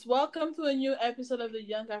Welcome to a new episode of the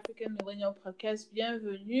Young African Millennial Podcast.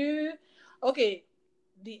 Bienvenue. Okay,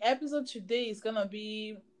 the episode today is gonna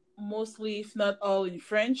be mostly, if not all, in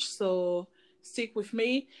French, so stick with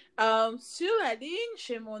me. Sur la ligne,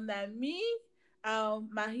 chez mon amie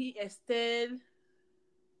Marie-Estelle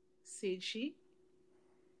Seji.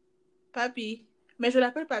 Papi. Mais je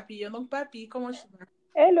l'appelle Papillon. Donc, Papi, comment tu vas?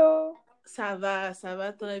 Hello, Ça va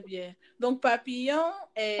très bien. Donc, Papillon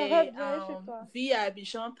ça va bien chez toi? vit à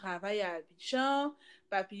Abidjan, travaille à Abidjan.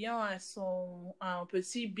 Papillon a un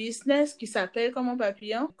petit business qui s'appelle comment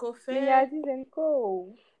Papillon? Qu'au fait? Mignardis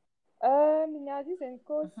Co. Mignardis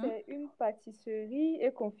Co, c'est une pâtisserie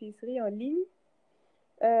et confiserie en ligne.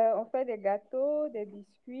 On fait des gâteaux, des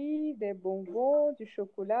biscuits, des bonbons, du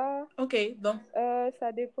chocolat. Ok, donc.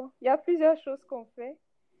 Ça dépend. Il y a plusieurs choses qu'on fait.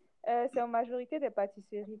 C'est en majorité des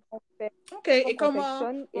pâtisseries qu'on fait, Ok, qu'on et comment,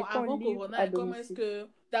 confectionne et qu'on avant livre Corona, à comment est-ce domicile. que,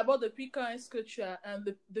 d'abord, depuis quand est-ce que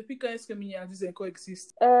depuis quand est-ce que Mignardis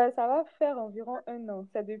existe? Ça va faire environ 1 an.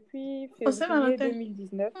 C'est depuis février Saint-Valentin.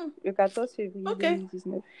 2019, le 14 février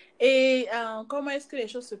 2019. Et comment est-ce que les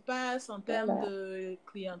choses se passent en termes Voilà. de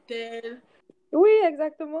clientèle? Oui,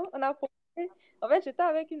 exactement. On a commencé. En fait, j'étais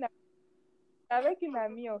avec une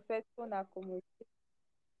amie, en fait, on a commencé.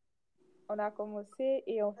 On a commencé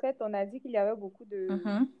et en fait, on a dit qu'il y avait beaucoup de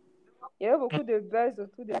buzz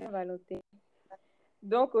autour de Saint-Valentin.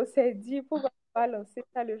 Donc, on s'est dit, pourquoi pas lancer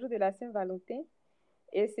ça le jour de la Saint-Valentin?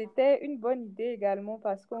 Et c'était une bonne idée également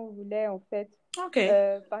parce qu'on voulait, en fait,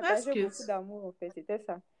 partager beaucoup d'amour, en fait. C'était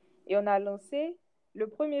ça. Et on a lancé, le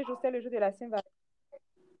premier jour, c'était le jour de la Saint-Valentin.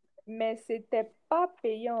 Mais c'était pas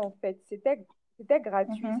payant, en fait. C'était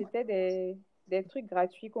gratuit. C'était des trucs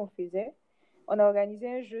gratuits qu'on faisait. On a organisé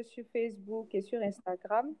un jeu sur Facebook et sur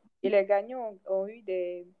Instagram. Et les gagnants ont eu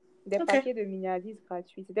des paquets de mignardis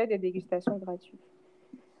gratuits. C'était des dégustations gratuites.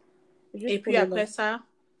 Et puis après ça,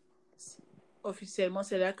 officiellement,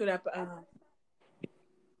 c'est là que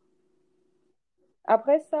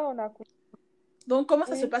Après ça, on a... Donc, comment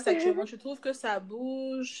ça se passe actuellement? Je trouve que ça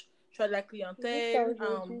bouge. Tu as de la clientèle.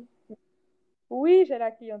 Oui, j'ai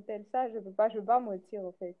la clientèle. Ça, je peux pas mentir,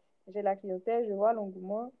 en fait. J'ai la clientèle, je vois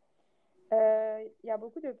l'engouement. Il y a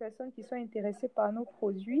beaucoup de personnes qui sont intéressées par nos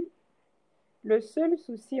produits. Le seul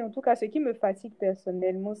souci, en tout cas, ce qui me fatigue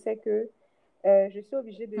personnellement, c'est que je suis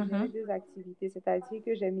obligée de gérer 2 activités, c'est-à-dire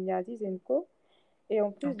que j'ai Mignardis Co. Et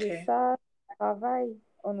en plus de ça, je travaille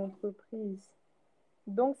en entreprise.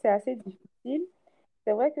 Donc, c'est assez difficile.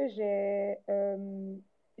 C'est vrai que j'ai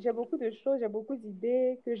beaucoup de choses, j'ai beaucoup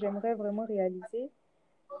d'idées que j'aimerais vraiment réaliser,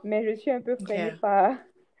 mais je suis un peu freinée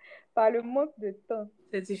par le manque de temps.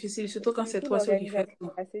 C'est difficile, surtout quand c'est toi seul qui fais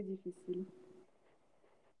tout. C'est assez difficile.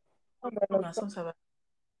 Dans l'ensemble, ça va.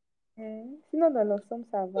 Sinon, dans l'ensemble,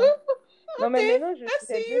 ça va. Non, mais maintenant, j'ai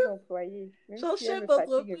 2 employés. Son chef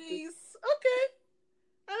d'entreprise. OK.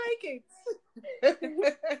 I like it.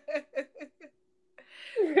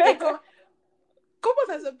 Et comment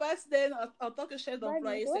ça se passe en tant que chef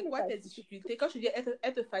d'employé? C'est quoi tes difficultés? Quand je dis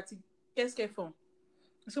elle te fatigue, qu'est-ce qu'elles font?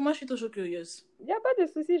 Parce que moi, je suis toujours curieuse. Il n'y a pas de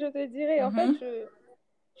souci, je te dirai. En fait,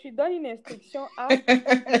 tu donnes une instruction A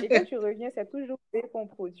et quand tu reviens, c'est toujours B qu'on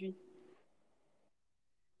produit.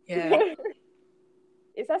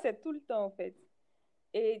 Et ça, c'est tout le temps, en fait.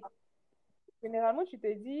 Et généralement, tu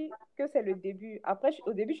te dis que c'est le début. Après,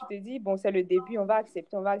 au début, tu te dis, bon, c'est le début, on va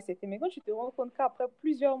accepter. Mais quand tu te rends compte qu'après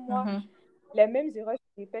plusieurs mois, les mêmes erreurs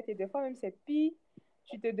se répètent et des fois même c'est pire,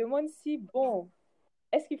 tu te demandes si, bon,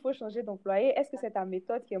 est-ce qu'il faut changer d'employé? Est-ce que c'est ta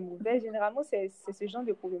méthode qui est mauvaise? Généralement, c'est ce genre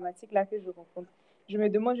de problématique-là que je rencontre. Je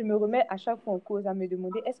me remets à chaque fois en cause à me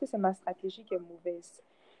demander, est-ce que c'est ma stratégie qui est mauvaise?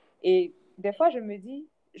 Et des fois, je me dis,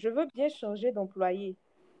 je veux bien changer d'employé,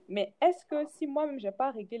 mais est-ce que si moi-même, je n'ai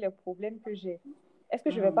pas réglé les problèmes que j'ai, est-ce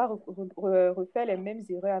que je ne vais pas refaire les mêmes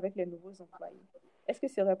erreurs avec les nouveaux employés? Est-ce que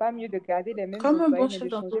ce ne serait pas mieux de garder les mêmes employés, mais de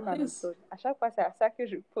changer ma méthode? À chaque fois, c'est à ça que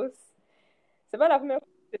je pose. Ce n'est pas la première fois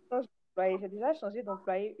que je change d'employé. J'ai déjà changé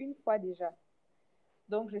d'employé 1 fois déjà.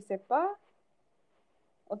 Donc, je ne sais pas.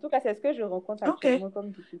 En tout cas, c'est ce que je rencontre actuellement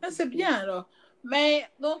comme difficulté. C'est bien alors. Mais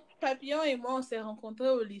donc, Papillon et moi, on s'est rencontrés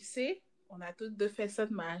au lycée. On a toutes deux fait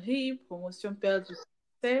Sainte-Marie, promotion Père du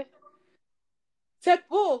lycée. C'est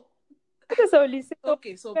beau. C'est ça au lycée. Ok,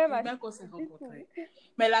 c'est au primaire qu'on s'est rencontrés.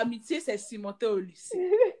 Mais l'amitié s'est cimentée au lycée.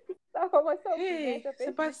 Ça a commencé au primaire.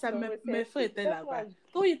 C'est pas ça, mes frères étaient là-bas.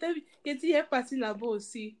 Quand il est parti là-bas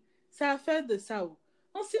aussi, c'est affaire de ça.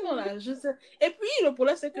 Non, sinon là, je sais. Et puis, le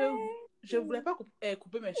problème, c'est que je ne voulais pas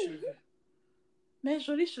couper mes cheveux. Mes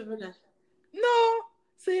jolis cheveux là. Non,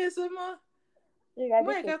 sérieusement.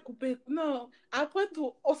 Moi, il a coupé. Non, après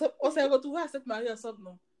tout, on s'est retrouvés à cette mariée ensemble,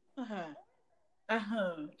 non?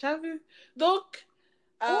 Tu as vu? Donc,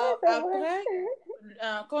 Après,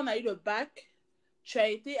 quand on a eu le bac, tu as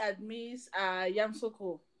été admise à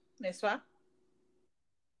Yamoussoukro, n'est-ce pas?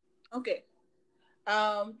 Ok.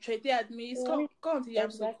 Tu as été admise, Oui, quand on dit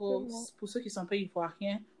Yamoussoukro, exactement. pour ceux qui ne sont pas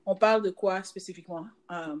ivoiriens, on parle de quoi spécifiquement?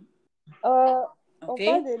 On Ok.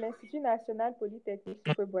 parle de l'Institut National Polytechnique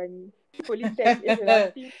Houphouet Boigny. Polytech, et je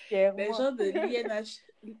l'affirme Les fièrement. gens de l'INH.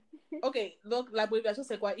 Ok, donc l'abréviation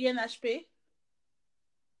c'est quoi? INHP?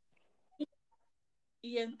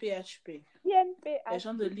 INPHP. Les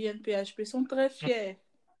gens de INPHB. l'INPHP sont très fiers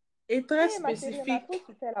et très Ma chérie, on a trop spécifiques.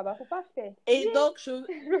 souffert là-bas, faut pas faire. Et donc,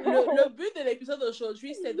 le Non. but de l'épisode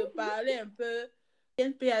d'aujourd'hui, c'est de parler un peu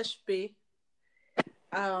INPHP,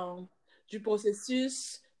 du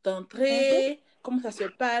processus d'entrée, comment ça se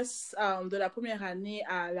passe de la première année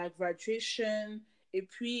à la graduation, et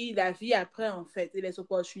puis la vie après, en fait, et les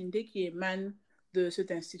opportunités qui émanent de cet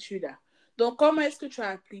institut-là. Donc, comment est-ce que tu as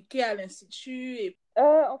appliqué à l'institut?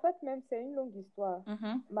 En fait, même, c'est une longue histoire.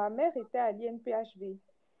 Mhm. Ma mère était à l'INPHB.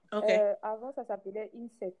 OK. Avant, ça s'appelait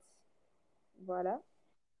INSET. Voilà.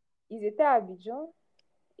 Ils étaient à Abidjan.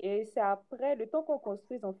 Et c'est après, le temps qu'on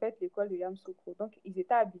construise, en fait, l'école de Yamoussoukro. Donc, ils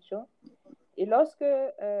étaient à Abidjan. Et lorsque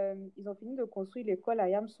ils ont fini de construire l'école à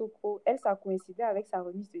Yamoussoukro, elle, ça coïncidait avec sa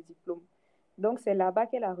remise de diplôme. Donc, c'est là-bas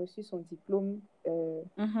qu'elle a reçu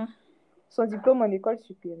Mhm. son diplôme en école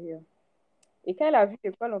supérieure. Et quand elle a vu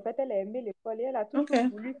l'école, en fait, elle a aimé l'école et elle a toujours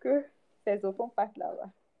OK. voulu que ses enfants passent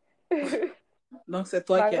là-bas. Donc, c'est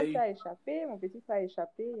toi Ma qui as grande eu. sœur a échappé, mon petit frère a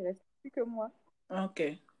échappé, il ne reste plus que moi. OK.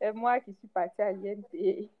 Et moi qui suis partie à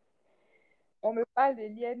l'INP. On me parle de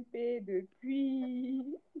l'INP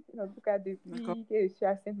depuis, en tout cas D'accord. depuis que je suis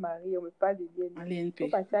à Sainte-Marie, on me parle de l'INP. À Il faut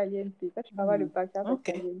l'INP. passer à l'INP. Quand tu vas avoir le bac, tu vas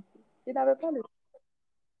passer à OK. l'INP. Je n'avais pas le.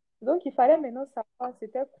 Donc, il fallait maintenant savoir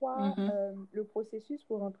c'était quoi Mhm. le processus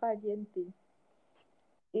pour rentrer à l'INP.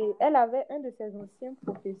 Et elle avait un de ses anciens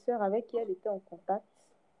professeurs avec qui elle était en contact.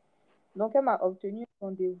 Donc, elle m'a obtenu un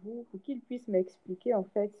rendez-vous pour qu'il puisse m'expliquer en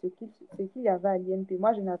fait ce qu'il y avait à l'INP.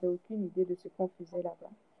 Moi, je n'avais aucune idée de ce qu'on faisait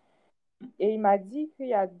là-bas. Et il m'a dit qu'il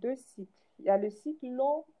y a deux cycles. Il y a le cycle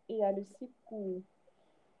long et il y a le cycle court.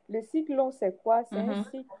 Le cycle long, c'est quoi? C'est un Mhm.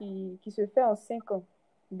 cycle qui se fait en 5 ans.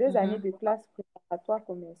 2 années Mhm. de classe préparatoire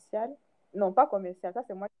commerciale. Non, pas commerciale, ça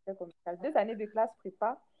c'est moi qui fais commercial. 2 années de classe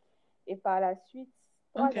prépa et par la suite,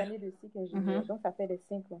 trois OK. années de cycle ingénieur. Mhm. Donc, ça fait les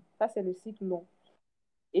 5 ans. Ça, c'est le cycle long.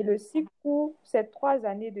 Et le cycle court, c'est 3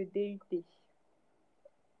 années de DUT.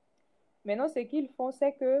 Maintenant, ce qu'ils font,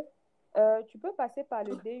 c'est que tu peux passer par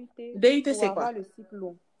le DUT DUT, pour c'est quoi? avoir le cycle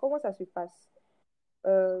long. Comment ça se passe?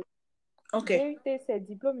 Euh, OK. DUT, c'est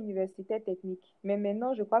diplôme universitaire technique. Mais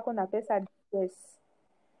maintenant, je crois qu'on appelle ça DTS,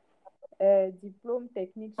 diplôme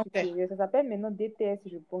technique OK. supérieur. Ça s'appelle maintenant DTS,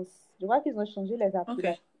 je pense. Je crois qu'ils ont changé les OK.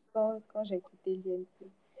 appellations quand j'ai quitté l'INP.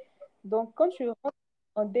 Donc, quand tu rentres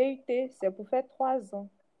en DUT, c'est pour faire 3 ans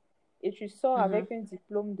et tu sors Mhm. avec un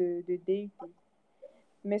diplôme de DUT.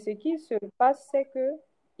 Mais ce qui se passe, c'est que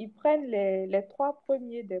ils prennent les 3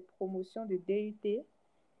 premiers des promotions de DUT,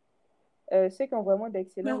 ceux qui ont vraiment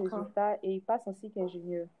d'excellents D'accord. résultats, et ils passent en cycle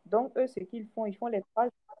ingénieur. Donc, eux, ce qu'ils font, ils font les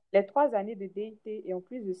trois années de DUT et en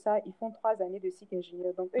plus de ça, ils font 3 années de cycle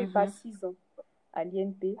ingénieur. Donc, eux, ils Mhm. passent 6 ans à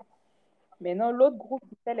l'INP. Maintenant, l'autre groupe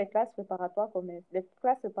qui fait les classes préparatoires, les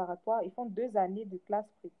classes préparatoires, ils font 2 années de classe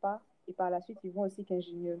prépa et par la suite, ils vont au cycle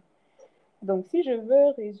ingénieur. Donc, si je veux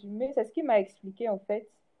résumer, c'est ce qu'il m'a expliqué en fait.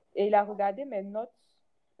 Et il a regardé mes notes.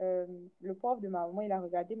 Le prof de ma maman, il a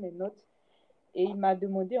regardé mes notes et il m'a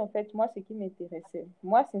demandé en fait, moi, ce qui m'intéressait.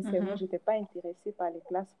 Moi, sincèrement, Mhm. je n'étais pas intéressée par les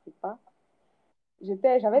classes prépa.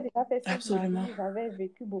 J'avais déjà fait Absolument. Sainte-Marie, j'avais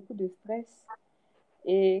vécu beaucoup de stress.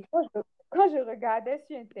 Et quand je regardais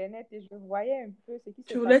sur Internet et je voyais un peu ce qui se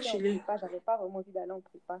Tu voulais passait en chiller. prépa, je n'avais pas vraiment envie d'aller en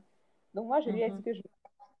prépa. Donc, moi, je lui ai dit Mhm. que je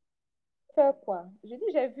faire quoi? Je dis,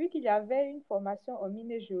 j'ai vu qu'il y avait une formation en mine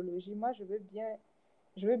et géologie. Moi, je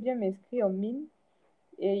veux bien m'inscrire en mine.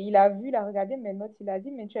 Et il a vu, il a regardé mes notes. Il a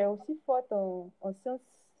dit, mais tu es aussi forte en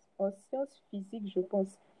sciences physiques, je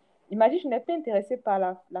pense. Il m'a dit, je n'ai pas intéressée par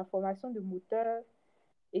la formation de moteur,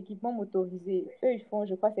 équipement motorisé. Eux, ils font,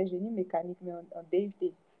 je crois, c'est génie mécanique, mais en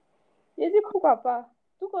DUT. Il a dit, pourquoi pas?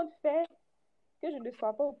 Tout compte fait que je ne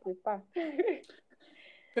sois pas au prépa.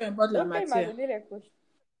 Peu importe la Donc, quand il m'a matière. donné les cours,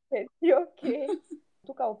 j'ai dit, OK. En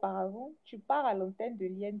tout cas, auparavant, tu pars à l'antenne de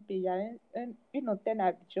l'INP. Il y a une antenne à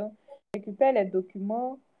Abidjan. Tu récupères les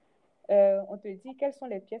documents. On te dit quelles sont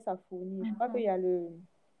les pièces à fournir. Je crois qu'il Mhm.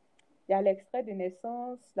 y a l'extrait de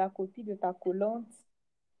naissance, la copie de ta collante,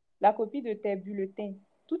 la copie de tes bulletins.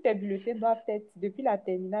 Tous tes bulletins doivent être, depuis la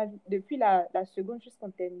terminale, depuis la seconde jusqu'en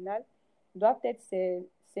terminale, doivent être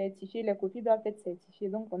certifiés. Les copies doivent être certifiées.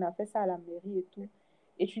 Donc, on a fait ça à la mairie et tout.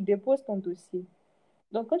 Et tu déposes ton dossier.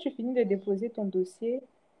 Donc, quand tu finis de déposer ton dossier,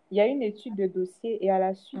 il y a une étude de dossier et à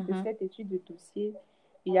la suite de cette étude de dossier,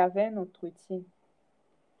 il y avait un entretien.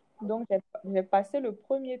 Donc, j'ai passé le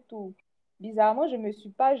premier tour. Bizarrement, je ne me suis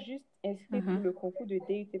pas juste inscrite pour le concours de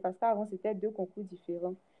DUT parce qu'avant, c'était 2 concours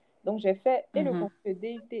différents. Donc, j'ai fait et le concours de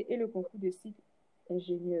DUT et le concours de site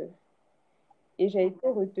ingénieur. Et j'ai été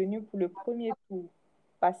retenue pour le premier tour,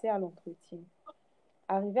 passer à l'entretien.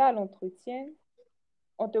 Arrivé à l'entretien,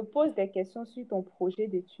 on te pose des questions sur ton projet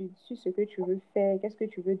d'études, sur ce que tu veux faire, qu'est-ce que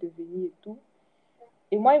tu veux devenir et tout.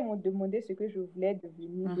 Et moi, ils m'ont demandé ce que je voulais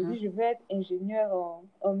devenir. J'ai dit, je veux être ingénieur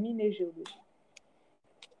en mine et géologie.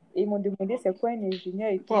 Et ils m'ont demandé c'est quoi un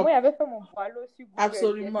ingénieur et tout. Moi, j'avais fait mon boileau sur Google.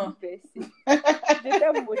 Absolument.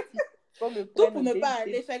 J'étais motivée pour me tout pour ne pas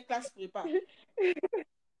aller faire classe prépa.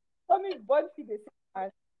 Comme une bonne fille de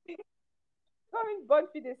Sainte-Marie. Comme une bonne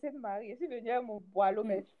fille de Sainte-Marie. Je suis venue à mon boileau,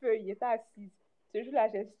 mes feuilles, j'étais assise. Ce jour-là,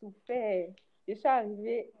 j'ai souffert. Je suis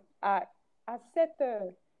arrivée à 7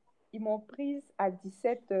 heures. Ils m'ont prise à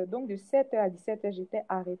 17 heures. Donc, de 7 heures à 17 heures, j'étais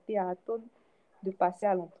arrêtée à attendre de passer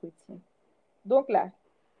à l'entretien. Donc là,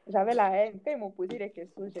 j'avais la haine. Quand ils m'ont posé les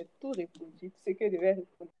questions, j'ai tout répondu, tout ce que je devais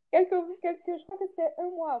répondre. Je crois que c'était 1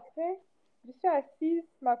 mois après, je suis assise,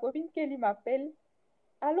 ma copine Kelly m'appelle.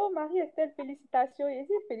 Allô, Marie-Estelle, félicitations. Et je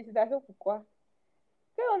dis, félicitations, pourquoi?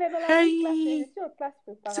 Quand on est dans la même classe, je suis en classe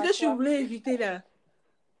préparatoire. Ce que je voulais éviter là.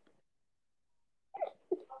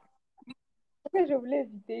 Ce que je voulais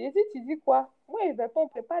éviter. Je dis, tu dis quoi? Moi, je ne vais pas en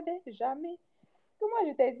prépa jamais. Comment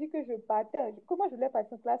je t'ai dit que je partais? Comment je voulais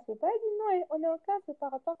passer en classe préparatoire? Elle dit, non, on est en classe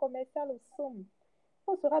préparatoire commerciale au somme.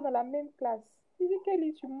 On sera dans la même classe. Je dis,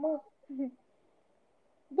 Kelly, tu mens.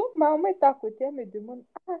 Donc, ma maman est à côté, elle me demande,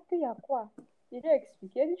 ah, qu'il y a quoi? Je lui ai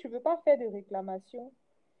expliqué. Elle dit, tu ne veux pas faire de réclamation?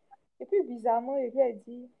 Et puis, bizarrement, elle lui a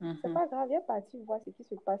dit, c'est pas grave, viens partir voir ce qui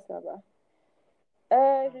se passe là-bas.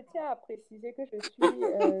 Je tiens à préciser que je suis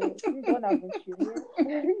une bonne aventurière.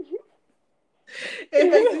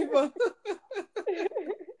 Effectivement.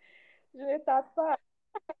 Je ne tarde pas.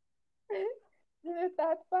 Je ne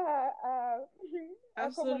tarde pas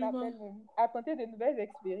comment on appelle, à tenter de nouvelles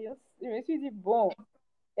expériences. Je me suis dit, bon,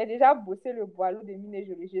 j'ai déjà bossé le boileau des mines et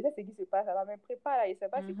géologie. Je sais ce qui se passe. Ça va me préparer, je ne sais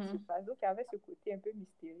pas ce qui se passe. Donc, il y avait ce côté un peu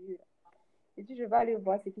mystérieux. J'ai dit, je vais aller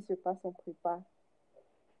voir ce qui se passe en prépa.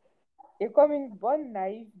 Et comme une bonne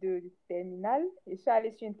naïve de terminale, je suis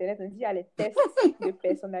allée sur Internet, on dit il y a les tests de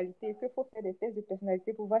personnalité, qu'il faut faire des tests de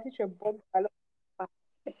personnalité pour voir si tu es bonne. Alors,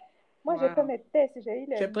 moi, j'ai fait mes tests, j'ai eu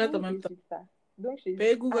les bons résultats. Donc, j'ai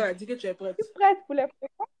dit, Google a dit que tu es prête. Je suis prête pour les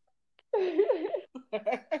prépas.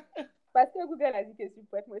 Parce que Google a dit que je suis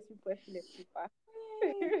prête, moi, je suis prête pour les prépas.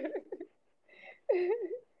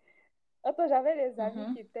 Attends, j'avais des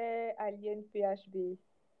amis qui étaient à l'INPHB,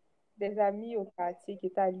 des amis au quartier qui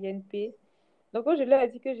étaient à l'INP. Donc, quand je leur ai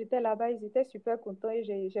dit que j'étais là-bas, ils étaient super contents et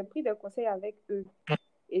j'ai pris des conseils avec eux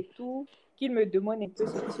et tout, qu'ils me demandent un peu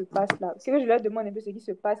ce qui se passe là. C'est que je leur demande un peu ce qui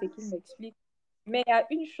se passe et qu'ils m'expliquent. Mais il y a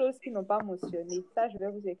une chose qu'ils n'ont pas mentionné. Ça, je vais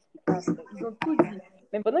vous expliquer après. Ils ont tout dit.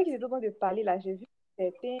 Mais pendant qu'ils étaient en train de parler, là, j'ai vu que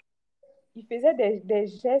certains, ils faisaient des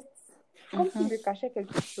gestes comme s'ils me cachaient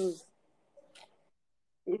quelque chose.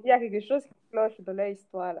 Et il y a quelque chose qui cloche dans leur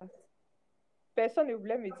histoire, là. Personne ne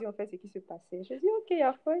voulait me dire, en fait, ce qui se passait. Je dis, OK, il y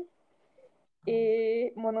a fun.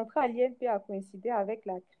 Et mon entrée à l'INP a coïncidé avec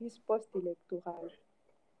la crise post-électorale.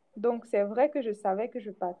 Donc, c'est vrai que je savais que je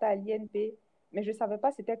partais à l'INP, mais je ne savais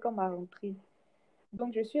pas c'était comme ma rentrée.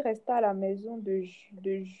 Donc, je suis restée à la maison de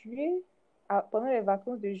juillet, pendant les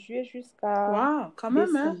vacances de juillet jusqu'à Wow, quand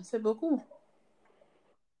même, hein? C'est beaucoup.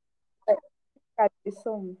 À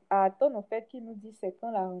décembre, à attendre en fait qu'ils nous disent c'est quand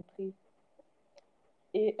la rentrée.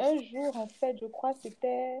 Et un jour, en fait, je crois que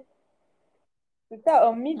c'était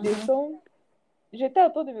en mi-décembre, j'étais en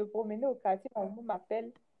train de me promener au quartier, ma maman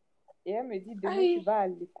m'appelle et elle me dit, demain, tu vas à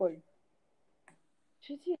l'école.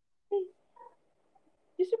 Je dis, hey,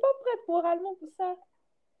 je ne suis pas prête moralement pour ça.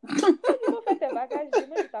 Elle dit, faut faire tes bagages,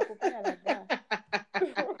 demain, je t'accompagne à la gare.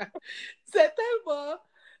 C'est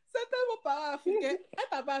tellement para-africain. Elle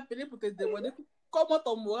t'a pas appelé pour te demander comment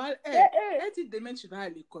ton moral est. Elle dit, demain, tu vas à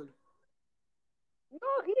l'école. Non,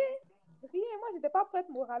 rien. Moi, je n'étais pas prête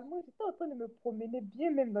moralement. J'étais en train de me promener bien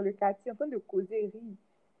même dans le quartier, en train de causer, rire.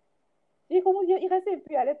 Et comment dire, il restait un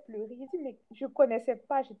peu, il allait pleurer. Il dit, mais je ne connaissais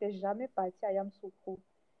pas, je n'étais jamais partie à Yamoussoukro.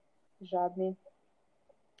 Jamais.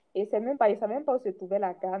 Et c'est même pas, il ne savait même pas où se trouvait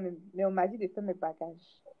la gare, mais on m'a dit de faire mes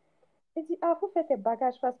bagages. Il dit, ah, faut faire tes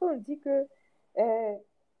bagages parce qu'on dit que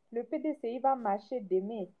le PDCI va marcher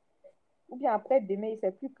demain. Ou bien après demain, il ne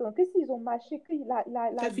sait plus quand. Que s'ils ont marché, que la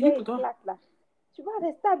guerre éclate là. Tu vas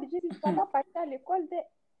rester habitué, tu ne vas pas partir à l'école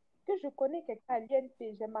que je connais quelqu'un à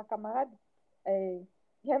l'INP. J'ai ma camarade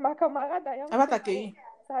Il y a ma camarade à Elle va Yamoussoukro. t'accueillir.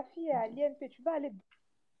 Sa fille est à l'INP, tu vas aller de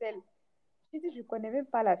elle. Je dis, je ne connais même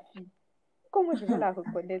pas la fille. Comment je vais la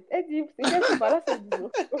reconnaître? Elle dit, c'est quelle fille? Voilà son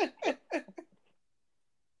numéro.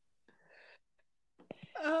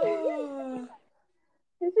 Oh.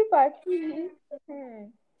 Je suis partie.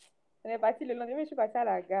 On est parti le lendemain, je suis partie à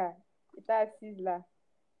la gare. J'étais assise là.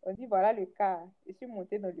 On dit, voilà le car. Je suis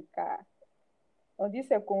montée dans le car. On dit,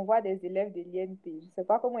 c'est le convoi des élèves de l'INP. Je ne sais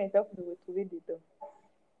pas comment ils fait pour me retrouver dedans.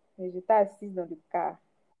 Mais j'étais assise dans le car.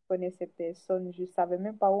 Je connaissais personne. Je ne savais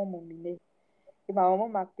même pas où on m'emmenait. Et ma maman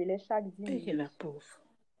m'appelait chaque 10 Et minutes. la pauvre.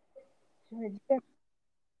 Je me disais,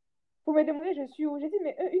 pour me demander je suis où. J'ai dit,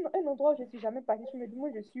 mais un endroit où je ne suis jamais partie. Je me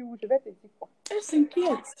demande je suis où. Je vais te dire quoi. Elle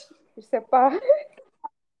s'inquiète. Je ne sais pas.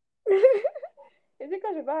 Et dit,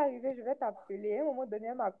 quand je vais arriver, je vais t'appeler. À un moment donné,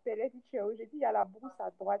 elle m'appelle. Elle dit, tu es où? J'ai dit, il y a la brousse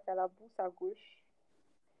à droite, il y a la brousse à gauche.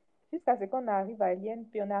 Jusqu'à ce qu'on arrive à l'INP.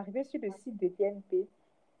 On est arrivé sur le site de l'INP.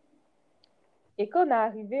 Et quand on est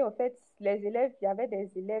arrivé, en fait, les élèves, il y avait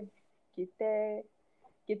des élèves qui étaient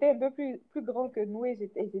un peu plus grands que nous. Et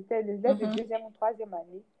ils étaient les élèves de deuxième ou troisième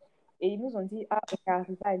année. Et ils nous ont dit, ah, on est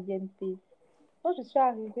arrivé à l'INP. Quand je suis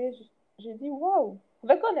arrivée, je dis, waouh! En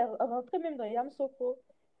fait, quand on est rentré même dans Yamoussoukro,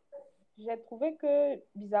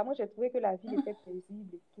 bizarrement, j'ai trouvé que la ville était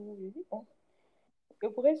paisible et tout. Je dis, bon, je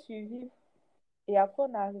pourrais survivre. Et après,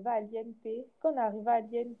 on est arrivé à l'INP. Quand on est arrivé à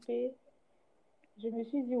l'INP, je me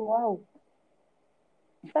suis dit, waouh,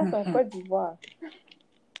 ça, c'est en Côte d'Ivoire.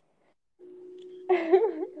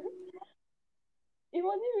 Ils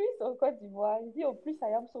m'ont dit, oui, c'est en Côte d'Ivoire. Ils disent, au plus, à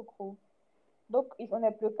Yamoussoukro. Donc,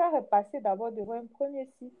 le car est passé d'abord devant un premier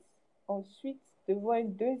site, ensuite devant un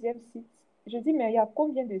deuxième site. Je dis, mais il y a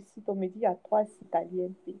combien de sites? On me dit, il y a 3 sites à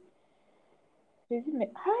l'INP. Je dis,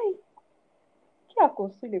 mais aïe, qui a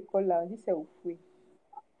construit l'école là? On dit, c'est Houphouet.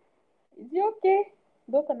 Il dit, ok.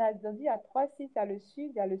 Donc, on a dit, il y a 3 sites, il y a le sud,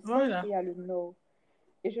 il y a le centre Voilà. et il y a le nord.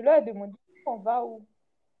 Et je leur ai demandé, on va où?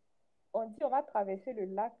 On dit, on va traverser le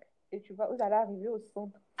lac et vous allez arriver au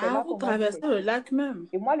centre. C'est Ah, là vous qu'on va vous traversez le laisser. lac même.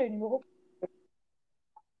 Et moi, le numéro...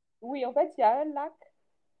 Oui, en fait, il y a un lac.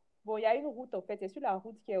 Bon, il y a une route, en fait. C'est sur la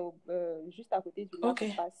route qui est juste à côté du lac Ok.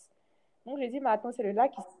 qu'on passe. Donc, je dis, mais attends, c'est le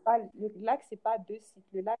lac qui sépare. Le lac, c'est pas 2 sites.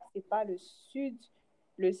 Le lac, c'est pas le sud,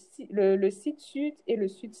 le site sud et le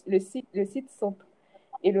site centre.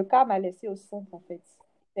 Et le car m'a laissé au centre, en fait.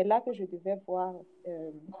 C'est là que je devais voir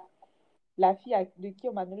la fille de qui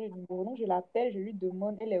on m'a donné le numéro. Donc, je l'appelle, je lui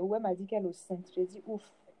demande, elle est où? Elle m'a dit qu'elle est au centre. J'ai dit, ouf,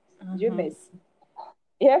 Dieu merci.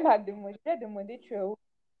 Et elle m'a demandé, je lui ai demandé, tu es où?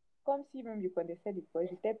 Comme si même je connaissais l'école,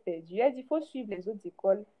 j'étais perdue. Elle dit, il faut suivre les autres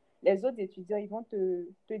écoles. Les autres étudiants, ils vont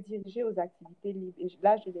te diriger aux activités libres. Et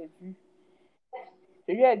là, je l'ai vu.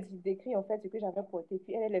 Je lui ai dit, décrit en fait ce que j'avais porté.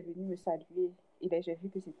 Puis elle est venue me saluer. Et là, j'ai vu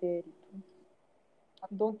que c'était elle et tout.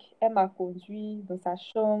 Donc, elle m'a conduit dans sa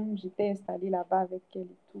chambre. J'étais installée là-bas avec elle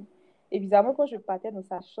et tout. Et bizarrement, quand je partais dans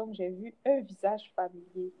sa chambre, j'ai vu un visage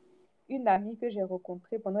familier. Une amie que j'ai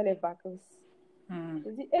rencontrée pendant les vacances. Je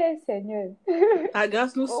dis, hé Seigneur, La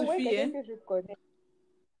grâce nous au moins suffit, quelqu'un hein. que je connais.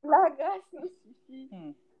 La grâce nous suffit.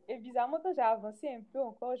 Et bizarrement, quand j'ai avancé un peu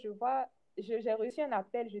encore, j'ai reçu un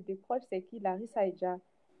appel, je décroche, c'est qui? Larissa Eja,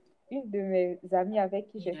 une de mes amies avec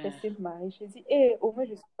qui j'ai fait Sainte-Marie. Je dis, hé, au moins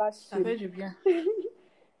je ne suis pas Ça seule. fait du bien.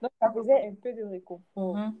 Donc, ça faisait un peu de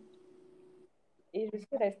réconfort. Et je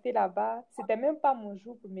suis restée là-bas. C'était même pas mon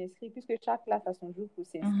jour pour m'inscrire, puisque chaque classe a son jour pour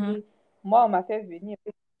s'inscrire. Moi, on m'a fait venir un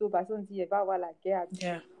peu plus tôt parce qu'on dit, il va y avoir la guerre.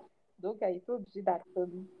 Donc, il était obligé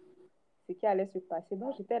d'attendre ce qui allait se passer.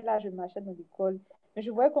 Donc, j'étais là, je marchais dans l'école. Mais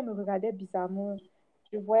je voyais qu'on me regardait bizarrement.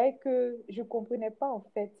 Je voyais que je ne comprenais pas, en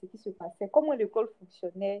fait, ce qui se passait, comment l'école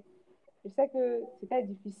fonctionnait. Je sais que c'était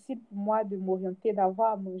difficile pour moi de m'orienter,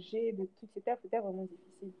 d'avoir à manger, de tout. C'était vraiment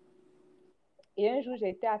difficile. Et un jour, j'ai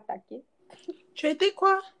été attaquée. Tu étais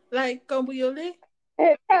quoi? Like, cambriolée?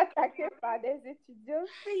 J'ai été attaquée par des étudiants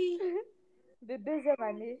de deuxième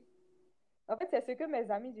année. En fait, c'est ce que mes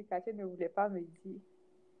amis du quartier ne voulaient pas me dire.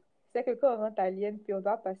 C'est que quand on rentre à l'INP, on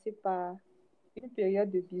doit passer par une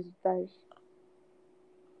période de bizutage.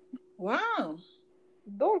 Wow!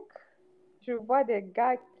 Donc, je vois des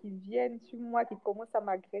gars qui viennent sur moi, qui commencent à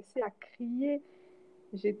m'agresser, à crier.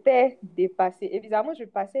 J'étais dépassée. Évidemment,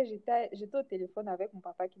 j'étais au téléphone avec mon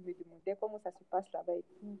papa qui me demandait comment ça se passe là-bas et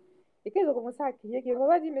tout. Et quand ils ont commencé à crier, il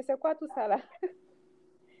m'a dit, mais c'est quoi tout ça là?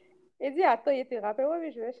 Il dit, attends, il te rappelle,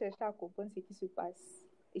 oui, je vais chercher à comprendre ce qui se passe.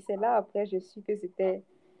 Et c'est là, après, je suis que c'était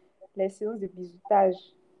les séances de bizutage.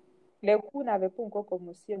 Les cours n'avaient pas encore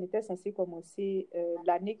commencé. On était censé commencer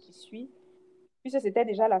l'année qui suit. Puisque c'était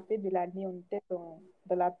déjà la fin de l'année, on était dans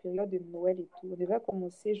la période de Noël et tout. On devait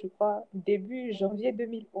commencer, je crois, début janvier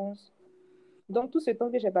 2011. Donc, tout ce temps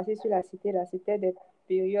que j'ai passé sur la cité, là, c'était des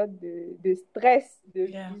période de stress, de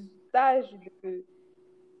Yeah. bizutage,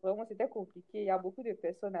 vraiment, c'était compliqué. Il y a beaucoup de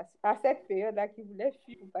personnes à cette période-là qui voulaient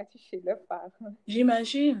fuir pour partir chez leurs parents.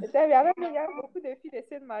 J'imagine. Il y avait beaucoup de filles de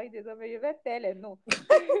Sainte-Marie des hommes, mais je vais taire les noms.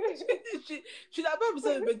 Tu n'as pas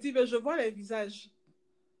besoin de me dire, mais je vois les visages.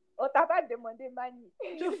 On t'a pas demandé, Mani.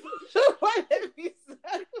 Je vois les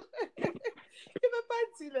visages. Je ne peux pas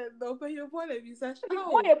dire les noms, mais je vois les visages.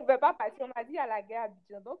 Moi, je ne pouvais pas partir. On m'a dit à la guerre à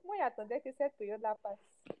Abidjan. Donc, moi, j'attendais que cette période-là passe.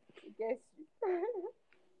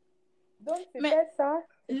 Donc, c'était ça.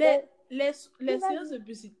 Les séances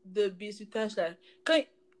de bizutage, là,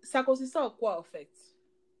 ça consistait en quoi, en fait?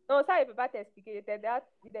 Non, ça, il ne peut pas t'expliquer.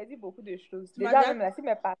 Il a dit beaucoup de choses. Tu m'as Déjà, dit... même là, si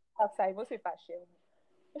mes parents savent ça, ils vont se fâcher.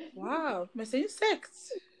 Waouh, mais c'est une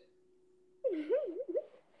secte.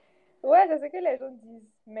 Ouais, c'est ce que les gens disent.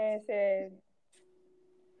 Mais c'est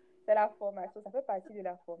la formation. Ça fait partie de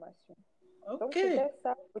la formation. Ok. Donc, c'était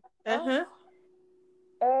ça. Uh-huh.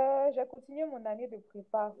 J'ai continué mon année de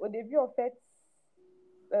prépa. Au début, en fait,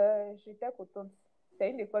 j'étais contente. C'est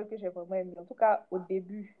une école que j'ai vraiment aimée. En tout cas, au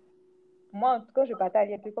début. Moi, quand je partais à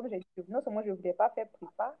l'INPHB, comme j'ai dit, non seulement je ne voulais pas faire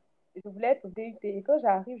prépa, je voulais être au DUT. Et quand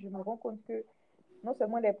j'arrive, je me rends compte que non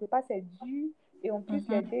seulement les prépas, c'est dur, et en plus,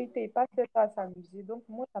 les DUT, ils passent leur temps à s'amuser. Donc,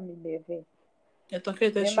 moi, ça m'énervait. Et ton cœur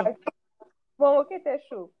était chaud. Bon, ok, c'était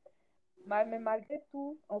chaud. Mais malgré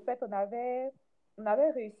tout, en fait, on avait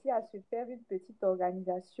réussi à se faire une petite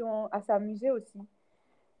organisation, à s'amuser aussi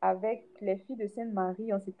avec les filles de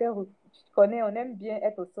Sainte-Marie. Tu connais, on aime bien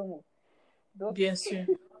être au sommet. Donc, bien sûr.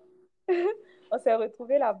 on s'est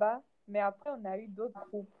retrouvés là-bas, mais après, on a eu d'autres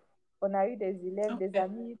groupes. On a eu des élèves, des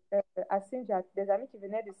amis des amis qui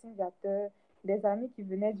venaient de Saint-Jateur, des amis qui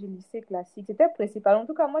venaient du lycée classique. C'était principalement, en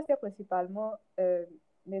tout cas, moi, c'était principalement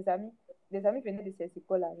mes amis. Des amis venaient de ces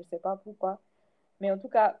écoles-là, je ne sais pas pourquoi. Mais en tout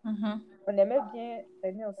cas, on aimait bien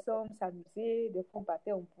traîner ensemble, s'amuser, des fois on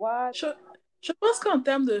partait en boîte. Je pense qu'en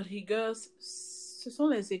termes de rigueur, ce sont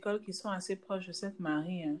les écoles qui sont assez proches de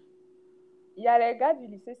Sainte-Marie. Hein. Il y a les gars du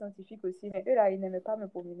lycée scientifique aussi, mais eux là, ils n'aimaient pas me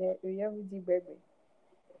promener. Eux, ils vous disent bébé.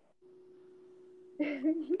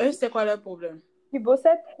 Eux, c'était quoi leur problème? Ils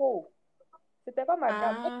bossaient trop. C'était pas ma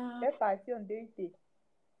gamme. Moi, j'étais partie en DUT.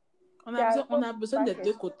 On a besoin des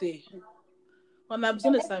deux côtés. On a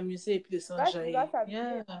besoin de s'amuser et puis de s'enjailler. Tu vas s'amuser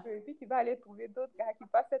un peu, et puis tu vas aller trouver d'autres gars qui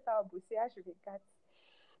passent leur temps à bosser à H24.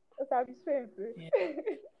 On s'amuse un peu.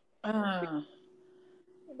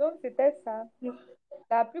 Donc, c'était ça.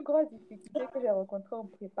 La plus grosse difficulté que j'ai rencontrée en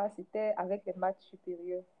prépa, c'était avec les maths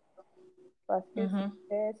supérieures. Parce que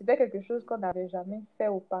c'était quelque chose qu'on n'avait jamais fait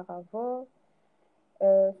auparavant.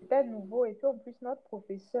 C'était nouveau. Et puis, en plus, notre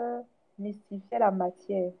professeur mystifiait la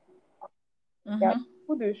matière. Il y a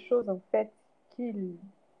beaucoup de choses, en fait, je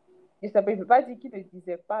ne peux pas dire qu'il ne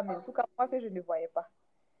disait pas, mais en tout cas, moi, que je ne voyais pas.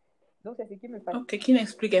 Donc, c'est ce qui me fascinait. Ok, qui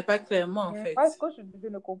n'expliquait pas clairement, en fait. Parce que je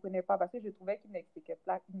ne comprenais pas, parce que je trouvais qu'il n'expliquait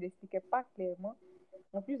pas clairement.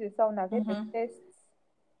 En plus de ça, on avait des tests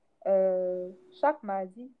chaque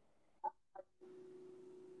mardi.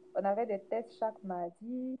 On avait des tests chaque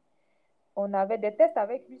mardi. On avait des tests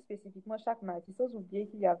avec lui spécifiquement chaque mardi, sans oublier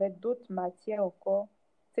qu'il y avait d'autres matières encore.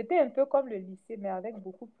 C'était un peu comme le lycée, mais avec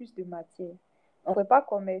beaucoup plus de matières. En prépa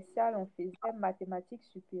commerciale, on faisait mathématiques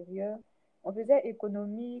supérieures, on faisait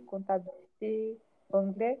économie, comptabilité,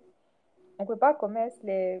 anglais. En prépa commerce,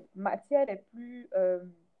 les matières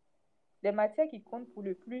les matières qui comptent pour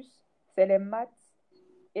le plus, c'est les maths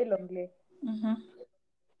et l'anglais.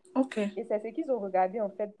 Ok. Et c'est ce qu'ils ont regardé en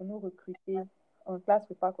fait pour nous recruter en classe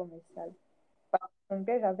prépa commerciale. En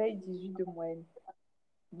anglais, j'avais eu 18 de moyenne.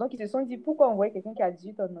 Donc, ils se sont dit, pourquoi on voit quelqu'un qui a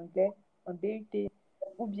 18 en anglais, en DUT,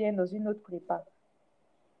 ou bien dans une autre prépa.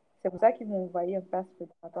 C'est pour ça qu'ils m'ont envoyé en classe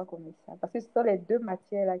préparatoire commerciale. Parce que ce sont les deux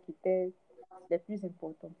matières-là qui étaient les plus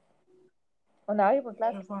importantes. On arrive en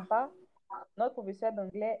classe prépa, notre professeure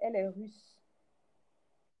d'anglais, elle est russe.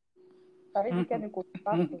 Ça veut dire qu'elle ne comprend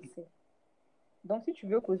pas français. Donc, si tu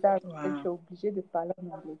veux causer avec elle, tu es obligé de parler en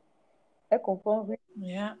anglais. Elle comprend russe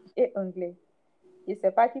et anglais. Et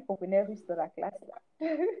c'est pas qui comprenait russe dans la classe.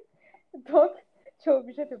 Donc, tu es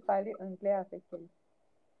obligé de parler anglais avec elle.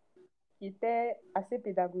 Qui était assez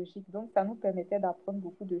pédagogique. Donc, ça nous permettait d'apprendre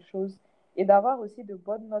beaucoup de choses et d'avoir aussi de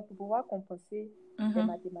bonnes notes pour pouvoir compenser les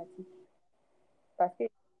mathématiques. Parce que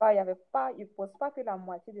il ne pense pas que la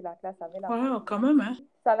moitié de la classe avait la moyenne. Quand même, hein?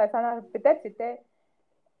 Peut-être c'était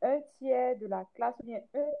un tiers de la classe ou bien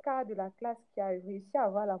un quart de la classe qui a réussi à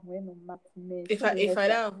avoir la moyenne en maths. Mais il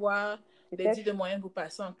fallait avoir les 10 de moyenne pour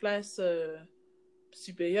passer en classe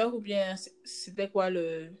supérieure ou bien c'était quoi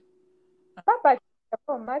le... Pas particulièrement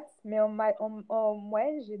en maths, mais en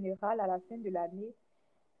moyenne générale à la fin de l'année,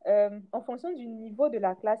 en fonction du niveau de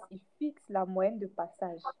la classe, ils fixent la moyenne de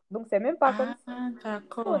passage. Donc, c'est même pas comme Ah, si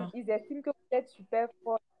d'accord. ils estiment que vous êtes super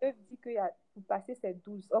fort, ils peuvent dire que vous passez, c'est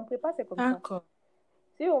 12. En prépa, c'est comme ça. D'accord.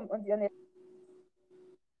 Si on dit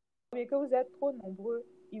que vous êtes trop nombreux,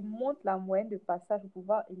 ils montent la moyenne de passage pour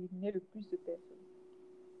pouvoir éliminer le plus de personnes.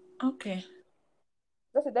 Ok.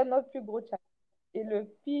 Ça, c'était notre plus gros challenge. Et le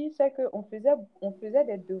pire, c'est qu'on faisait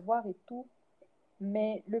des devoirs et tout,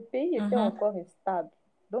 mais le pays était encore instable.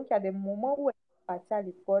 Donc, il y a des moments où on est parti à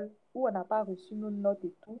l'école, où on n'a pas reçu nos notes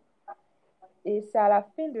et tout. Et c'est à la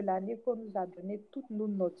fin de l'année qu'on nous a donné toutes nos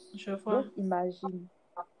notes. Je vois. Donc, imagine.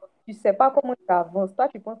 Tu ne sais pas comment tu avances. Toi,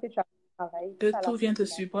 tu penses que tu as travaillé. Que tout vient te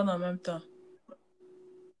surprendre en même temps.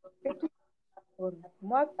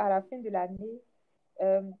 Moi, à la fin de l'année,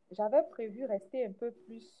 j'avais prévu rester un peu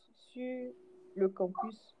plus sur le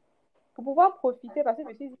campus pour pouvoir profiter, parce que je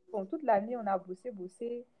me suis dit, bon, toute l'année, on a bossé,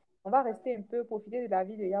 on va rester un peu, profiter de la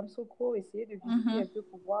vie de Yamoussoukro, essayer de visiter un peu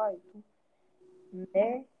pour voir et tout.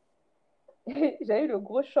 Mais j'ai eu le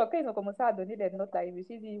gros choc quand ils ont commencé à donner les notes là. Je me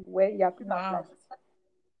suis dit, ouais, il n'y a plus ma place ici.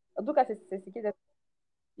 En tout cas, c'est ce qu'ils ont.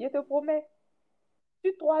 Je te promets,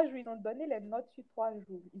 sur 3 jours, ils ont donné les notes sur 3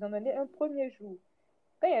 jours. Ils ont donné un premier jour.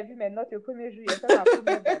 Quand il a vu mes notes le premier jour, il a fait ma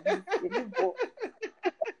première valise. Il dit, bon,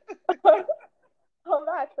 on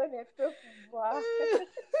va attendre un peu pour voir.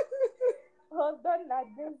 On donne la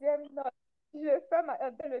deuxième note.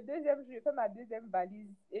 Le deuxième jour, je fais ma deuxième valise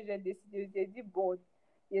et j'ai décidé, j'ai dit, bon,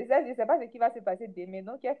 je ne sais pas ce qui va se passer demain.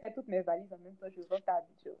 Donc, j'ai fait toutes mes valises en même temps, je rentre à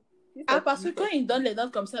Abidjan. Si Parce que fini, quand ils donnent les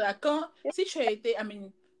notes comme ça, là, si tu as été,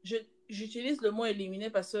 j'utilise le mot éliminé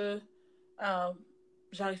parce que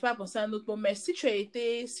j'arrive pas à penser à un autre mot, mais si tu as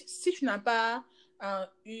été, si tu n'as pas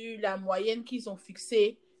eu la moyenne qu'ils ont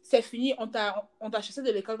fixée, c'est fini, on t'a chassé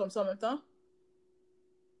de l'école comme ça en même temps?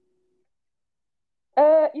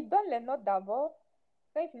 Ils donnent les notes d'abord.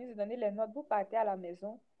 Quand ils finissent de donner les notes, vous partez à la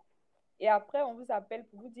maison. Et après, on vous appelle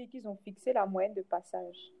pour vous dire qu'ils ont fixé la moyenne de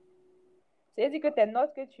passage. C'est-à-dire que tes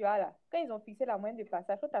notes que tu as là, quand ils ont fixé la moyenne de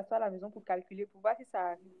passage, il faut t'asseoir à la maison pour calculer, pour voir si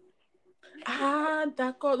ça arrive. Ah,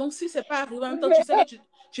 d'accord. Donc, si c'est pas arrivé en même temps, tu sais que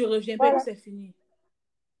tu reviens pas et puis Voilà. c'est fini.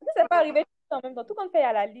 Si c'est pas arrivé en même temps, tout compte fait, il y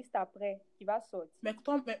a la liste après qui va sortir. Mais Il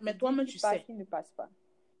dit toi-même, qui tu passe, sais. qui ne passe pas.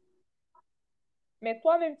 Mais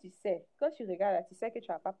toi-même, tu sais. Quand tu regardes là, tu sais que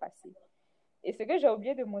tu n'as pas passé. Et ce que j'ai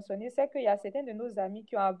oublié de mentionner, c'est qu'il y a certains de nos amis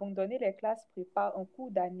qui ont abandonné les classes prépa en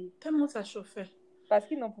cours d'année. Tellement ça chauffait. Parce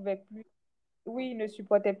qu'ils n'en pouvaient plus. Oui, ils ne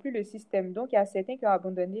supportaient plus le système. Donc, il y a certains qui ont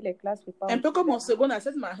abandonné les classes prépa Un en peu cours comme mon d'année. second à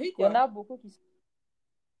cette Marie, Il y en quoi. a beaucoup qui sont...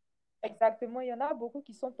 Exactement. Il y en a beaucoup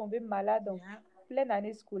qui sont tombés malades en pleine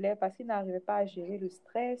année scolaire parce qu'ils n'arrivaient pas à gérer le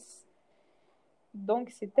stress.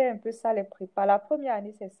 Donc, c'était un peu ça les prépas. La première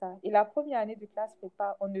année, c'est ça. Et la première année de classe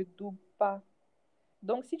prépa, on ne double pas.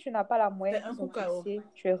 Donc, si tu n'as pas la moyenne C'est un qu'ils coup ont KO. fixée,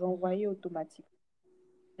 tu es renvoyé automatiquement.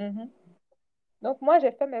 Donc, moi,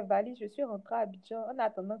 j'ai fait mes valises, je suis rentrée à Abidjan en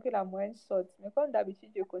attendant que la moyenne sorte. Mais comme d'habitude,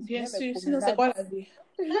 je Bien continuais mes sûr, sinon c'est promenades. quoi la vie?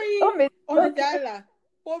 On Oui, me on est demande si déjà là.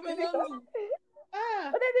 Promenons-nous.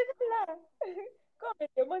 on est déjà là. Quand on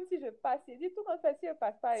me demande si je passe, je dis tout compte fait, si je ne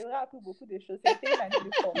passe pas, il y aura appris beaucoup de choses. C'était une année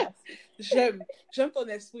de formation. J'aime ton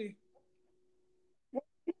esprit.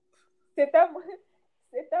 C'était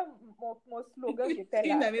mon slogan qui était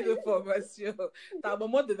Une là. année de formation. Ta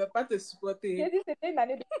maman ne devait pas te supporter. J'ai dit c'était une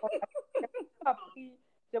année de formation.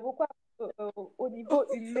 J'ai beaucoup appris au niveau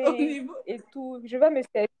Au humain niveau... et tout. Je vais me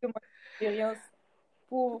servir de mon expérience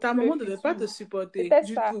pour Ta le maman ne devait pas futur. te supporter C'était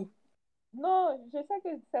du ça. tout. Non, je sais que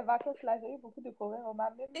ces vacances-là, j'ai eu beaucoup de problèmes. On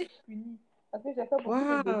m'a même puni parce que j'ai fait beaucoup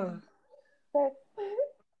de Waouh.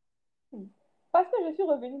 bêtises. Parce que je suis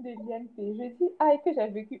revenue de l'INP, je dis, ah, et que j'ai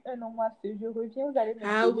vécu un an, moi, je reviens, vous allez me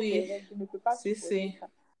Ah donner des oui, règles, je ne peux pas supporter c'est. ça.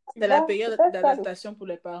 Tu C'est la vois, période c'était ça d'adaptation pour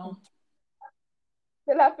les parents.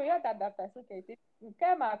 c'est la période d'adaptation qui a été.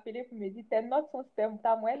 Quand elle m'a appelé pour me dire, tes notes sont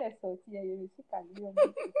ta moyenne est sortie, et je me suis calmée.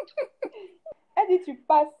 Elle dit, tu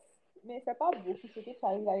passes, mais c'est pas beaucoup ce que tu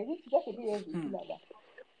as eu là. Elle dit, tu sais ce que j'ai vécu là-bas.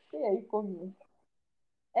 Il y a eu combien?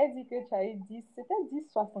 Elle dit que tu as eu 10, c'était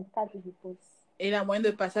 10,64 je pense. Et la moyenne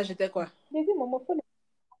de passage était quoi? J'ai dit, maman,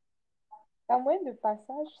 la moyenne de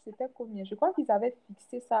passage, c'était combien? Je crois qu'ils avaient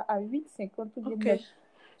fixé ça à 8,50 ou bien Ok.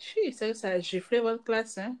 9. Ça a giflé votre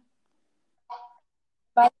classe, hein?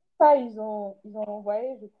 Bah, ça, ils ont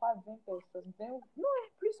envoyé, je crois, 20 personnes. 20, non,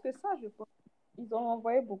 plus que ça, je crois. Ils ont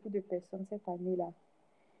envoyé beaucoup de personnes cette année-là.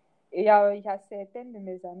 Et il y a certaines de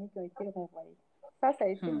mes amies qui ont été renvoyées. Ça a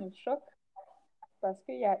été mon choc parce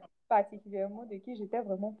qu'il y a particulièrement de qui j'étais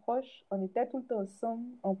vraiment proche. On était tout le temps ensemble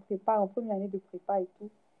en prépa, en première année de prépa et tout.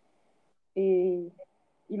 Et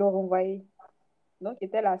ils l'ont renvoyée. Donc,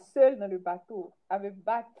 j'étais la seule dans le bateau à me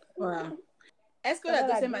battre. Voilà. Est-ce que la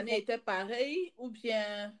deuxième année était pareille ou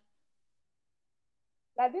bien...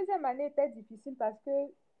 La deuxième année était difficile parce que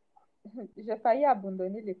j'ai failli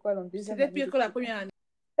abandonner l'école en deuxième année. C'était pire que la première année.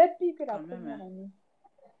 C'était pire que la première année.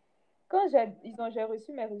 Quand j'ai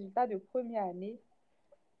reçu mes résultats de première année,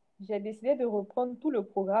 j'ai décidé de reprendre tout le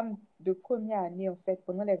programme de première année, en fait,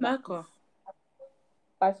 pendant les vacances. D'accord.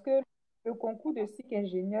 Parce que le concours de cycle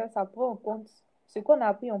ingénieur, ça prend en compte ce qu'on a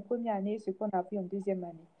appris en première année et ce qu'on a appris en deuxième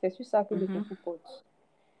année. C'est sur ça que le concours porte.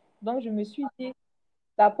 Donc, je me suis dit,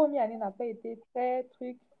 la première année n'a pas été très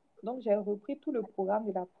truc. Donc, j'ai repris tout le programme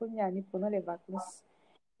de la première année pendant les vacances.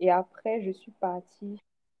 Et après, je suis partie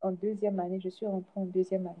en deuxième année. Je suis rentrée en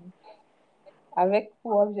deuxième année. Avec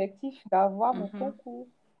pour objectif d'avoir mon concours.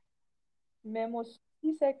 Mais mon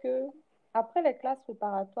souci, c'est que après les classes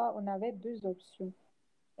préparatoires, on avait deux options.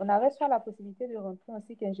 On avait soit la possibilité de rentrer en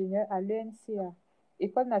cycle ingénieur à l'ENCA,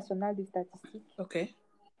 École nationale des statistiques. OK.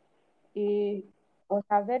 Et on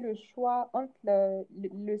avait le choix entre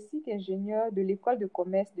le cycle ingénieur de l'école de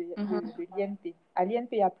commerce de l'INP. À l'INP,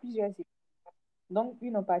 il y a plusieurs écoles. Donc,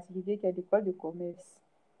 une en particulier qui est l'école de commerce,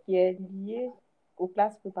 qui est liée aux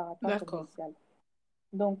classes préparatoires commerciales.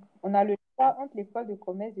 Donc, on a le choix entre l'école de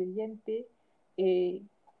commerce de l'INP et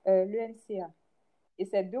l'ENCA. Et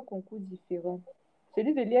c'est deux concours différents.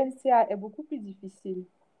 Celui de l'INCA est beaucoup plus difficile.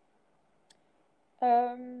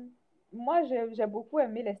 Moi, j'ai beaucoup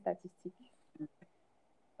aimé les statistiques.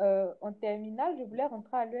 En terminale, je voulais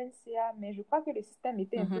rentrer à l'ENCA, mais je crois que le système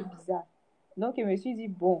était un peu bizarre. Donc, je me suis dit,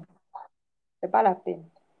 bon, c'est pas la peine.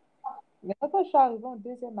 Mais quand je suis arrivée en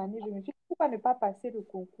deuxième année, je me suis dit, pourquoi ne pas passer le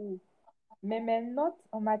concours? Mais mes notes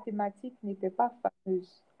en mathématiques n'étaient pas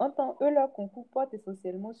fameuses. Eux, leur concours porte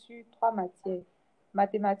essentiellement sur 3 matières.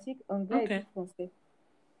 Mathématiques, anglais et français.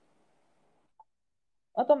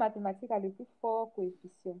 En mathématiques a le plus fort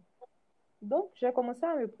coefficient. Donc, j'ai commencé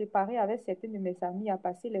à me préparer avec certains de mes amis à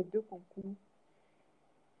passer les deux concours.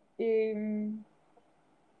 Et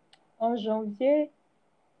en janvier,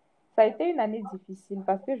 ça a été une année difficile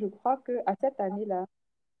parce que je crois qu'à cette année-là,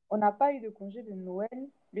 on n'a pas eu de congé de Noël.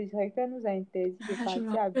 Le directeur nous a interdit de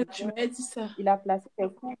partir à Abidjan. Tu m'as dit ça. Il a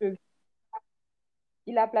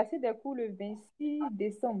placé des cours le 26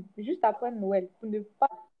 décembre, juste après Noël, pour ne pas,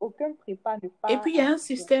 aucun prépa ne pas. Et puis, il y a un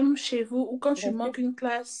système chez vous où quand tu manques une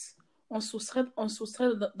classe, on soustrait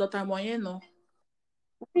dans ta moyenne, non?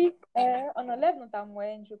 Oui, on enlève dans ta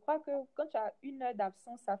moyenne. Je crois que quand tu as une heure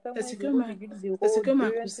d'absence, ça fait moins 0,02. C'est ce que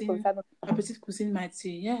ma petite cousine m'a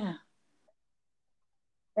dit. Yeah.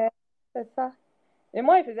 C'est ça. Et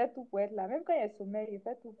moi, il faisait tout pour être là. Même quand il y a sommeil, il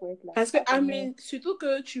fait tout pour être là. Parce que, surtout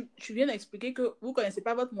que tu viens d'expliquer que vous ne connaissez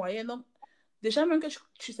pas votre moyenne. Donc, déjà, même que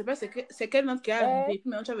tu ne sais pas c'est quelle note qui est arrivée. Puis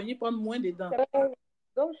maintenant, tu vas venir prendre moins dedans.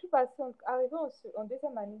 Donc, je suis passée, arrivée en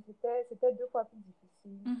deuxième année, c'était 2 fois plus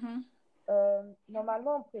difficile.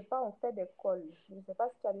 Normalement, en prépa, on fait des cols. Je ne sais pas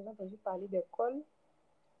si tu as déjà entendu parler des cols.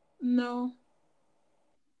 Non.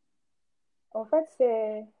 En fait,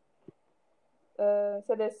 c'est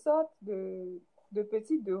des sortes de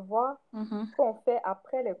petits devoirs qu'on fait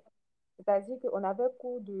après les cours. C'est-à-dire qu'on avait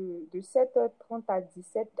cours de 7h30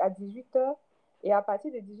 à 18h. Et à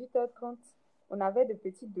partir de 18h30, on avait de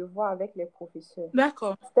petits devoirs avec les professeurs.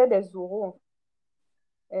 D'accord. C'était des oraux.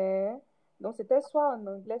 Donc, c'était soit en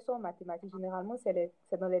anglais, soit en mathématiques. Généralement, c'est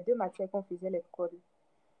dans les deux matières qu'on faisait les cols.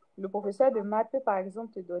 Le professeur de maths peut, par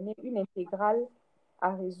exemple, te donner une intégrale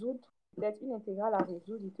à résoudre. Peut-être une intégrale à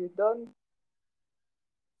résoudre, il te donne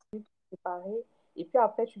préparé, et puis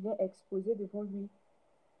après, tu viens exposer devant lui.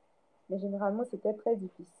 Mais généralement, c'était très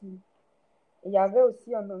difficile. Et il y avait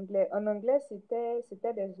aussi en anglais. En anglais,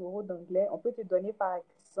 c'était des oraux d'anglais. On peut te donner, par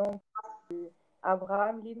exemple,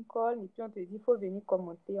 Abraham Lincoln, et puis on te dit, il faut venir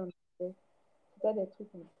commenter en anglais. C'était des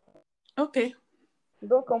trucs comme ça. OK.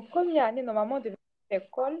 Donc, en première année, normalement, on devait faire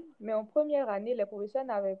l'école, mais en première année, les professeurs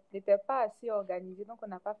n'étaient pas assez organisés, donc on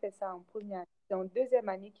n'a pas fait ça en première année. C'est en deuxième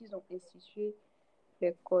année qu'ils ont institué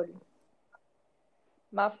l'école.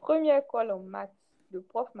 Ma première colle en maths, le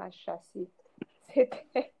prof m'a chassée.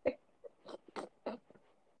 C'était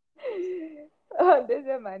en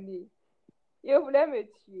deuxième année. Il voulait me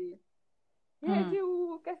tuer. Il a dit,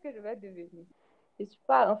 qu'est-ce que je vais devenir?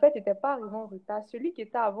 En fait, il n'était pas arrivé en retard. Celui qui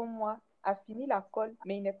était avant moi a fini la colle,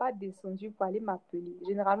 mais il n'est pas descendu pour aller m'appeler.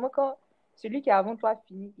 Généralement, quand celui qui est avant toi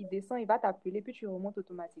finit, il descend, il va t'appeler, puis tu remontes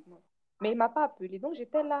automatiquement. Mais il ne m'a pas appelé. Donc,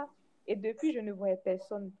 j'étais là. Et depuis, je ne voyais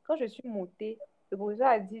personne. Quand je suis montée, le professeur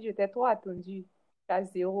a dit, je t'ai trop attendu. Tu as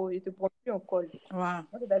 0. Je ne te prends plus en colle. Wow.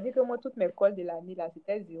 C'est-à-dire que moi, toutes mes colles de l'année, là,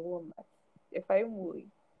 c'était 0 en maths. J'ai failli mourir.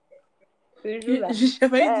 Ce jour-là. J'ai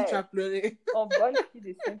failli dire que tu as pleuré. En bonne fille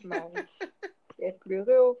de Sainte-Marie. J'ai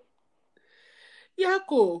pleuré.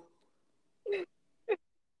 Yako.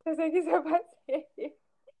 C'est ce qui s'est passé.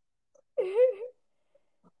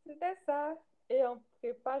 C'était ça. Et en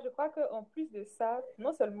prépa, je crois qu'en plus de ça,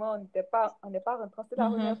 non seulement on n'est pas rentré, c'était la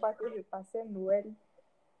première fois que je passais Noël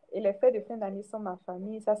et les fêtes de fin d'année sans ma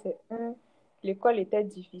famille, ça c'est un. L'école était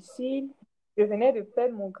difficile. Je venais de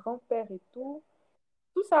perdre mon grand-père et tout.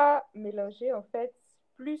 Tout ça mélangé, en fait,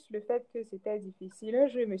 plus le fait que c'était difficile. Un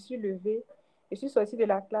jour, je me suis levée, je suis sortie de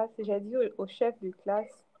la classe et j'ai dit au chef de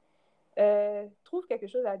classe, trouve quelque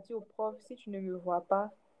chose à dire au prof si tu ne me vois pas.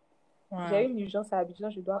 Wow. J'ai une urgence à Abidjan,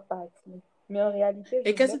 je dois partir. Mais en réalité, je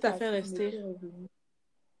Et qu'est-ce voulais qui t'a fait partir, je me rester? suis revenue.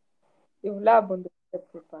 Et on l'a abandonné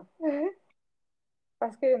quelque part.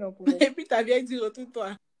 Parce qu'elle n'en pouvait Et plus. puis ta vieille dit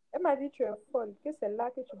retourne-toi. Elle m'a dit, tu es folle, que c'est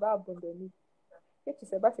là que tu vas abandonner. Que tu ne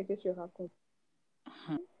sais pas ce que tu racontes.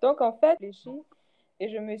 Donc, en fait, j'ai réfléchi et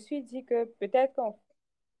je me suis dit que peut-être que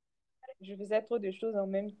je faisais trop de choses en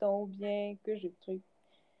même temps ou bien que je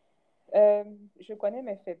connais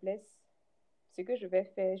mes faiblesses. Ce que je vais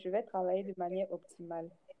faire, je vais travailler de manière optimale.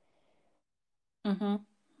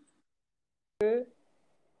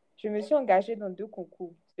 Je me suis engagée dans 2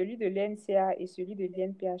 concours, celui de l'NCA et celui de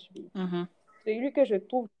l'INPHB. Celui que je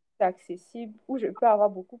trouve accessible, où je peux avoir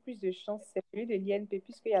beaucoup plus de chance, c'est celui de l'INP,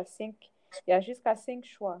 puisqu'il y a jusqu'à 5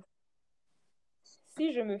 choix.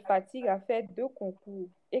 Si je me fatigue à faire 2 concours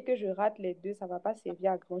et que je rate les 2, ça ne va pas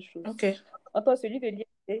servir à grand-chose. Okay. Entre celui de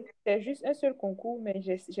l'INP, c'est juste un seul concours, mais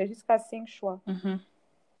j'ai jusqu'à 5 choix.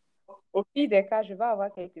 Au pire des cas, je vais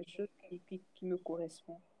avoir quelque chose qui me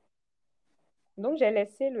correspond. Donc, j'ai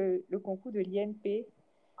laissé le concours de l'INP.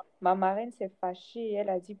 Ma marraine s'est fâchée et elle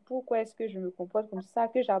a dit pourquoi est-ce que je me comporte comme ça,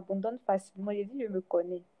 que j'abandonne facilement. J'ai dit, je me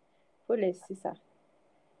connais. Il faut laisser ça.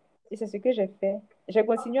 Et c'est ce que j'ai fait. J'ai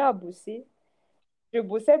continué à bosser. Je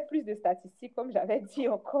bossais plus de statistiques, comme j'avais dit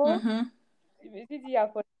encore. Je me suis dit, il y a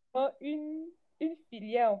forcément une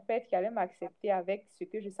filière, en fait, qui allait m'accepter avec ce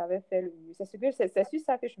que je savais faire le mieux. C'est sur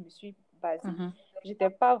ça que je me suis basée. J'étais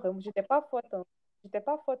pas forte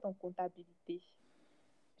en comptabilité.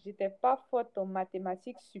 J'étais pas forte en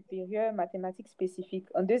mathématiques supérieures, mathématiques spécifiques.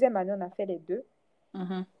 En 2e année, on a fait les 2.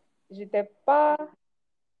 J'étais pas,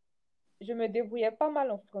 je me débrouillais pas mal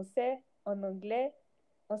en français, en anglais,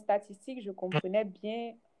 en statistique, je comprenais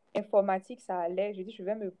bien. Informatique, ça allait. Je dis, je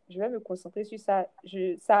vais me concentrer sur ça.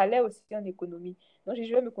 Ça allait aussi en économie. Donc,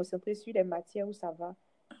 je vais me concentrer sur les matières où ça va.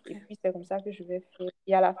 Et puis, c'est comme ça que je vais faire.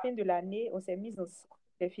 Et à la fin de l'année, on s'est mis ensemble.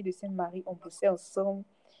 Les filles de Sainte-Marie, on bossait ensemble.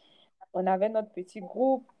 On avait notre petit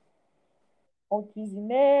groupe. On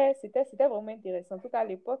cuisinait. C'était vraiment intéressant. En tout cas, à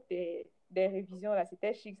l'époque des révisions, là,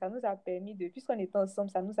 c'était chic. Ça nous a permis puisqu'on était ensemble,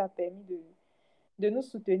 ça nous a permis de nous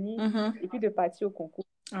soutenir et puis de partir au concours.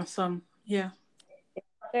 Ensemble, yeah. Et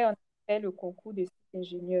après, on a fait le concours de cycle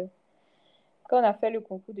ingénieur. Quand on a fait le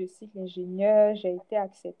concours de cycle ingénieur, j'ai été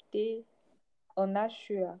acceptée en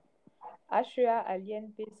HEA. HEA à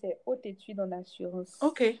l'INP, c'est Haute Études en Assurance.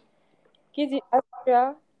 OK. Qui dit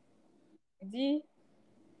HEA dit,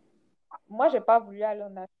 moi, je n'ai pas voulu aller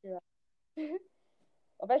en HEA.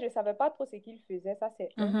 En fait, je ne savais pas trop ce qu'il faisait, ça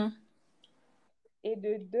c'est un. Et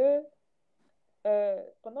de 2,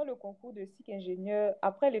 pendant le concours de cycle ingénieur,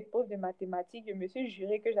 après l'épreuve de mathématiques, je me suis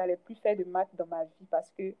juré que j'allais plus faire de maths dans ma vie parce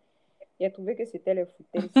que j'ai trouvé que c'était les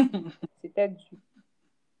foutaises. C'était dur.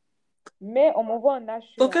 Mais on m'envoie en HEA.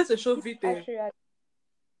 Pourquoi se chauffe vite? HEA.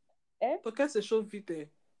 Hein? Pourquoi se chauffe vite?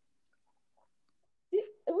 Oui.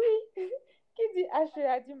 Qui dit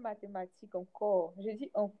HEA dit mathématiques encore? Je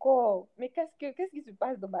dis encore. Mais qu'est-ce qui se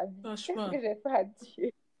passe dans ma vie? Qu'est-ce que j'ai fait à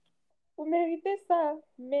Dieu? Vous méritez ça.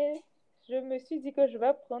 Mais je me suis dit que je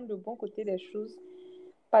vais prendre le bon côté des choses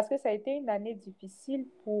parce que ça a été une année difficile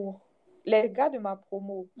pour les gars de ma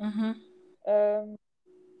promo. Il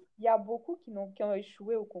y a beaucoup qui ont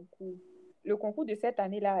échoué au concours. Le concours de cette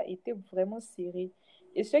année-là a été vraiment serré.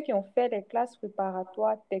 Et ceux qui ont fait les classes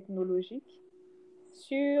préparatoires technologiques,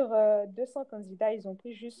 sur 200 candidats, ils ont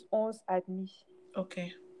pris juste 11 admis. OK.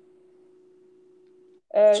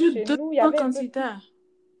 Chez nous, il y avait candidats.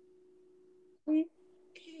 Oui.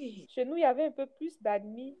 Chez nous, il y avait un peu plus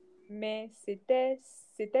d'admis, mais c'était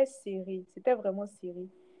serré. C'était vraiment serré.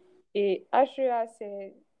 Et HEA,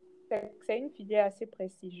 c'est une filière assez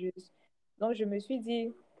prestigieuse. Donc, je me suis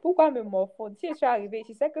dit, pourquoi me morfondre? Si je suis arrivée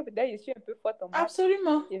ici, c'est que peut-être je suis un peu forte en maths.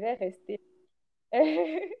 Absolument. Je vais rester.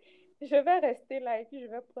 Je vais rester là et puis je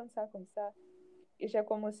vais prendre ça comme ça. Et j'ai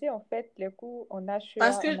commencé en fait les cours en HEA,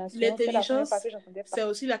 parce que en assurance. l'intelligence, c'est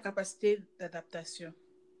aussi la capacité d'adaptation.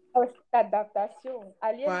 L'adaptation.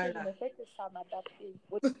 À l'INP, voilà. Je ne fais que ça, m'adapter.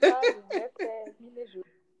 Au départ, je voulais faire 1000 jours.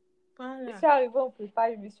 Voilà. Je suis arrivée en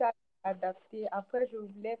prépa, je me suis adaptée. Après, je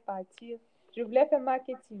voulais partir. Je voulais faire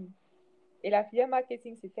marketing. Et la filière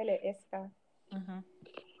marketing, c'était les SK.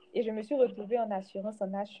 Et je me suis retrouvée en assurance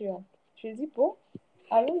en HEA. Je me dis, bon,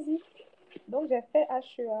 allons-y. Donc, j'ai fait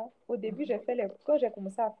HEA. Au début, quand j'ai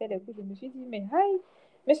commencé à faire les cours, je me suis dit, mais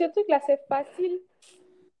ce truc-là, c'est facile.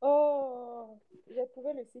 Oh, j'ai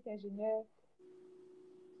trouvé le site ingénieur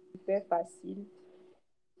super facile.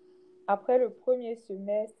 Après le premier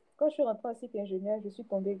semestre, quand je suis rentrée en site ingénieur, je suis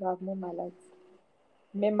tombée gravement malade.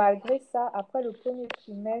 Mais malgré ça, après le premier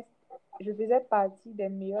trimestre, je faisais partie des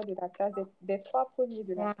meilleurs de la classe, des 3 premiers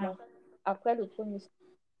de la classe, après le premier semestre.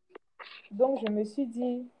 Donc, je me suis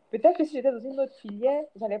dit, peut-être que si j'étais dans une autre filière,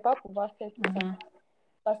 je n'allais pas pouvoir faire tout ça.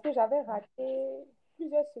 Parce que j'avais raté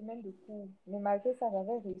plusieurs semaines de cours. Mais malgré ça,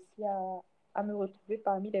 j'avais réussi à me retrouver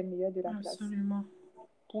parmi les meilleurs de la classe. Absolument.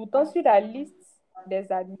 Pourtant, sur la liste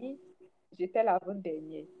des admis, j'étais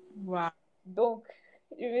l'avant-dernière. Wow. Donc,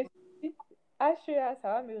 je me suis dit, HEA,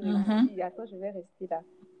 ça va me réussir. Attends, je vais rester là.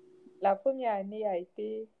 La première année a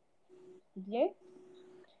été bien.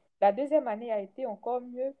 La deuxième année a été encore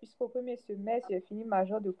mieux, puisqu'au premier semestre, j'ai fini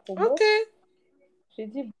major de promo. Ok. J'ai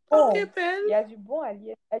dit, bon, Ok, belle. il y a du bon à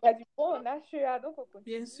lire. Il y a du bon en HEA, donc on continue.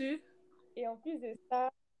 Bien sûr. Et en plus de ça,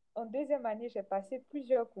 en deuxième année, j'ai passé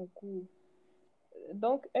plusieurs concours.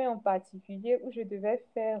 Donc, un en particulier où je devais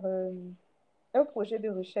faire un projet de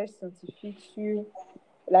recherche scientifique sur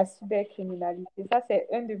la cybercriminalité. Ça, c'est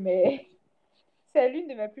c'est l'une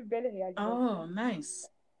de mes plus belles réalisations. Oh,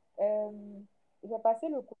 nice. J'ai passé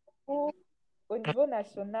le concours au niveau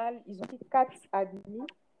national. Ils ont pris 4 admis.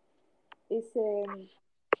 Et c'est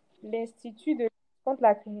l'Institut de lutte contre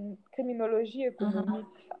la criminologie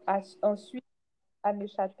économique en Suisse, à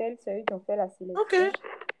Neuchâtel. C'est eux qui ont fait la sélection. Ok.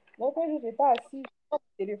 Donc, un jour, j'étais assise, je vois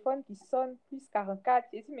mon téléphone qui sonne, plus 44.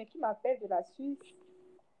 J'ai dit, mais qui m'appelle de la Suisse?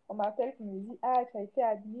 On m'appelle, qui me dit, tu as été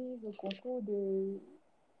admise au concours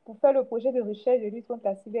pour faire le projet de recherche de lutte contre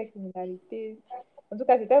la cybercriminalité. En tout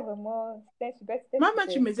cas, c'était super, c'était Maman,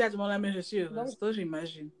 tu super. me dis à ce moment-là, mais je suis Donc, heureuse. Donc,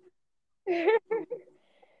 j'imagine.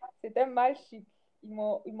 c'était mal chic. Ils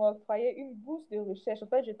m'ont octroyé une bourse de recherche. En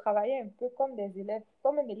fait, je travaillais un peu comme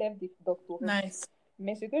un élève de doctorat. Nice.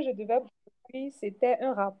 Mais ce que je devais produire, c'était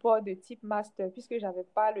un rapport de type master, puisque je n'avais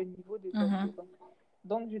pas le niveau de doctorat.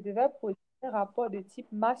 Donc, je devais produire un rapport de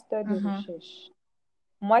type master de recherche.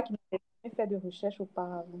 Moi qui n'avais jamais fait de recherche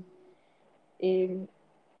auparavant. Et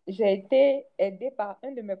j'ai été aidée par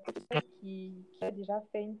un de mes professeurs qui a déjà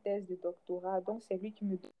fait une thèse de doctorat. Donc, c'est lui qui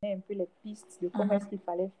me donnait un peu les pistes de comment est-ce qu'il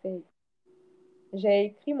fallait faire. J'ai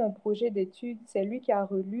écrit mon projet d'études. C'est lui qui a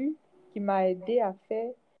relu, qui m'a aidé à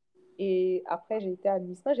faire. Et après, j'ai été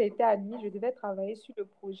admise. Quand j'ai été admise, je devais travailler sur le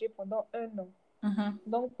projet pendant 1 an.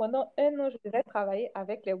 Donc, pendant 1 an, je devais travailler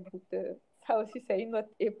avec les brouteurs. Ça aussi, c'est une autre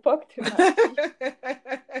époque de ma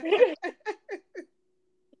vie.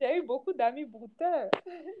 J'ai eu beaucoup d'amis brouteurs.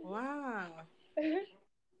 Wow.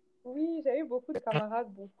 Oui, j'ai eu beaucoup de camarades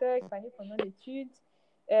brouteurs qui m'ont pendant l'étude.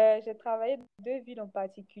 J'ai travaillé dans 2 villes en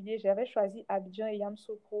particulier. J'avais choisi Abidjan et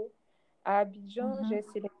Yamoussoukro. À Abidjan, j'ai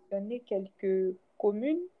sélectionné quelques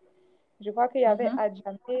communes. Je crois qu'il y avait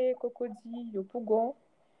Adjamé, Cocody, Yopougon.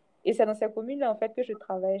 Et c'est dans ces communes-là, en fait, que je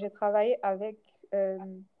travaillais. J'ai travaillé avec,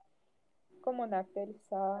 comment on appelle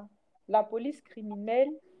ça, la police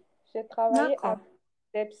criminelle. J'ai travaillé avec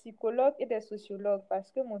des psychologues et des sociologues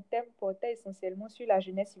parce que mon thème portait essentiellement sur la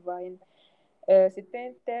jeunesse ivoirienne. C'était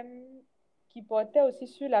un thème qui portait aussi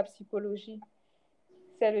sur la psychologie.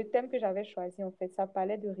 C'est le thème que j'avais choisi, en fait. Ça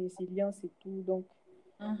parlait de résilience et tout. Donc,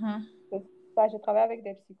 j'ai travaillé avec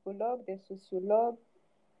des psychologues, des sociologues,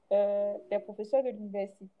 des professeurs de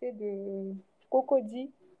l'université de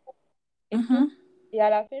Cocody et tout. Et à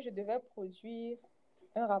la fin, je devais produire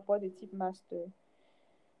un rapport de type master.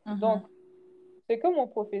 Donc, ce que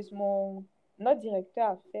notre directeur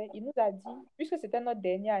a fait, il nous a dit, puisque c'était notre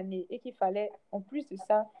dernière année et qu'il fallait, en plus de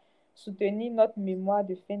ça, soutenir notre mémoire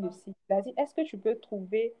de fin de cycle, il a dit, est-ce que tu peux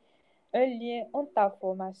trouver un lien entre ta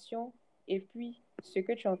formation et puis ce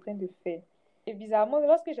que tu es en train de faire? Et bizarrement,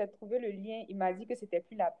 lorsque j'ai trouvé le lien, il m'a dit que c'était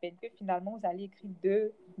plus la peine, que finalement, vous allez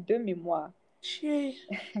écrire deux mémoires.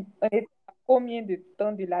 On était à combien de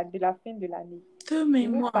temps de la fin de l'année? 2 mémoires.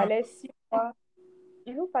 Il nous fallait 6 mois.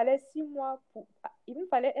 Il nous fallait 6 mois il nous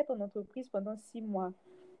fallait être en entreprise pendant 6 mois.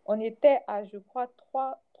 On était à, je crois,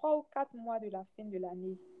 3 ou 4 mois de la fin de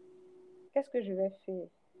l'année. Qu'est-ce que je vais faire?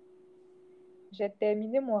 J'ai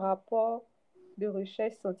terminé mon rapport de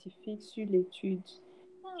recherche scientifique sur l'étude.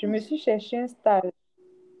 Je me suis cherché un stage.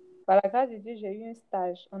 Par la grâce de Dieu, j'ai eu un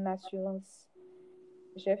stage en assurance.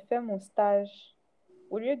 J'ai fait mon stage.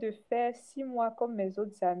 Au lieu de faire 6 mois comme mes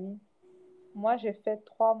autres amis, moi, j'ai fait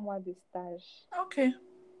 3 mois de stage. Ok.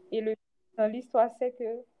 Et dans l'histoire, c'est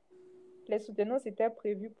que les soutenances étaient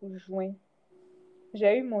prévues pour juin.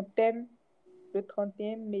 J'ai eu mon thème le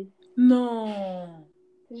 31 mai. Non.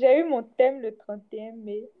 J'ai eu mon thème le 31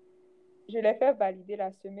 mai. Je l'ai fait valider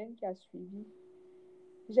la semaine qui a suivi.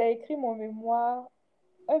 J'ai écrit mon mémoire,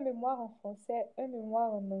 un mémoire en français, un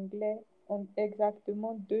mémoire en anglais, en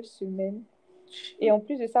exactement 2 semaines. Et en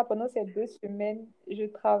plus de ça, pendant ces 2 semaines, je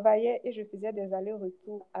travaillais et je faisais des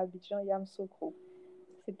allers-retours à Abidjan, Yamoussoukro.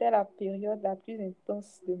 C'était la période la plus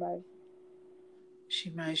intense de ma vie.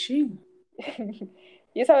 J'imagine.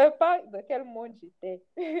 Je ne savais pas dans quel monde j'étais.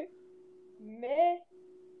 Mais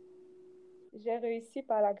j'ai réussi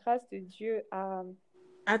par la grâce de Dieu à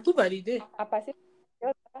tout valider. À passer cette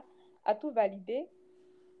période-là, à tout valider.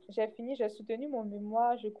 J'ai fini, j'ai soutenu mon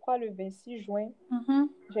mémoire, je crois, le 26 juin.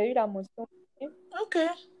 J'ai eu la mention. OK.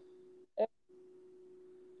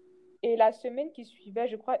 Et la semaine qui suivait,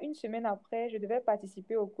 je crois, une semaine après, je devais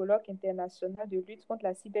participer au colloque international de lutte contre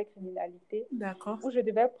la cybercriminalité. D'accord. Où je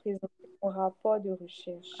devais présenter mon rapport de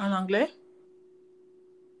recherche. En anglais?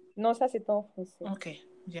 Non, ça c'était en français. OK.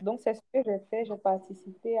 Bien. Donc c'est ce que j'ai fait, j'ai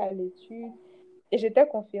participé à l'étude et j'étais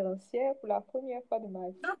conférencière pour la première fois de ma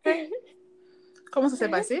vie. OK. Comment ça s'est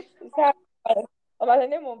passé? On m'a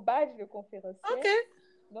donné mon badge de conférencière. OK.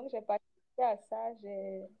 Donc j'ai participé à ça,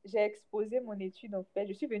 j'ai exposé mon étude en fait.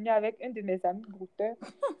 Je suis venue avec un de mes amis brouteurs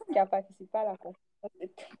qui a participé à la conférence.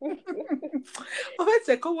 En fait,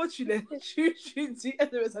 c'est comment tu dis, un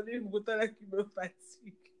de mes amis brouteurs là qui me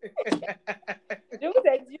fatigue. Je vous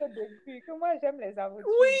ai dit au début que moi j'aime les aventures.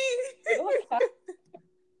 Oui. Donc,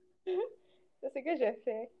 c'est ce que j'ai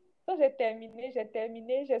fait. Quand j'ai terminé,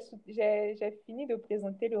 j'ai fini de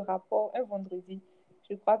présenter le rapport un vendredi.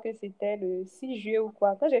 Je crois que c'était le 6 juillet ou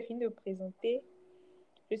quoi. Quand j'ai fini de présenter,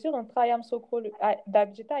 je suis rentrée à Yamoussoukro.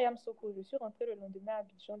 J'étais à Yamoussoukro. Je suis rentrée le lendemain à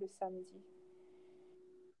Abidjan le samedi.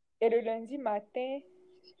 Et le lundi matin,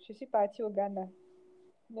 je suis partie au Ghana.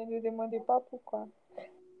 Ne me demandez pas pourquoi.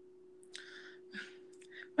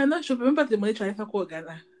 Maintenant, je ne peux même pas te demander tu allais faire quoi au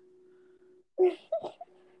Ghana.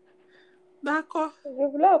 D'accord. Je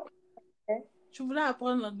voulais apprendre. Tu voulais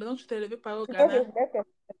apprendre l'anglais, donc tu t'es levé par au Je Ghana. voulais apprendre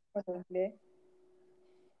l'anglais.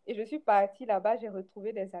 Et je suis partie là-bas, j'ai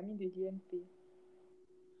retrouvé des amis de l'INP.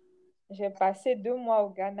 J'ai passé 2 mois au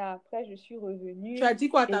Ghana. Après, je suis revenue. Tu as dit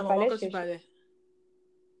quoi à ta maman quand tu parlais?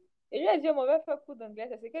 Et lui a dit, on va faire cours d'anglais.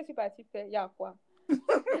 C'est ce que je suis partie faire. Il y a quoi?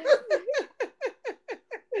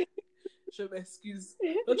 Je m'excuse.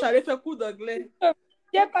 Donc, tu allais faire cours d'anglais? Je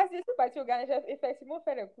suis partie au Ghana. J'ai effectivement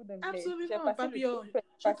fait les cours d'anglais. Absolument, Papillon.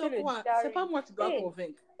 Je te crois. C'est pas moi qui dois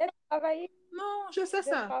convaincre. J'ai travaillé. Non, je sais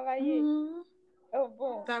ça. J'ai travaillé. Oh,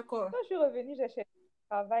 bon. D'accord. Quand je suis revenue, j'ai cherché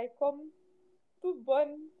un travail comme toute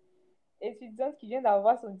bonne étudiante qui vient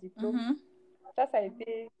d'avoir son diplôme. Ça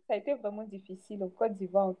a été vraiment difficile, au Côte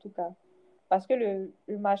d'Ivoire en tout cas. Parce que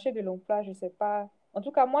le marché de l'emploi, je ne sais pas. En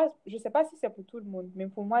tout cas, moi, je ne sais pas si c'est pour tout le monde, mais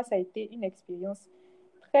pour moi, ça a été une expérience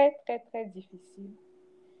très, très, très difficile.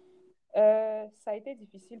 Ça a été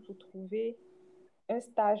difficile pour trouver un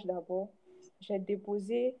stage d'abord. J'ai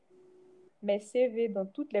déposé mes CV dans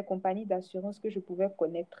toutes les compagnies d'assurance que je pouvais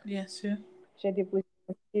connaître. Bien sûr. J'ai déposé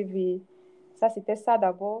mon CV. Ça, c'était ça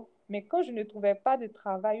d'abord. Mais quand je ne trouvais pas de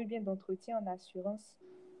travail ou bien d'entretien en assurance,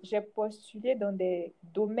 j'ai postulé dans des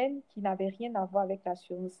domaines qui n'avaient rien à voir avec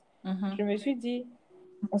l'assurance. Je me suis dit,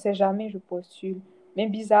 on ne sait jamais, je postule. Mais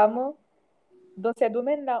bizarrement, dans ces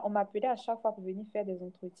domaines-là, on m'appelait à chaque fois pour venir faire des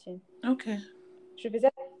entretiens. OK. Je faisais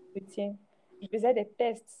des entretiens, je faisais des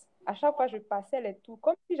tests. À chaque fois, je passais les tours,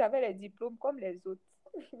 comme si j'avais les diplômes comme les autres.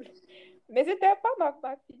 Mais ce n'était pas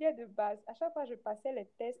ma filière de base. À chaque fois, je passais les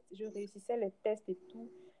tests, je réussissais les tests et tout.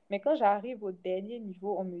 Mais quand j'arrive au dernier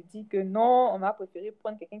niveau, on me dit que non, on m'a préféré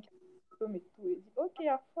prendre quelqu'un qui a un diplôme et tout. Et je dis, OK,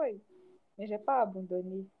 à foi. Mais je n'ai pas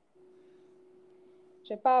abandonné.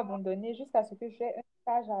 Je n'ai pas abandonné jusqu'à ce que j'ai un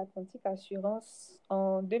stage à Atlantique Assurance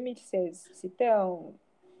en 2016. C'était en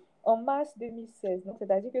mars 2016. Donc,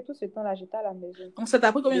 c'est-à-dire que tout ce temps-là, j'étais à la maison. Donc, ça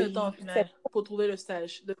t'a pris combien de temps au final pour trouver le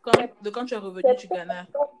stage? De quand tu es revenu du Ghana?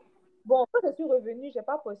 Bon, quand je suis revenue, je n'ai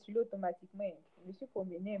pas postulé automatiquement. Je me suis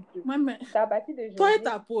promenée un peu. Ouais, mais... C'est à partir de janvier. Toi et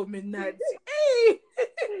ta promenade. Hey!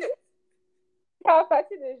 C'est à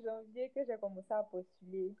partir de janvier que j'ai commencé à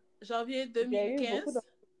postuler. Janvier 2015?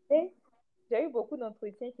 J'ai eu beaucoup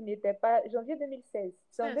d'entretiens qui n'étaient pas... Janvier 2016.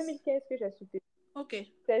 C'est en 2015 que j'ai soutenu. OK.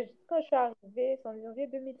 Quand je suis arrivée, c'est en janvier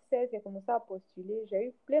 2016, j'ai commencé à postuler. J'ai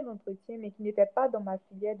eu plein d'entretiens, mais qui n'étaient pas dans ma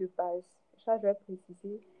filière de base. Ça, je vais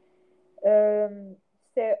préciser.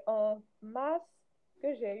 C'est en mars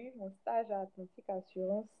que j'ai eu mon stage à Atlantique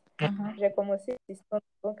Assurance. J'ai commencé assistante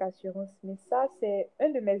banque assurance. Mais ça, c'est un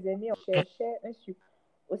de mes aînés. On cherchait un support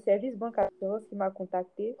au service banque assurance qui m'a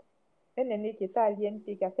contacté. Un aîné qui était à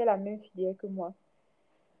l'INP, qui a fait la même filière que moi.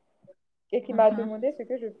 et qui m'a demandé ce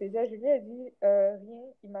que je faisais. Je lui ai dit rien.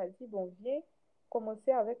 Il m'a dit, bon, viens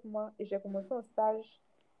commencer avec moi. Et j'ai commencé un stage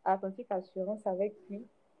à Atlantique Assurance avec lui.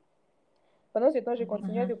 Pendant ce temps, je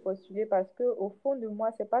continuais de postuler parce que au fond de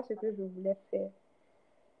moi, c'est pas ce que je voulais faire.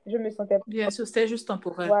 Je me sentais Bien sûr, c'était juste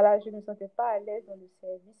temporaire. Voilà, je ne me sentais pas à l'aise dans le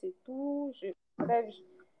service et tout. Bref,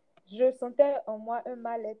 je sentais en moi un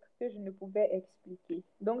mal-être que je ne pouvais expliquer.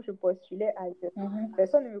 Donc, je postulais ailleurs.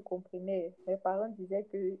 Personne ne me comprenait. Mes parents disaient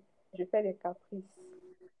que je fais des caprices.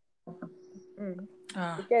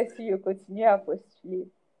 Et qu'est-ce que je continue à postuler?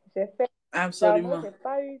 J'ai fait... Absolument. Je n'ai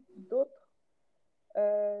pas eu d'autres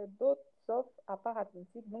offres à part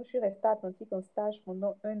Atlantique. Donc, je suis restée à Atlantique en stage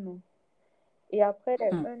pendant 1 an. Et après les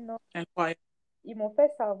 1 an, incroyable. Ils m'ont fait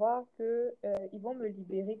savoir qu'ils vont me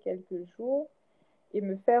libérer quelques jours et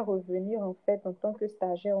me faire revenir en fait en tant que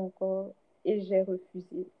stagiaire encore. Et j'ai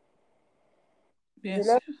refusé. Bien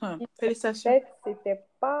sûr. Félicitations. En fait,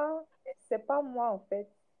 c'est pas moi en fait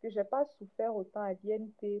que j'ai pas souffert autant à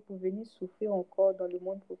l'INP pour venir souffrir encore dans le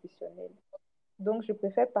monde professionnel. Donc, je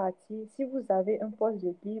préfère partir. Si vous avez un poste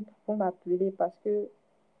de libre, vous m'appelez parce que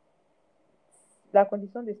la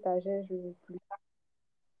condition de stagiaire, je ne veux plus.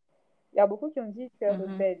 Il y a beaucoup qui ont dit que tu es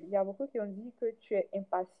rebelle. Il y a beaucoup qui ont dit que tu es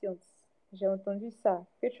impatiente. J'ai entendu ça,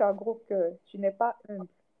 que tu as gros cœur. Tu n'es pas humble.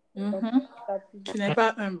 Tu n'es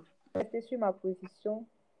pas humble. J'étais sur ma position.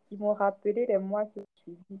 Ils m'ont rappelé les mois qui ont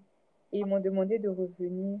suivi et ils m'ont demandé de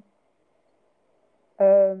revenir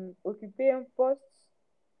occuper un poste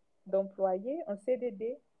d'employé en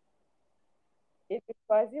CDD et de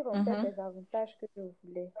choisir en fait les avantages que je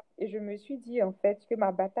voulais. Et je me suis dit en fait que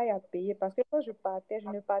ma bataille a payé parce que quand je partais, je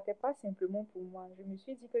ne partais pas simplement pour moi. Je me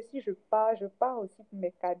suis dit que si je pars aussi pour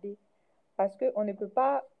mes cadets parce qu'on ne peut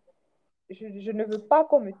pas, je ne veux pas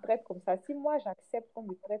qu'on me traite comme ça. Si moi j'accepte qu'on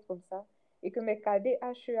me traite comme ça et que mes cadets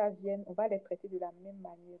HEA viennent, on va les traiter de la même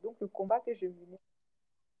manière. Donc le combat que je menais,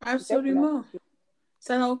 absolument.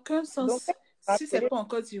 Ça n'a aucun sens. Donc, si ce n'est pas en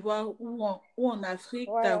Côte d'Ivoire ou en Afrique,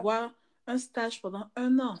 voilà, d'avoir un stage pendant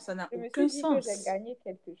 1 an, ça n'a je me aucun suis dit que sens. j'ai gagné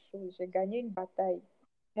quelque chose, j'ai gagné une bataille.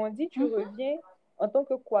 Ils m'ont dit, tu reviens en tant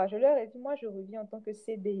que quoi? Je leur ai dit, moi, je reviens en tant que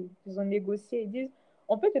CDI. Ils ont négocié, ils disent,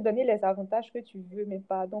 on peut te donner les avantages que tu veux, mais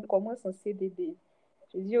pardon, commence en CDD.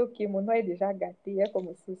 J'ai dit, ok, mon nom est déjà gâté, il a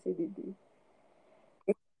commencé au CDD.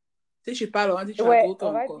 Si je parle, on dit tu as Ouais, gros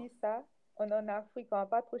on va encore. dire ça. On est en Afrique, on va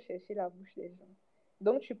pas trop chercher la bouche des gens.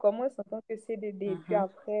 Donc, tu commences en tant que CDD, et puis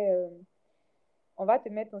après, on va te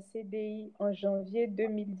mettre en CDI en janvier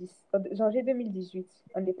 2010, janvier 2018.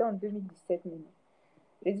 On était en 2017 maintenant.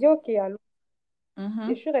 J'ai dit, OK, alors.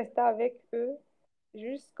 Et je suis restée avec eux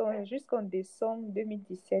jusqu'en décembre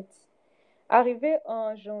 2017. Arrivé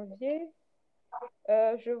en janvier,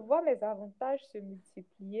 je vois mes avantages se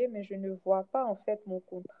multiplier, mais je ne vois pas en fait mon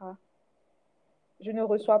contrat. Je ne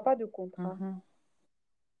reçois pas de contrat.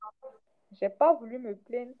 J'ai pas voulu me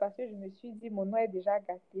plaindre parce que je me suis dit, mon nom est déjà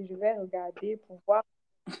gâté. Je vais regarder pour voir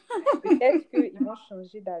peut-être qu'ils vont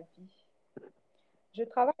changer d'avis. Je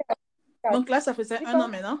travaille à... Donc là, ça faisait 1 an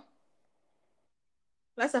maintenant.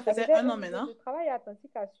 Là, ça faisait 1 an maintenant. Je travaille à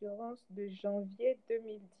Atlantique Assurance de janvier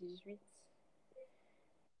 2018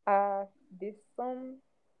 à décembre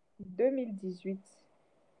 2018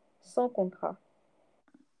 sans contrat.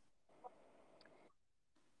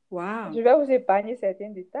 Wow. Je vais vous épargner certains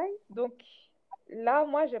détails. Donc là,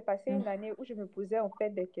 moi, j'ai passé une année où je me posais en fait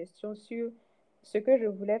des questions sur ce que je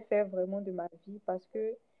voulais faire vraiment de ma vie parce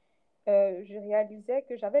que je réalisais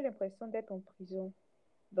que j'avais l'impression d'être en prison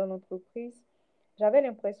dans l'entreprise. J'avais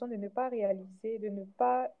l'impression de ne pas réaliser, de ne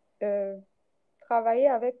pas travailler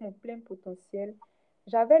avec mon plein potentiel.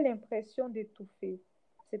 J'avais l'impression d'étouffer.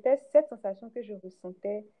 C'était cette sensation que je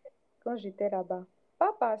ressentais quand j'étais là-bas.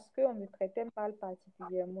 Pas parce qu'on me traitait mal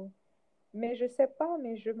particulièrement, mais je sais pas,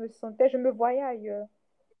 mais je me voyais ailleurs.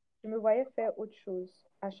 Je me voyais faire autre chose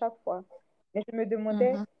à chaque fois. Mais je me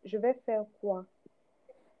demandais, je vais faire quoi?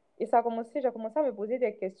 Et j'ai commencé à me poser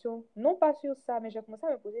des questions, non pas sur ça, mais j'ai commencé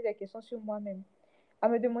à me poser des questions sur moi-même, à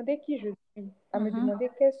me demander qui je suis, à me demander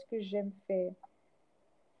qu'est-ce que j'aime faire,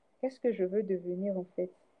 qu'est-ce que je veux devenir en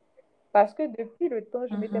fait. Parce que depuis le temps,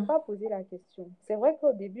 je ne m'étais pas posé la question. C'est vrai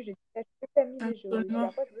qu'au début, je disais, je veux faire Mise et choisi,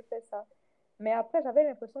 après je veux faire ça. Mais après, j'avais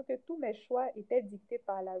l'impression que tous mes choix étaient dictés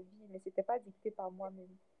par la vie, mais ce n'était pas dicté par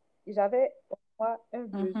moi-même. Et j'avais en moi un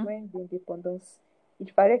besoin d'indépendance.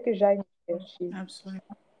 Il fallait que j'aille me chercher. Absolument.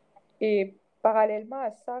 Et parallèlement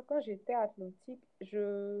à ça, quand j'étais à Atlantique,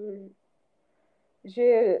 je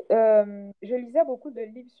lisais beaucoup de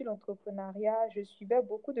livres sur l'entrepreneuriat, je suivais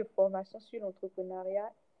beaucoup de formations sur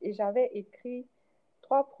l'entrepreneuriat et j'avais écrit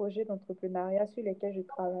 3 projets d'entrepreneuriat sur lesquels je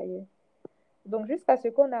travaillais. Donc, jusqu'à ce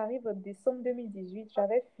qu'on arrive en décembre 2018,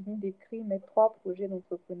 j'avais fini d'écrire mes 3 projets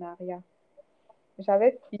d'entrepreneuriat.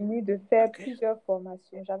 J'avais fini de faire plusieurs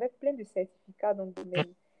formations. J'avais plein de certificats dans le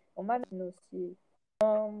domaine. En management financier,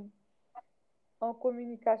 en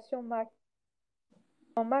communication,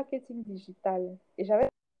 en marketing digital. Et j'avais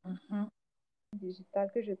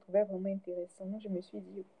digital que je trouvais vraiment intéressant. Donc, je me suis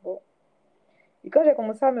dit, bon. Et quand j'ai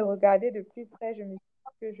commencé à me regarder de plus près, je me suis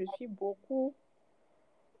dit que je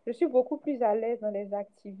suis beaucoup plus à l'aise dans des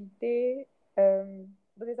activités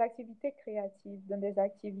créatives, dans des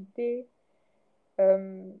activités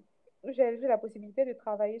où j'ai la possibilité de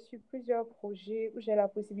travailler sur plusieurs projets, où j'ai la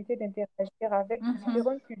possibilité d'interagir avec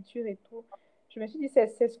différentes cultures et tout. Je me suis dit, c'est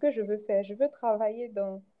ce que je veux faire. Je veux travailler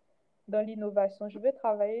dans l'innovation. Je veux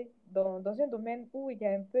travailler dans un domaine où il y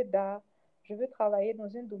a un peu d'art. Je veux travailler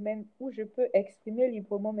dans un domaine où je peux exprimer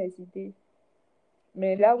librement mes idées.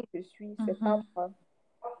 Mais là où je suis, c'est pas moi.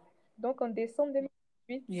 Donc, en décembre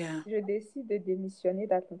 2018, je décide de démissionner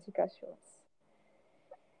d'Atlantic Assurance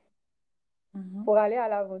pour aller à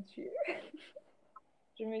l'aventure.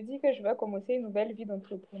 Je me dis que je vais commencer une nouvelle vie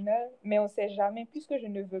d'entrepreneur, mais on ne sait jamais. Puisque je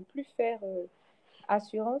ne veux plus faire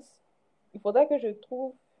assurance, il faudrait que je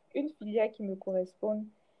trouve une filière qui me corresponde.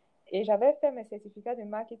 Et j'avais fait mes certificats de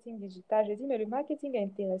marketing digital. J'ai dit, mais le marketing est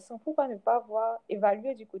intéressant. Pourquoi ne pas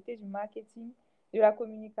évaluer du côté du marketing, de la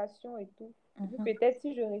communication et tout. Peut-être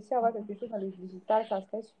si je réussis à avoir quelque chose dans le digital, ça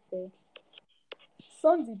serait super.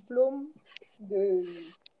 Sans diplôme de,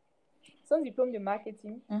 sans diplôme de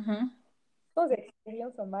marketing, sans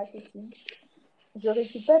expérience en marketing, je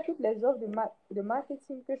récupère toutes les offres de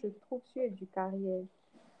marketing que je trouve sur Educarrière,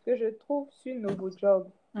 que je trouve sur NovoJob,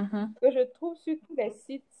 que je trouve sur tous les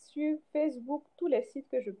sites, sur Facebook, tous les sites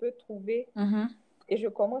que je peux trouver, et je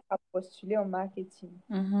commence à postuler en marketing.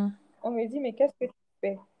 On me dit, mais qu'est-ce que tu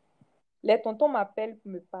fais? Les tontons m'appellent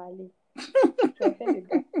pour me parler. Tu es en train de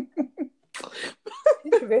gâter. Si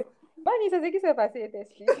tu veux. Mani, c'est ce qui s'est passé,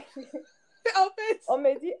 Tesli. En fait, On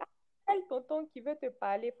me dit, quel tonton qui veut te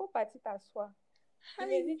parler, il faut partir t'asseoir. Il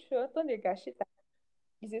me dit, tu es en train de gâcher ta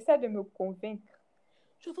vie. Ils essaient de me convaincre.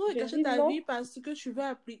 je suis en train de gâcher ta vie parce que tu veux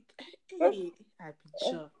appliquer. Hey,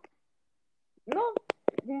 Abidjan. Non.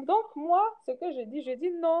 Donc, moi, ce que je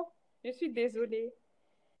dis non, je suis désolée.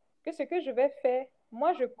 Que ce que je vais faire,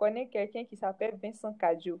 moi, je connais quelqu'un qui s'appelle Vincent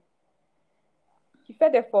Cadio, qui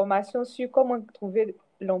fait des formations sur comment trouver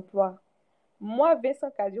l'emploi. Moi,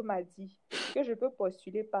 Vincent Cadio m'a dit que je peux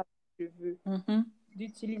postuler par ce que je veux.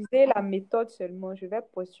 D'utiliser la méthode seulement. Je vais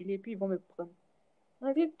postuler, puis ils vont me prendre.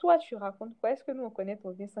 On dit, toi, tu racontes quoi? Est-ce que nous, on connaît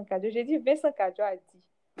ton Vincent Cadio? J'ai dit, Vincent Cadio a dit.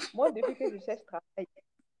 Moi, depuis que je cherche travail,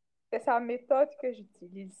 c'est sa méthode que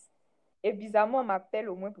j'utilise. Et bizarrement, on m'appelle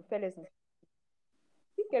au moins pour faire les entretiens.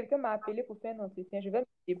 Si quelqu'un m'a appelé pour faire un entretien, je vais me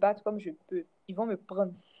débattre comme je peux. Ils vont me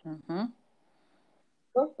prendre.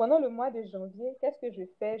 Donc, pendant le mois de janvier, qu'est-ce que je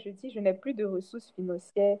fais? Je dis, je n'ai plus de ressources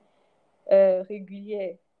financières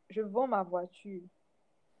régulières. Je vends ma voiture.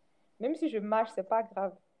 Même si je marche, c'est pas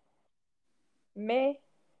grave. Mais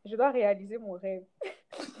je dois réaliser mon rêve.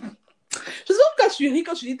 Je sais pas pourquoi tu ris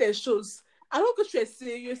quand tu dis tes choses. Alors que tu es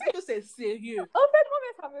sérieux, c'est que c'est sérieux. En fait, moi,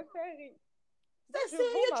 ça me fait rire. C'est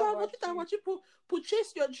sérieux, tu as vendu ta voiture pour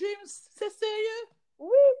chase your dreams. C'est sérieux. Oui,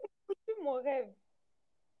 c'est mon rêve.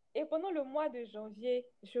 Et pendant le mois de janvier,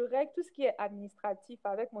 je règle tout ce qui est administratif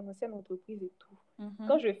avec mon ancienne entreprise et tout.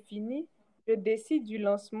 Quand je finis, je décide du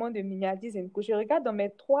lancement de Miniadis & Co. Je regarde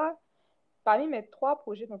parmi mes 3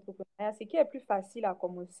 projets d'entrepreneuriat, ce qui est plus facile à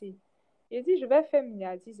commencer. J'ai dit, je vais faire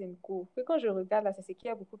Miniadis & Co. Que quand je regarde là, c'est ce qui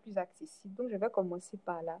est beaucoup plus accessible. Donc, je vais commencer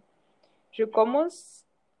par là. Je commence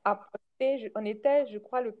à poster. On était, je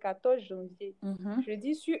crois, le 14 janvier. Je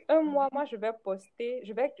dis, sur un mois, moi, je vais poster.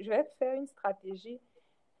 Je vais faire une stratégie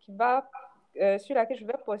sur laquelle je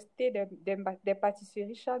vais poster des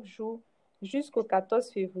pâtisseries chaque jour jusqu'au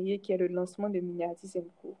 14 février, qui est le lancement de Miniadis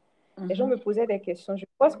 & Co. Les gens me posaient des questions. Je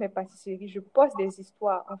poste mes pâtisseries, je poste des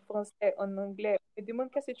histoires en français, en anglais. On me demande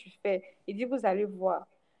qu'est-ce que tu fais. Il dit, vous allez voir.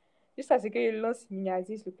 Jusqu'à ce que je lance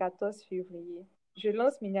Miniadis le 14 février. Je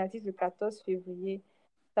lance Miniadis le 14 février.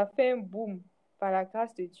 Ça fait un boom par la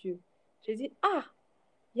grâce de Dieu. J'ai dit,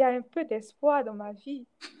 il y a un peu d'espoir dans ma vie.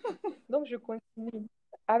 Donc, je continue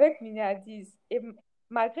avec Miniadis. Et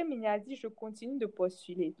malgré Miniadis, je continue de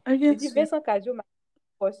postuler. J'ai dit, Vincent Cadio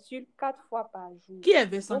postule 4 fois par jour. Qui est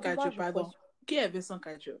Vincent Cadio, pardon? Qui est Vincent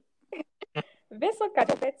Cadio? Vincent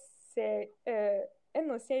Cadio, en fait, c'est un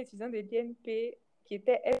ancien étudiant de l'INP qui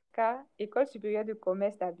était FK, École supérieure de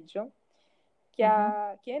commerce d'Abidjan, qui est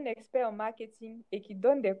un expert en marketing et qui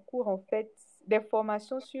donne des cours, en fait, des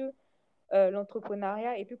formations sur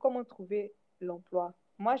l'entrepreneuriat et puis comment trouver l'emploi.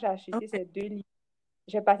 Moi, j'ai acheté ces 2 livres.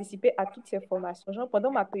 j'ai participé à toutes ces formations. Genre,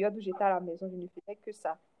 pendant ma période où j'étais à la maison, je ne faisais que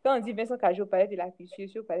ça. Quand on dit Vincent Cadio au palais de la culture, je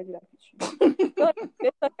suis au palais de la culture. Quand on dit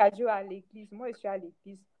Vincent Cadio à l'église, moi, je suis à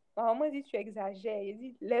l'église. Ma maman dit, tu exagères. Il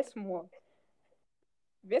dit, laisse-moi.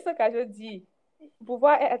 Vincent Cadio dit, pour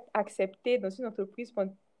pouvoir être accepté dans une entreprise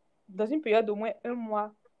dans une période d'au moins 1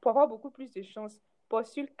 mois, pour avoir beaucoup plus de chances,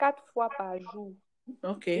 postule 4 fois par jour.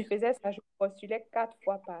 Ok. Je faisais ça, je postulais 4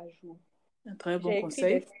 fois par jour. Un très bon J'ai écrit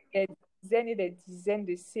des conseil. dizaines et des dizaines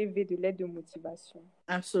de CV, de lettres de motivation.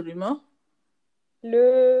 Absolument.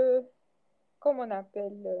 Comment on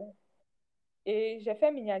appelle Et j'ai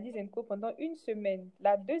fait Minialise Co pendant 1 semaine.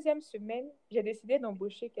 La 2e semaine, j'ai décidé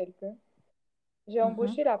d'embaucher quelqu'un. J'ai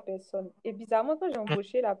embauché la personne. Et bizarrement, quand j'ai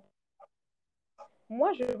embauché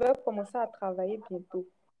moi, je vais commencer à travailler bientôt.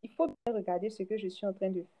 Il faut bien regarder ce que je suis en train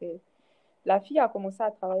de faire. La fille a commencé à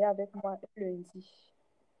travailler avec moi lundi.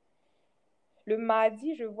 Le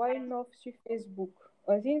mardi, je vois une offre sur Facebook.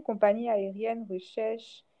 On dit une compagnie aérienne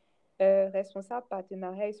recherche responsable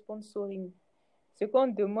partenariat et sponsoring. Ce qu'on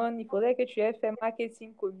demande, il faudrait que tu aies fait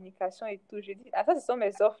marketing, communication et tout. Je dis, ah, ça, ce sont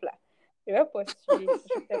mes offres là. Je vais postuler.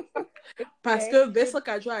 Je sais pas. Parce que Vincent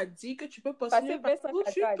Cadio a dit que tu peux Parce postuler que Vincent partout,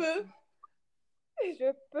 tu Cadio a peux. dit,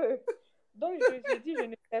 je peux. Donc, je dis, je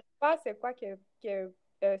ne sais pas c'est quoi qui est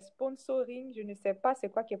sponsoring, je ne sais pas c'est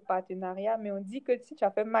quoi qui est partenariat, mais on dit que si tu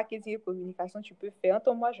as fait marketing et communication, tu peux faire.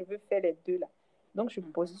 Attends, moi, je veux faire les deux là. Donc, je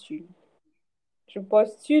postule. Je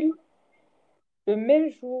postule. Le même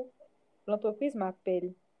jour, l'entreprise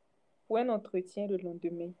m'appelle pour un entretien le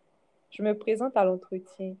lendemain. Je me présente à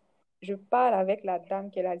l'entretien. Je parle avec la dame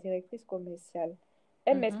qui est la directrice commerciale.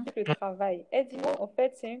 Elle m'explique le travail. Elle dit, non, en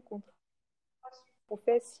fait, c'est un contrat pour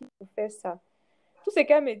faire ci, pour faire ça. Tout ce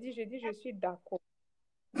qu'elle me dit, je dis, je suis d'accord.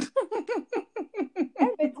 Elle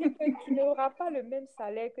me dit que tu n'auras pas le même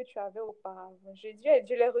salaire que tu avais auparavant. Je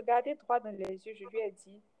l'ai regardé droit dans les yeux. Je lui ai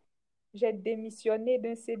dit, j'ai démissionné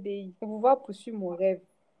d'un CDI pour pouvoir poursuivre mon rêve.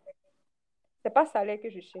 C'est pas salaire que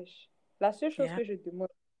je cherche. La seule chose que je demande,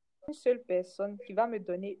 une seule personne qui va me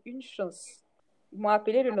donner une chance. Ils m'ont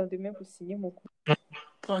appelé le lendemain pour signer mon contrat.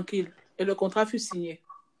 Tranquille. Et le contrat fut signé.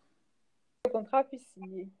 Le contrat fut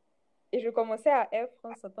signé. Et je commençais à Air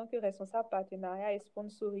France en tant que responsable partenariat et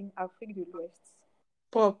sponsoring Afrique de l'Ouest.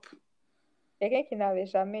 Pop. Quelqu'un qui n'avait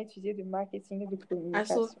jamais étudié de marketing et de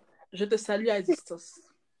communication. Je te salue à distance.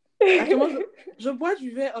 Actuellement, je bois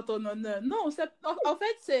du verre en ton honneur. Non, en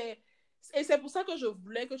fait, c'est pour ça que je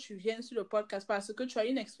voulais que tu viennes sur le podcast, parce que tu as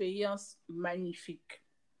une expérience magnifique.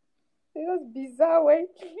 C'est bizarre, ouais.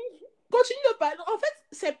 Continue de parler. En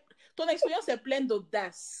fait, ton expérience est pleine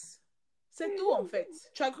d'audace. C'est tout, en fait.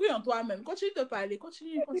 Tu as cru en toi-même. Continue de parler.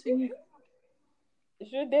 Continue.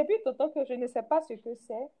 Je débute autant que je ne sais pas ce que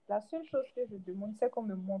c'est. La seule chose que je demande, c'est qu'on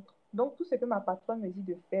me montre. Donc, tout ce que ma patronne me dit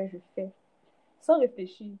de faire, je fais. Sans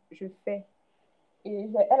réfléchir, je fais. Et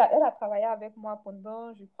elle a travaillé avec moi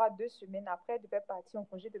pendant, je crois, 2 semaines. Après, elle devait partir en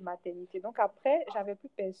congé de maternité. Donc, après, j'avais plus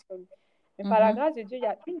personne. Mais par la grâce de Dieu, il y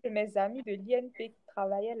a une de mes amies de l'INP qui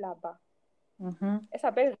travaillait là-bas. Elle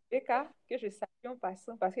s'appelle Rebecca, que je salue en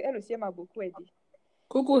passant, parce qu'elle aussi, elle m'a beaucoup aidée.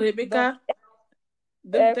 Coucou Rebecca.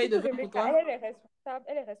 Coucou Rebecca,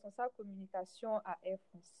 elle est responsable communication à Air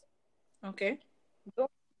France. Ok. Donc,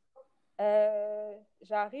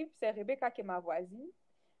 j'arrive, c'est Rebecca qui est ma voisine.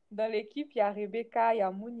 Dans l'équipe, il y a Rebecca, il y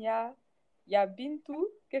a Mounia, il y a Bintou,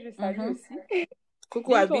 que je salue aussi.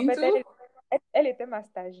 Coucou à Bintou, en Bintou. fait, elle était ma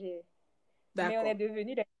stagiaire. Mais on est D'accord.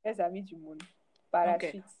 devenus les meilleurs amis du monde par la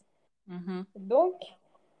suite. Donc,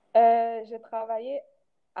 j'ai travaillé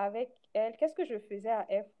avec elle. Qu'est-ce que je faisais à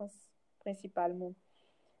Air France principalement?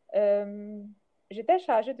 J'étais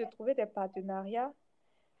chargée de trouver des partenariats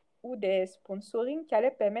ou des sponsorings qui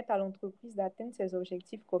allaient permettre à l'entreprise d'atteindre ses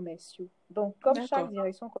objectifs commerciaux. Donc, comme chaque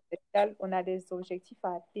direction commerciale, on a des objectifs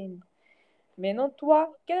à atteindre. Maintenant,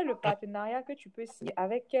 toi, quel est le partenariat que tu peux signer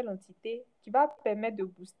avec quelle entité qui va permettre de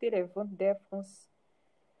booster les ventes d'Air France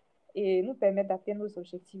et nous permettre d'atteindre nos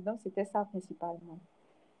objectifs? Donc, c'était ça principalement.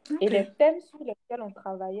 Et les thèmes sur lesquels on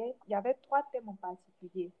travaillait, il y avait 3 thèmes en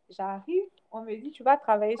particulier. J'arrive, on me dit, tu vas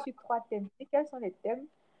travailler sur 3 thèmes. Et quels sont les thèmes?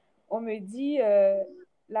 On me dit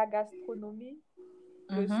la gastronomie,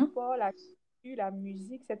 le sport, la culture, la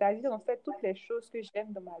musique, c'est-à-dire en fait toutes les choses que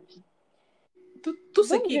j'aime dans ma vie. Tout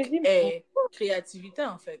ce qui est créativité,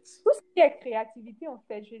 en fait. Tout ce qui est créativité, en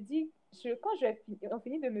fait. Je dis, quand on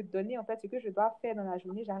finit de me donner en fait ce que je dois faire dans la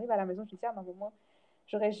journée, j'arrive à la maison, je dis à ma maman,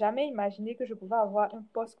 j'aurais jamais imaginé que je pouvais avoir un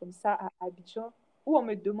poste comme ça à Abidjan où on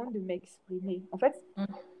me demande de m'exprimer. En fait,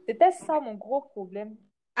 c'était ça mon gros problème.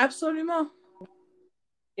 Absolument.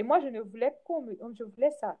 Et moi, je ne voulais je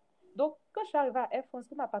voulais ça. Donc, quand je suis arrivée à Air France,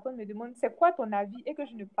 que ma patronne me demande c'est quoi ton avis et que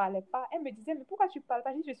je ne parlais pas, elle me disait mais pourquoi tu ne parles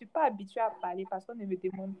pas? Je dis je ne suis pas habituée à parler parce qu'on ne me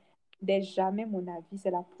demande jamais mon avis.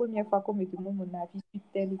 C'est la première fois qu'on me demande mon avis sur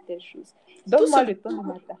telle ou telle chose. Donne-moi le temps de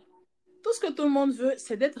m'attendre. Tout ce que tout le monde veut,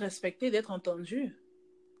 c'est d'être respecté, d'être entendu.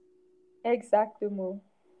 Exactement.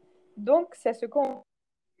 Donc, c'est ce qu'on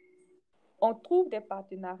trouve des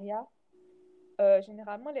partenariats.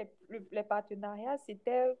 Généralement, les partenariats,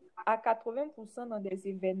 c'était à 80% dans des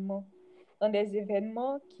événements. Dans des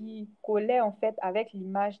événements qui collaient en fait avec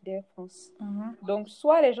l'image d'Air France. Donc,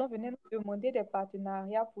 soit les gens venaient nous demander des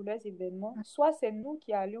partenariats pour leurs événements, soit c'est nous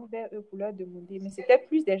qui allions vers eux pour leur demander. Mais c'était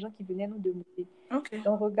plus des gens qui venaient nous demander. Okay.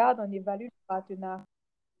 On regarde, on évalue le partenariat.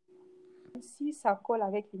 Si ça colle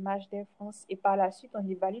avec l'image d'Air France et par la suite, on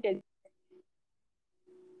évalue les...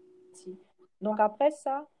 Donc, après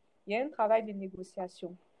ça, il y a un travail de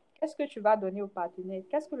négociation. Qu'est-ce que tu vas donner au partenaire?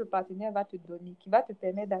 Qu'est-ce que le partenaire va te donner qui va te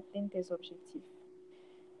permettre d'atteindre tes objectifs?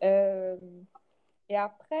 Et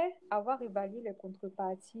après avoir évalué les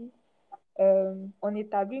contreparties, on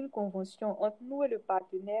établit une convention entre nous et le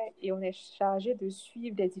partenaire et on est chargé de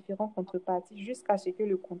suivre les différents contreparties jusqu'à ce que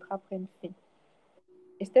le contrat prenne fin.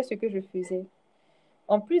 Et c'était ce que je faisais.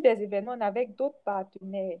 En plus des événements, on avait d'autres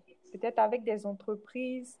partenaires, peut-être avec des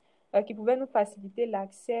entreprises qui pouvaient nous faciliter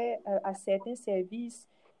l'accès à certains services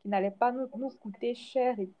qui n'allaient pas nous coûter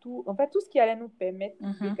cher et tout. En fait, tout ce qui allait nous permettre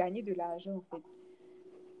de gagner de l'argent, en fait.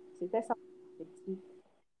 C'était ça l'objectif.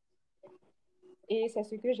 Et c'est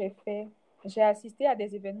ce que j'ai fait. J'ai assisté à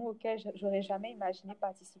des événements auxquels j'aurais jamais imaginé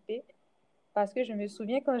participer. Parce que je me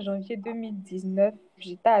souviens qu'en janvier 2019,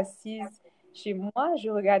 j'étais assise chez moi, je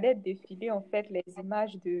regardais défiler en fait les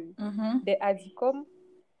images des Adicom,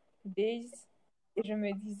 Mise, et je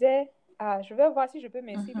me disais, ah, je vais voir si je peux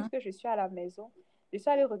m'inscrire puisque je suis à la maison. Je suis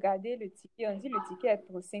allée regarder le ticket, on dit le ticket est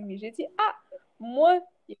 35 000. J'ai dit, ah, moi,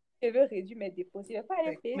 je veux réduire mes dépôts. Je ne vais pas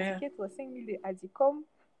aller payer le ticket 35 000 de Adicom.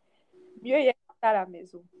 Mieux y être à la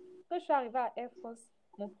maison. Quand je suis arrivée à Air France,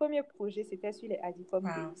 mon premier projet, c'était sur les Adicom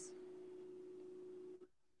Days.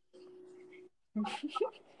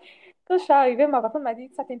 Quand je suis arrivée, ma patronne m'a dit,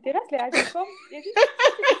 ça t'intéresse les Adicom? J'ai dit,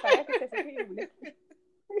 je savais que c'est ce qu'il voulait.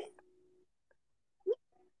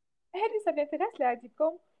 Elle dit, ça t'intéresse les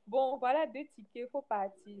Adicom? Bon, voilà 2 tickets, il faut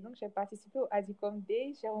partir. Donc, j'ai participé au Adicom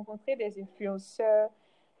Day. J'ai rencontré des influenceurs,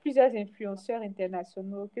 plusieurs influenceurs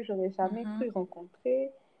internationaux que je n'aurais jamais cru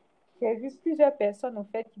rencontrer. J'ai vu plusieurs personnes, en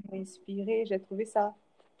fait, qui m'ont inspirée. J'ai trouvé ça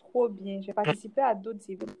trop bien. J'ai participé à d'autres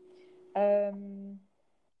événements.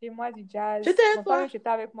 Chez moi, du jazz. Mon frère, j'étais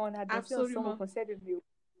avec moi. On a dansé ensemble au concert de Méo.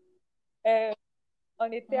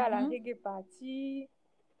 On était à la reggae party.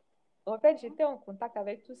 En fait, j'étais en contact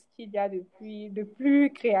avec tout ce qu'il y a de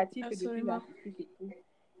plus créatif et de plus artistique et tout.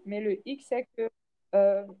 Mais le X, c'est que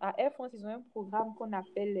à Air France, ils ont un programme qu'on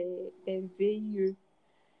appelle les VIE.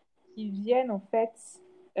 Ils viennent, en fait,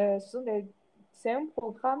 c'est un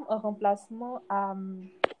programme en remplacement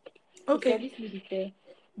au service militaire.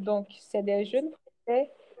 Donc, c'est des jeunes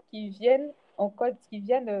Français qui viennent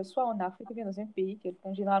soit en Afrique ou bien dans un pays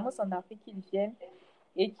quelconque. Généralement, c'est en Afrique qu'ils viennent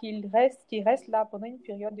et qui restent là pendant une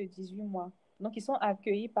période de 18 mois. Donc, ils sont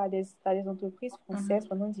accueillis par des entreprises françaises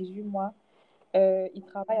pendant 18 mois. Ils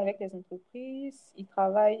travaillent avec les entreprises, ils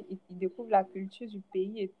découvrent la culture du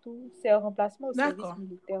pays et tout. C'est un remplacement au service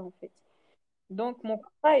militaire, en fait. Donc, mon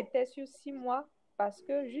contrat était sur 6 mois parce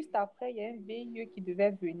que juste après, il y a un VIE qui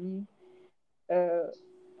devait venir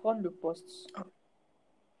prendre le poste.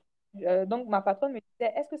 Donc, ma patronne me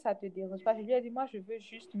disait, est-ce que ça te dérange pas? Je lui ai dit, moi, je veux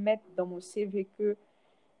juste mettre dans mon CV que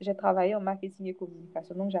j'ai travaillé en marketing et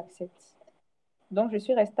communication, donc j'accepte. Donc, je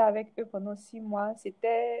suis restée avec eux pendant 6 mois.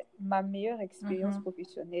 C'était ma meilleure expérience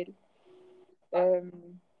professionnelle.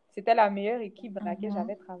 C'était la meilleure équipe dans laquelle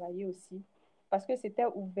j'avais travaillé aussi. Parce que c'était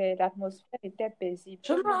ouvert, l'atmosphère était paisible.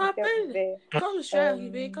 Je me rappelle quand je suis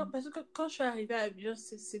arrivée, parce que quand je suis arrivée à Abidjan,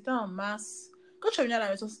 c'était en mars. Quand je suis venue à la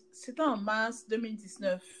maison, c'était en mars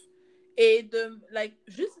 2019. Et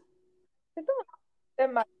juste.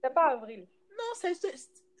 C'était pas avril. Non,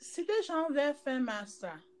 c'était genre vers fin mars,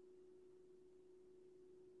 là.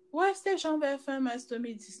 Ouais, c'était genre vers fin mars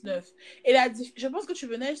 2019. Et je pense que tu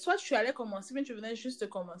venais, soit tu allais commencer, mais tu venais juste de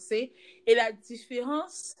commencer. Et la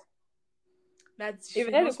différence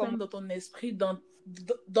même dans ton esprit,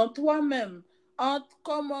 dans toi-même, entre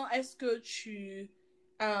comment est-ce que tu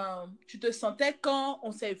te sentais quand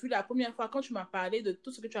on s'est vu la première fois, quand tu m'as parlé de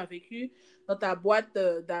tout ce que tu as vécu dans ta boîte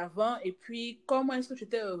d'avant, et puis comment est-ce que tu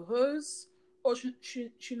étais heureuse. Oh,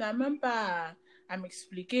 tu n'as même pas à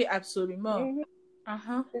m'expliquer absolument.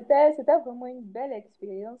 C'était vraiment une belle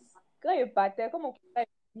expérience. Quand je partais, comme on pouvait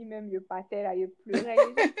même je partais là, je pleurais. Je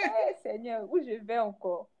disais, hey, Seigneur, où je vais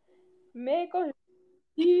encore? Mais comme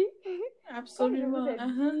je dis, comme je vous Absolument. ai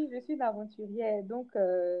dit, je suis une aventurière. Donc,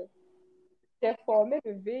 j'ai formé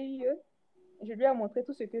le VIE. Je lui ai montré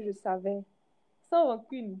tout ce que je savais, sans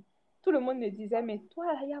rancune. Tout le monde me disait, mais toi,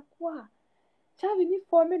 là, il y a quoi? Tu as venu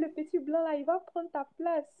former le petit blanc, là, il va prendre ta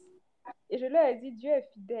place. Et je leur ai dit, Dieu est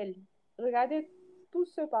fidèle. Regardez tout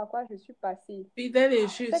ce par quoi je suis passée. Fidèle et Je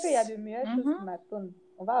sais qu'il y a juste. de meilleures choses qui m'attendent.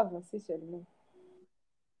 On va avancer seulement.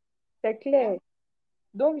 C'est clair.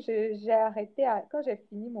 Donc, j'ai arrêté, quand j'ai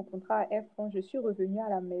fini mon contrat à Air France, je suis revenue à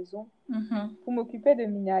la maison pour m'occuper de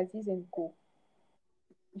Mise et co.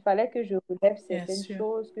 Il fallait que je relève certaines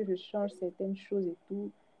choses, que je change certaines choses et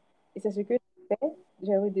tout. Et c'est ce que j'ai fait.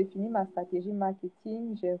 J'ai redéfini ma stratégie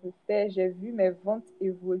marketing, j'ai vu mes ventes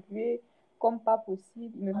évoluer comme pas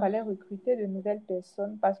possible. Il me fallait recruter de nouvelles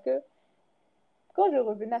personnes parce que quand je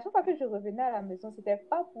revenais, à chaque fois que je revenais à la maison, c'était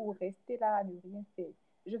pas pour rester là à ne rien faire.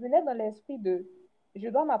 Je venais dans l'esprit de je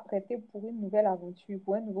dois m'apprêter pour une nouvelle aventure,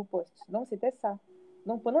 pour un nouveau poste. Donc, c'était ça.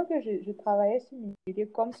 Donc, pendant que je travaillais sur mes idées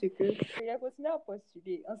comme ce que j'ai continué à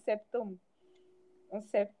postuler en septembre.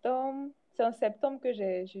 C'est en septembre que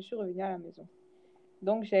je suis revenue à la maison.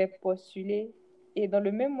 Donc, j'ai postulé et dans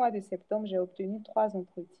le même mois de septembre, j'ai obtenu 3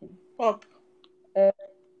 entretiens. Hop.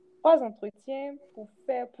 3 entretiens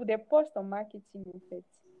pour des postes en marketing, en fait.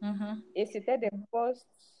 Et c'était des postes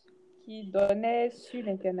qui donnaient sur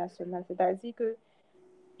l'international. C'est-à-dire que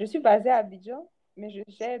je suis basée à Abidjan, mais je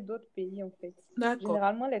gère d'autres pays, en fait.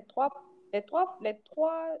 Généralement, les trois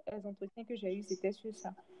entretiens que j'ai eus, c'était sur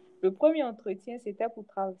ça. Le premier entretien, c'était pour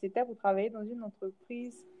travailler dans une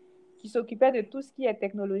entreprise qui s'occupait de tout ce qui est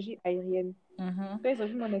technologie aérienne. Quand ils ont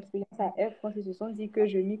vu mon expérience à Air France, ils se sont dit que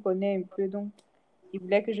je m'y connais un peu, donc ils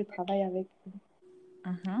voulaient que je travaille avec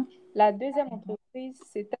eux. La deuxième entreprise,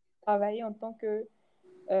 c'était pour travailler en tant que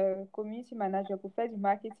community manager pour faire du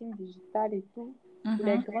marketing digital et tout, pour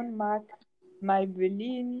les grandes marques,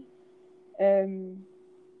 Maybelline,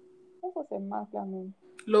 qu'est-ce que c'est marques là même?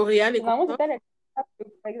 L'Oréal et Normalement, c'était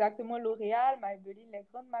exactement L'Oréal, Maybelline, les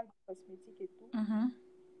grandes marques de cosmétiques et tout.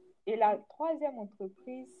 Et la troisième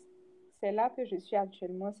entreprise, c'est là que je suis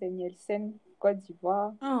actuellement, c'est Nielsen, Côte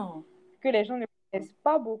d'Ivoire, que les gens ne connaissent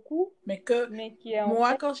pas beaucoup, mais qui est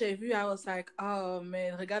moi, quand j'ai vu, I was like, oh,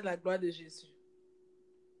 mais regarde la gloire de Jésus.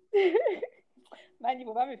 Mani, il ne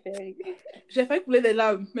faut pas me faire rire. J'ai fait couler des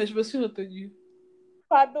larmes, mais je me suis retenue.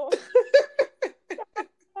 Pardon.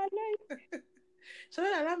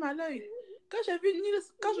 J'avais la larme à l'œil. Quand j'ai vu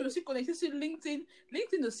Nils, quand je me suis connectée sur LinkedIn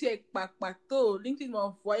aussi avec Pato, LinkedIn m'a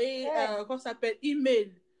envoyé, comment ça s'appelle,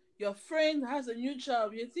 email. Your friend has a new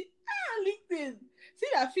job. J'ai dit, LinkedIn. Si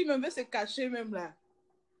la fille me veut se cacher même là.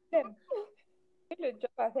 Le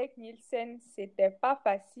job avec Nielsen, c'était pas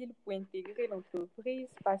facile pour intégrer l'entreprise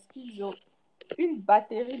parce qu'ils ont une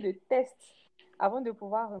batterie de tests avant de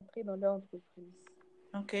pouvoir rentrer dans leur entreprise.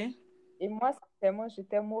 OK. Et moi, sincèrement,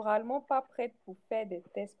 j'étais moralement pas prête pour faire des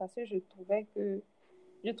tests parce que je trouvais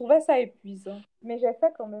ça épuisant. Mais j'ai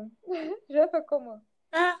fait quand même. J'ai fait comment?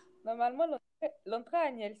 Normalement, l'entrée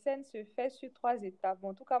à Nielsen se fait sur 3 étapes. Bon,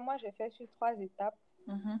 en tout cas, moi, j'ai fait sur 3 étapes.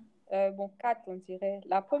 4, on dirait.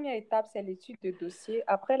 La première étape, c'est l'étude de dossier.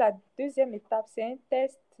 Après, la deuxième étape, c'est un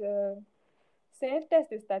test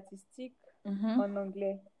de statistique en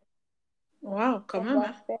anglais. Wow, quand même.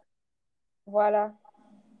 Voilà.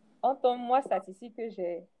 Entends-moi, statistique que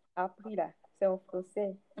j'ai appris là, c'est en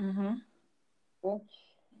français. Donc,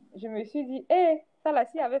 je me suis dit, ça là,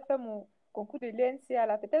 si j'avais fait mon concours de l'INCA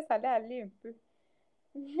là, peut-être ça allait aller un peu.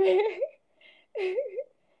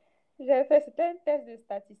 C'était un test de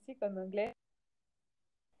statistique en anglais.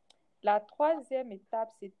 La troisième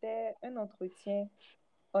étape, c'était un entretien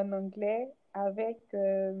en anglais avec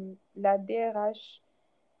la DRH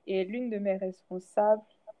et l'une de mes responsables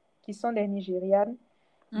qui sont des Nigérianes.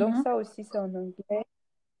 Donc ça aussi, c'est en anglais.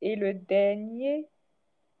 Et la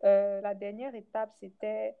dernière étape,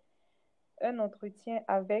 c'était un entretien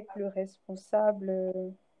avec le responsable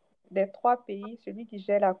des 3 pays, celui qui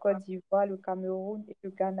gère la Côte d'Ivoire, le Cameroun et le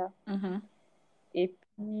Ghana. Et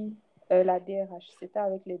puis la DRH, c'était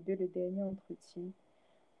avec les deux le dernier entretien.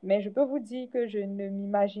 Mais je peux vous dire que je ne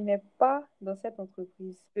m'imaginais pas dans cette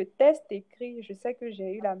entreprise. Le test écrit, je sais que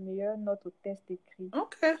j'ai eu la meilleure note au test écrit.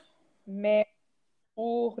 OK. Mais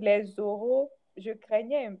pour les oraux, je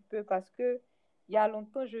craignais un peu parce que il y a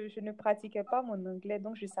longtemps, je ne pratiquais pas mon anglais,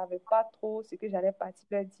 donc je ne savais pas trop ce que j'allais partir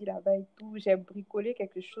leur dire là-bas et tout. J'ai bricolé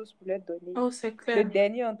quelque chose pour leur donner. Oh, c'est clair. Le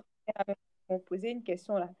dernier entretien m'a posé une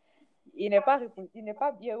question là. Il n'a pas répondu. Il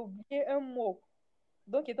a oublié un mot.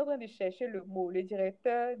 Donc, il est en train de chercher le mot. Le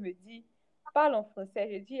directeur me dit, parle en français.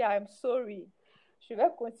 Je dis, I'm sorry. Je vais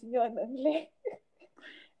continuer en anglais.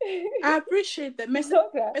 I appreciate that. Mais,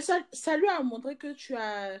 Donc, là, ça lui a montré que tu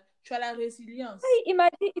as la résilience. il m'a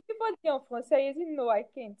dit, il faut dire en français, il a dit no, I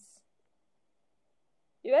can't.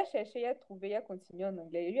 Il a cherché, il a trouvé, il a continué en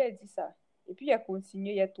anglais. Il lui a dit ça. Et puis il a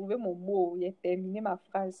continué, il a trouvé mon mot, il a terminé ma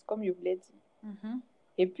phrase comme je voulais dire.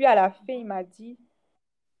 Et puis à la fin, il m'a dit,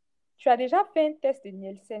 tu as déjà fait un test de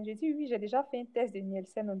Nielsen? J'ai dit oui, j'ai déjà fait un test de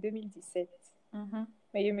Nielsen en 2017.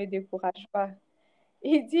 Mais il ne me décourage pas.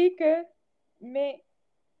 Il dit que, mais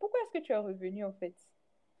pourquoi est-ce que tu es revenu en fait?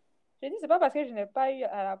 Je dis, c'est pas parce que je n'ai pas eu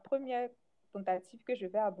à la première tentative que je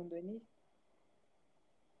vais abandonner.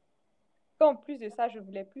 En plus de ça, je ne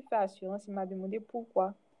voulais plus faire assurance. Il m'a demandé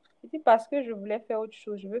pourquoi. Je dis parce que je voulais faire autre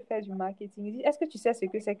chose. Je veux faire du marketing. Il dit, est-ce que tu sais ce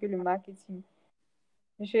que c'est que le marketing?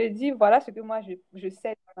 Je lui ai dit, voilà ce que moi je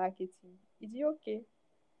sais du marketing. Il dit, OK. Il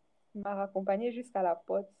m'a raccompagné jusqu'à la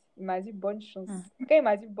porte. Il m'a dit, bonne chance. Quand il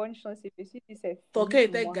m'a dit bonne chance, je me suis dit, c'est fini. Ton cœur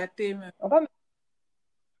était gâté même.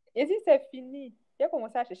 Il dit, c'est fini. J'ai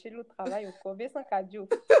commencé à chercher l'autre travail au Corvée sans cadio.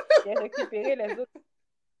 J'ai récupéré les autres.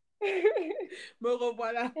 Me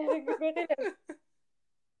revoilà.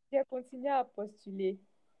 J'ai continué à postuler.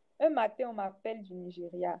 Un matin, on m'appelle du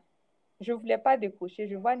Nigeria. Je ne voulais pas décrocher.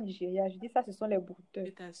 Je vois Nigeria. Je dis, ça, ce sont les brouteurs.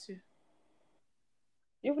 Je t'assure.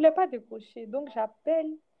 Je ne voulais pas décrocher. Donc,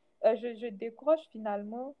 j'appelle. Je décroche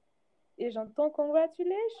finalement. Et j'entends,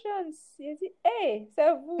 congratulations. Il dit, hey,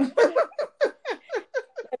 c'est vous.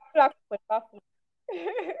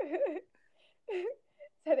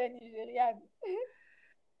 C'est les Nigérianes.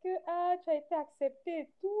 Que, tu as été accepté et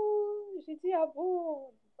tout. J'ai dit, ah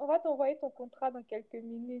bon, on va t'envoyer ton contrat dans quelques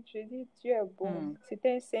minutes. Je dis, Dieu est bon.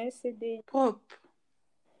 C'était un CDI. Propre.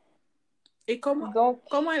 Et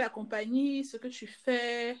comment est la compagnie, ce que tu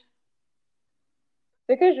fais?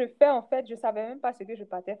 Ce que je fais, en fait, je ne savais même pas ce que je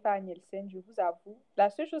partais faire à Nielsen, je vous avoue. La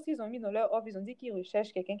seule chose qu'ils ont mis dans leur offre, ils ont dit qu'ils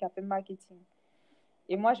recherchent quelqu'un qui a fait marketing.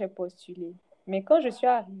 Et moi, j'ai postulé. Mais quand je suis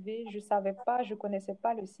arrivée, je ne savais pas, je ne connaissais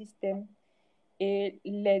pas le système. Et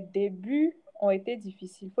les débuts ont été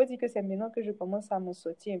difficiles. Il faut dire que c'est maintenant que je commence à m'en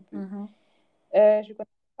sortir un peu. Je ne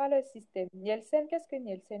connaissais pas le système. Nielsen, qu'est-ce que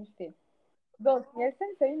Nielsen fait? Donc, Nielsen,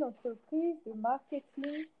 c'est une entreprise de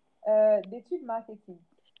marketing, d'études marketing.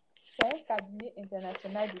 C'est un cabinet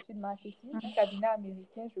international d'études marketing, un cabinet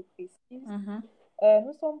américain, je précise.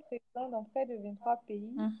 Nous sommes présents dans près de 23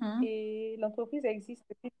 pays et l'entreprise existe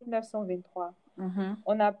depuis 1923.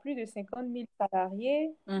 On a plus de 50 000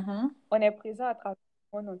 salariés. On est présent à travers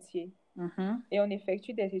le monde entier et on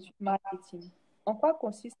effectue des études marketing. En quoi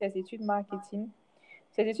consistent les études marketing?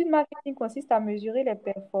 Ces études marketing consistent à mesurer les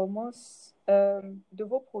performances de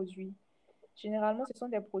vos produits. Généralement, ce sont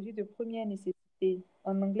des produits de première nécessité.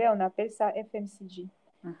 En anglais, on appelle ça FMCG.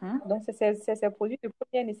 Donc, c'est ces produits de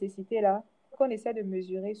première nécessité-là qu'on essaie de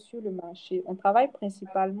mesurer sur le marché. On travaille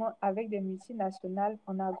principalement avec des multinationales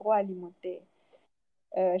en agroalimentaire.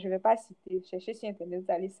 Je ne vais pas citer, cherchez sur Internet,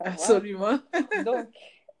 vous allez savoir. Absolument. Donc,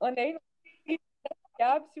 on a une entreprise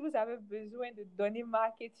fiable si vous avez besoin de données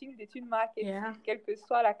marketing, d'études marketing, quelle que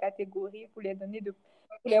soit la catégorie, pour les données pour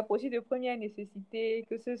les produits de première nécessité,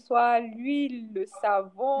 que ce soit l'huile, le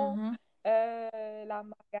savon, la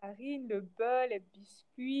margarine, le beurre, les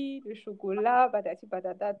biscuits, le chocolat, patati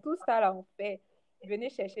patata, tout ça là on fait.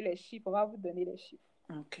 Venez chercher les chiffres, on va vous donner les chiffres.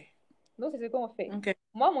 Donc c'est ce qu'on fait.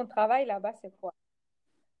 Moi, mon travail là-bas, c'est quoi?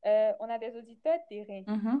 On a des auditeurs terrain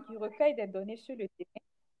qui recueillent des données sur le terrain.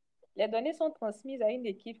 Les données sont transmises à une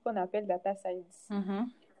équipe qu'on appelle Data Science.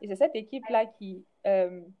 Et c'est cette équipe-là qui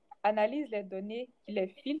analyse les données, qui les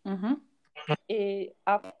filtre et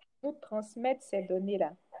après nous transmettre ces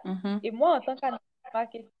données-là. Et moi, en tant qu'analyste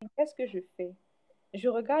marketing, qu'est-ce que je fais? Je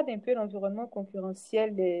regarde un peu l'environnement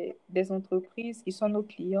concurrentiel des entreprises qui sont nos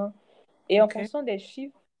clients et en fonction des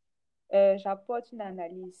chiffres, j'apporte une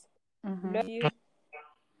analyse.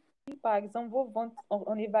 Par exemple, vos ventes,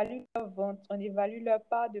 on évalue leurs ventes, on évalue leur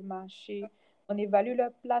part de marché, on évalue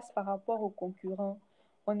leur place par rapport aux concurrents,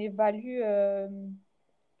 on évalue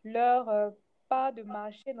leur part de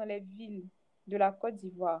marché dans les villes de la Côte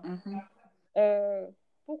d'Ivoire.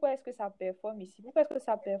 Pourquoi est-ce que ça performe ici? Pourquoi est-ce que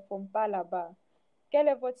ça ne performe pas là-bas? Quel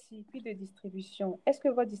est votre circuit de distribution? Est-ce que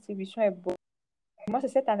votre distribution est bonne? Moi, c'est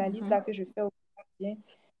cette analyse-là que je fais au quotidien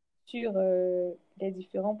sur les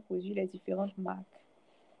différents produits, les différentes marques.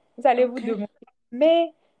 Vous allez vous demander,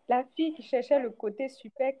 mais la fille qui cherchait le côté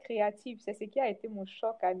super créatif, c'est ce qui a été mon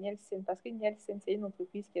choc à Nielsen, parce que Nielsen, c'est une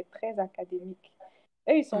entreprise qui est très académique.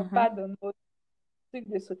 Eux, ils ne sont pas dans nos trucs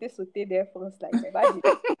de sauter d'Air France, là. Ils sont pas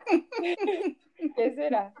chez eux,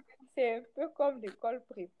 là, c'est un peu comme l'école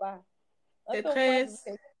prépa. C'est très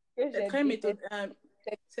méthodique.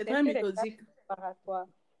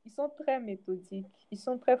 Ils sont très méthodiques, ils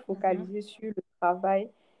sont très focalisés sur le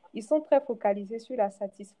travail Ils sont très focalisés sur la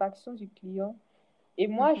satisfaction du client. Et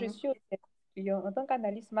moi, je suis au service client. En tant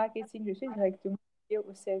qu'analyste marketing, je suis directement liée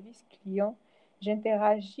au service client.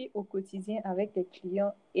 J'interagis au quotidien avec les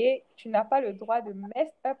clients et tu n'as pas le droit de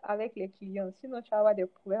mess up avec les clients, sinon tu vas avoir des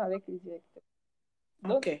problèmes avec les directeurs.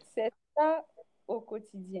 Donc, c'est ça au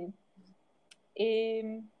quotidien.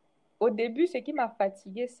 Et au début, ce qui m'a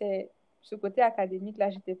fatiguée, c'est ce côté académique. Là,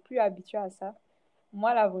 j'étais plus habituée à ça.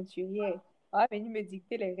 Moi, l'aventurière, on va venir me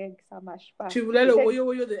dicter les règles, ça ne marche pas. Tu voulais le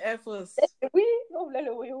woyo-woyo de Air Force. Oui, on voulait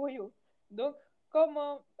le woyo-woyo. Donc,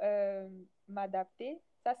 comment m'adapter?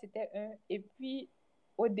 Ça, c'était un. Et puis,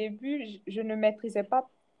 au début, je ne maîtrisais pas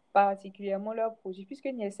particulièrement leur produit, puisque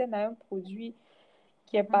Nielsen a un produit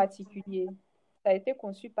qui est particulier. Ça a été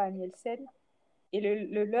conçu par Nielsen. Et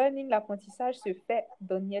le learning, l'apprentissage se fait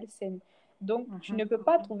dans Nielsen. Donc, tu ne peux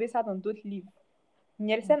pas trouver ça dans d'autres livres.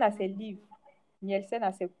 Nielsen a ses livres. Nielsen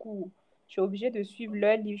a ses cours. Tu es obligé de suivre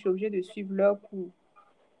leurs livres, tu es obligé de suivre leurs cours.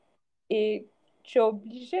 Et tu es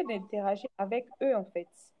obligé d'interagir avec eux, en fait.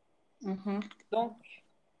 Donc,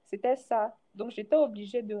 c'était ça. Donc, j'étais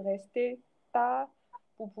obligée de rester tard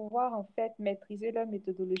pour pouvoir, en fait, maîtriser leur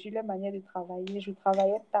méthodologie, leur manière de travailler. Je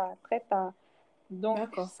travaillais tard, très tard.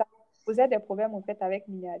 Donc, ça posait des problèmes, en fait, avec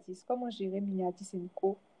Miniatis. Comment gérer Miniatis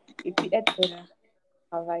Co. et puis être au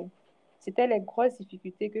travail. C'était les grosses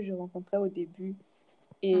difficultés que je rencontrais au début.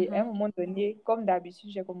 Et à un moment donné, comme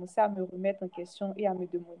d'habitude, j'ai commencé à me remettre en question et à me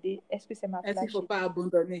demander, est-ce que c'est ma place? Est-ce qu'il ne faut pas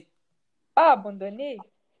abandonner? Pas abandonner.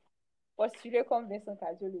 Postuler comme Vincent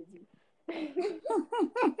Cadio le dit.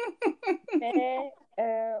 Mais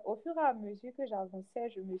au fur et à mesure que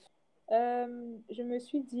j'avançais, je me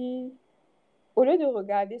suis dit, au lieu de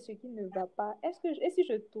regarder ce qui ne va pas, et si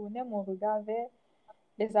je tournais mon regard vers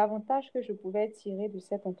les avantages que je pouvais tirer de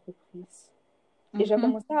cette entreprise? Et j'ai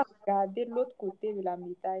commencé à regarder l'autre côté de la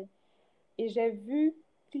médaille. Et j'ai vu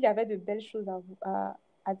qu'il y avait de belles choses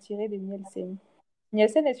à tirer de Nielsen.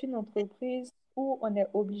 Nielsen est une entreprise où on est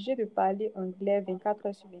obligé de parler anglais 24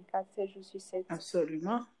 heures sur 24, 7 jours sur 7.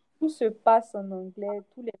 Absolument. Tout se passe en anglais,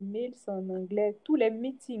 tous les mails sont en anglais, tous les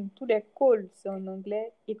meetings, tous les calls sont en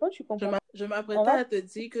anglais. Et quand tu comprends... Je m'apprêtais à te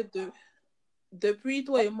dire que depuis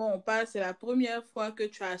toi et moi, on parle, c'est la première fois que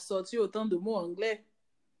tu as sorti autant de mots anglais.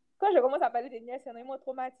 Quand je commence à parler de Nielsen, ils m'ont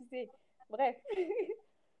traumatisé. Bref.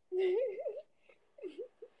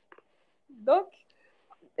 Donc,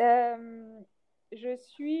 je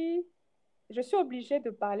suis obligée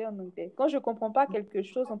de parler en anglais. Quand je ne comprends pas quelque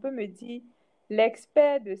chose, on peut me dire,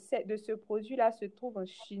 l'expert de ce produit-là se trouve en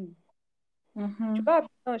Chine. Tu vas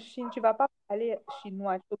habiter en Chine, tu ne vas pas parler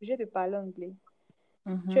chinois, tu es obligé de parler anglais.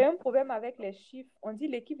 Tu as un problème avec les chiffres, on dit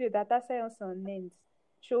l'équipe de data science en Inde.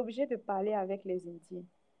 Tu es obligé de parler avec les Indiens.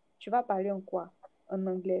 Tu vas parler en quoi? En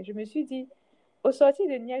anglais. Je me suis dit, au sortir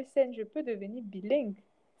de Nielsen, je peux devenir bilingue.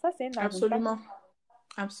 Ça, c'est un avantage. Absolument.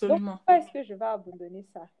 Absolument. Donc, pourquoi est-ce que je vais abandonner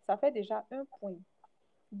ça? Ça fait déjà un point.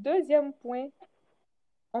 Deuxième point,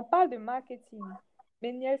 on parle de marketing.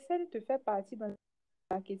 Mais Nielsen te fait partie dans le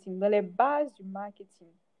marketing, dans les bases du marketing.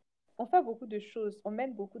 On fait beaucoup de choses, on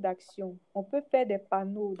mène beaucoup d'actions. On peut faire des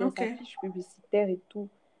panneaux, des affiches publicitaires et tout.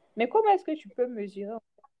 Mais comment est-ce que tu peux mesurer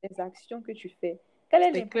les actions que tu fais? Quel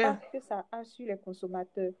est l'impact que ça a sur les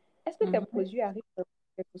consommateurs? Est-ce que tes produits arrivent sur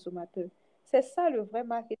les consommateurs? C'est ça le vrai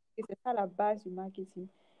marketing, c'est ça la base du marketing.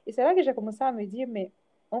 Et c'est là que j'ai commencé à me dire, mais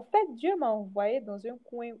en fait, Dieu m'a envoyé dans un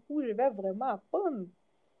coin où je vais vraiment apprendre.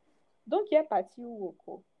 Donc, il est parti où au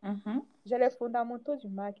cours? J'ai les fondamentaux du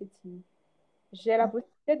marketing. J'ai la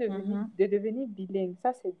possibilité de devenir bilingue.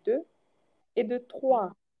 Ça, c'est 2. Et de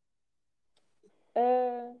 3,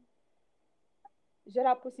 j'ai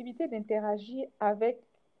la possibilité d'interagir avec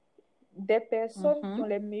des personnes qui ont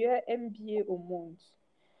les meilleurs MBA au monde.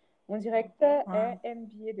 Mon directeur est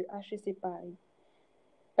MBA de HEC Paris.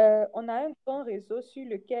 On a un grand réseau sur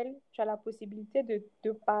lequel tu as la possibilité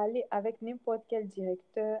de parler avec n'importe quel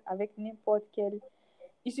directeur, avec n'importe quel...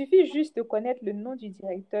 Il suffit juste de connaître le nom du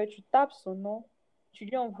directeur, tu tapes son nom, tu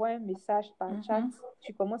lui envoies un message par chat,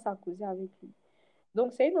 tu commences à causer avec lui.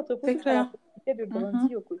 Donc, c'est une entreprise où tu as la possibilité de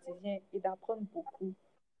grandir au quotidien et d'apprendre beaucoup.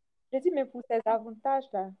 Je dis, mais pour ces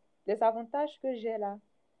avantages-là, les avantages que j'ai là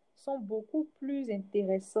sont beaucoup plus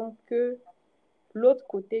intéressants que l'autre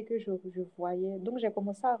côté que je voyais. Donc, j'ai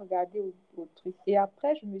commencé à regarder au truc. Et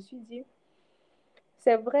après, je me suis dit,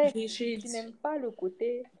 c'est vrai, tu n'aimes pas le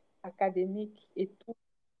côté académique et tout.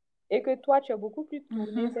 Et que toi, tu es beaucoup plus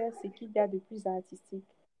tourné vers ce qu'il y a de plus artistique.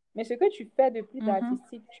 Mais ce que tu fais de plus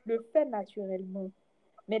artistique, tu le fais naturellement.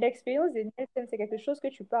 Mais l'expérience de Nielsen, c'est quelque chose que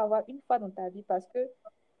tu peux avoir une fois dans ta vie parce que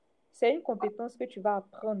c'est une compétence que tu vas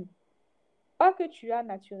apprendre. Pas que tu as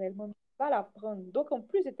naturellement, mais tu vas l'apprendre. Donc, en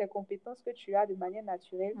plus de tes compétences que tu as de manière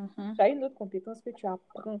naturelle, tu as une autre compétence que tu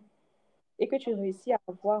apprends et que tu réussis à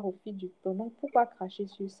avoir au fil du temps. Donc, pourquoi cracher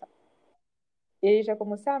sur ça? Et j'ai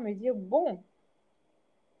commencé à me dire, bon,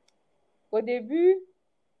 au début,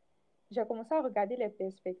 j'ai commencé à regarder les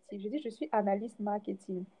perspectives. Je dis, je suis analyste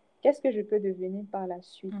marketing. Qu'est-ce que je peux devenir par la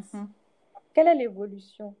suite? Quelle est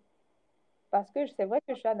l'évolution? Parce que c'est vrai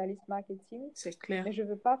que je suis analyste marketing, c'est clair. Mais je ne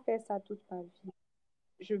veux pas faire ça toute ma vie.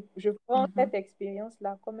 Je prends cette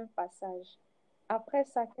expérience-là comme un passage. Après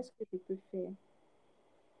ça, qu'est-ce que je peux faire?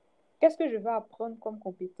 Qu'est-ce que je veux apprendre comme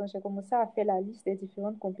compétence? J'ai commencé à faire la liste des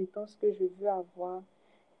différentes compétences que je veux avoir.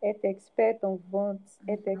 Être experte en vente,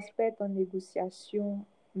 être experte en négociation,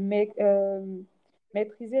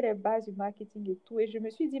 maîtriser les bases du marketing et tout. Et je me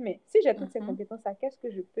suis dit, mais si j'ai toutes ces compétences-là, qu'est-ce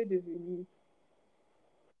que je peux devenir?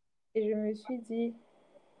 Et je me suis dit,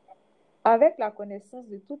 avec la connaissance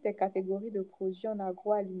de toutes les catégories de produits en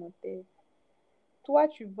agroalimentaire, toi,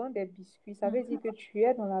 tu vends des biscuits, ça veut dire que tu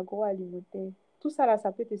es dans l'agroalimentaire. Tout ça, là, ça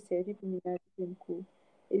peut te servir pour ménager une cour.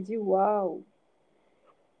 Et dire, waouh,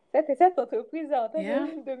 cette entreprise est en train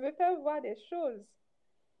de me faire voir des choses.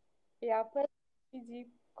 Et après, je me suis dit,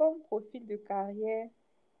 comme profil de carrière,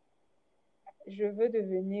 je veux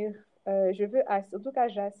devenir, en tout cas,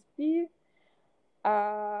 j'aspire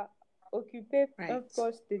à occuper un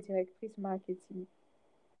poste de directrice marketing.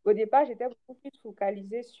 Au départ, j'étais beaucoup plus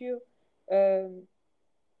focalisée sur les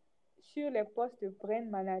postes de brand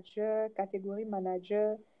manager, catégorie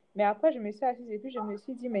manager. Mais après, je me suis assise et puis je me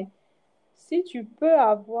suis dit, mais si tu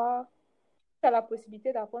as la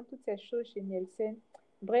possibilité d'apprendre toutes ces choses chez Nielsen,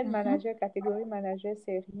 brand manager, catégorie manager,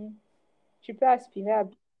 c'est rien. Tu peux aspirer à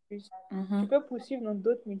plus. Tu peux poursuivre dans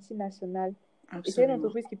d'autres multinationales. Absolument. Et c'est une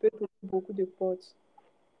entreprise qui peut t'ouvrir beaucoup de portes.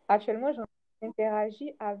 Actuellement,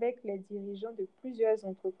 j'interagis avec les dirigeants de plusieurs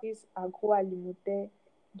entreprises agroalimentaires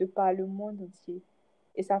de par le monde entier.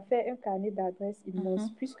 Et ça fait un carnet d'adresses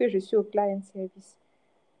immense puisque je suis au client service.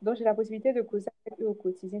 Donc, j'ai la possibilité de causer avec eux au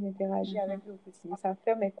quotidien, d'interagir avec eux au quotidien. Ça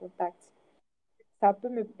fait mes contacts. Ça peut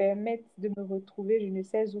me permettre de me retrouver je ne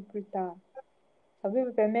sais où plus tard. Ça peut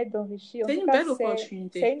me permettre d'enrichir. C'est une belle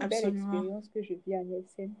opportunité. C'est une belle expérience que je vis à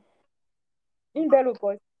Nielsen. Une belle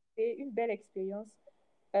opportunité, une belle expérience.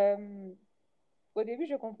 Au début,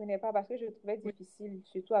 je ne comprenais pas parce que je trouvais difficile,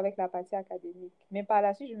 surtout avec la partie académique. Mais par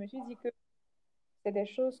la suite, je me suis dit que c'est des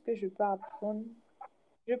choses que je peux apprendre.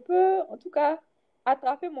 Je peux, en tout cas,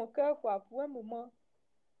 attraper mon cœur pour un moment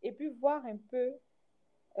et puis voir un peu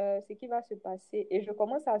ce qui va se passer. Et je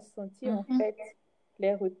commence à sentir en fait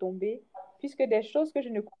les retombées, puisque des choses que je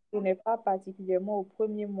ne comprenais pas particulièrement au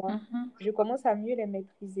premier mois, je commence à mieux les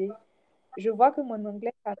maîtriser. Je vois que mon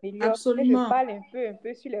anglais s'améliore. Je parle un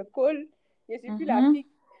peu sur les calls. Je suis plus la fille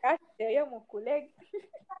qui se cache derrière mon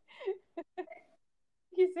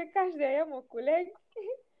collègue.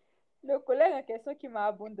 Le collègue en question qui m'a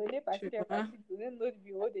abandonné parce qu'il est parti donner notre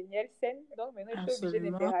bureau de Nielsen. Donc maintenant, je suis obligée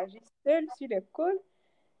d'interagir seule sur les calls.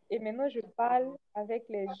 Et maintenant, je parle avec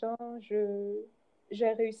les gens.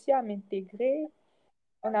 J'ai réussi à m'intégrer.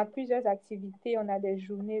 On a plusieurs activités. On a des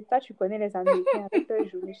journées. Toi, tu connais les Américains avec leurs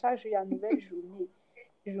journées. Chaque jour, il y a une nouvelle journée.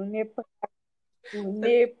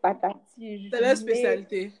 Journée patati, c'est la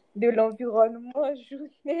spécialité de l'environnement,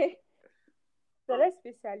 journée. C'est la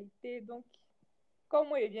spécialité. Donc, comme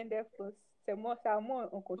moi, je viens d'Air France, c'est à moi,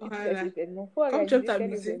 on continue les événements. Il faut organiser tel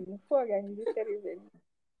événement. Il faut organiser tel événement.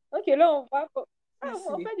 Donc là, on voit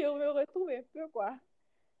en fait, je me retrouve un peu, quoi.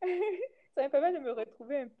 Ça me permet de me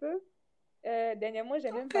retrouver un peu. Dernièrement,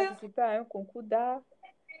 j'ai même participé à un concours d'art.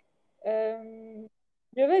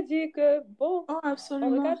 Je veux dire que, bon, on regarde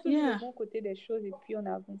toujours le bon côté des choses et puis on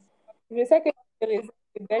avance. Je sais que je réserve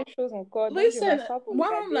de belles choses encore, donc je m'assois pour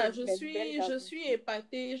regarder là, je suis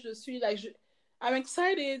épatée, I'm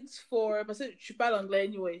excited parce que tu parles anglais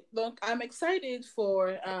anyway, donc I'm excited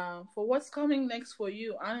for what's coming next for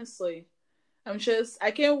you, honestly.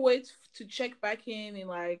 I can't wait to check back in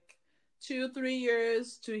like 2-3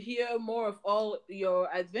 years to hear more of all your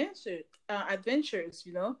adventures,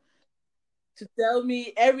 you know, to tell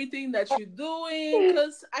me everything that you're doing.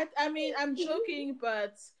 Because I mean, I'm joking,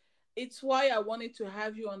 but it's why I wanted to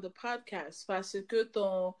have you on the podcast. Parce que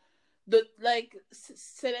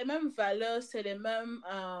c'est les mêmes valeurs, c'est les mêmes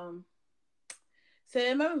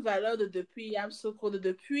valeurs de depuis Yamoussoukro, de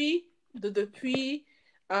depuis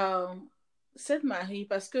cette Marie.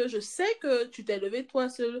 Parce que je sais que tu t'es levé toi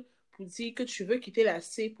seul pour dire que tu veux quitter la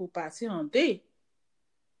C pour partir en D.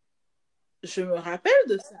 Je me rappelle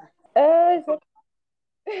de ça.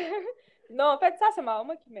 Non, en fait, ça, c'est ma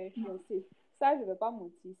maman qui m'a influencée. Ça, je ne vais pas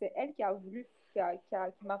mentir. C'est elle qui a voulu, qui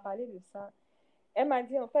m'a parlé de ça. Elle m'a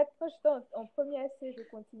dit, en fait, quand j'étais en première C, je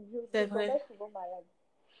tombais souvent malade.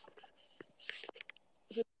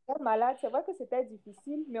 Je tombais malade. C'est vrai que c'était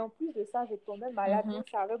difficile, mais en plus de ça, je tombais malade. Donc,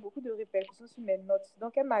 ça avait beaucoup de répercussions sur mes notes.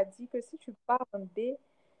 Donc, elle m'a dit que si tu pars en D,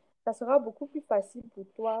 ça sera beaucoup plus facile pour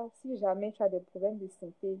toi si jamais tu as des problèmes de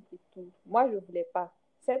santé et tout. Moi, je ne voulais pas.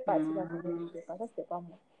 Cette partie-là, je ne voulais pas. Ça, c'était pas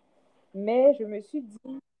moi. Mais je me suis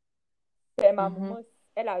dit, c'est ma maman,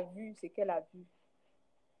 elle a vu ce qu'elle a vu.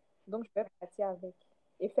 Donc, je vais partir avec.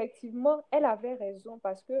 Effectivement, elle avait raison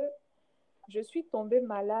parce que je suis tombée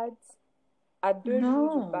malade à 2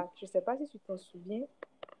 jours du bac. Je ne sais pas si tu t'en souviens.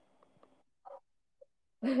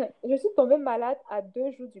 Je suis tombée malade à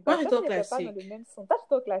 2 jours du bac. Moi, Toi, tu n'étais pas dans le même centre. Toi, tu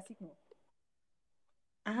étais au classique, non?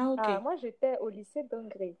 Ah, ok. Ah, moi, j'étais au lycée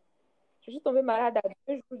d'Angré. Je suis tombée malade à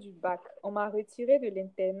 2 jours du bac. On m'a retirée de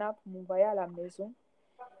l'internat pour m'envoyer à la maison.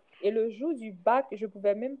 Et le jour du bac, je ne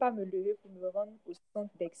pouvais même pas me lever pour me rendre au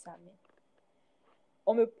centre d'examen.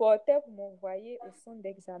 On me portait pour m'envoyer au centre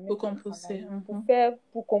d'examen pour composer.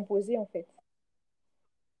 Pour composer, en fait.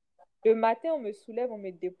 Le matin, on me soulève, on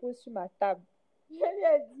me dépose sur ma table. Je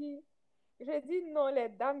lui ai dit non, les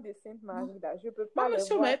dames de Sainte-Marie, là, je ne peux pas les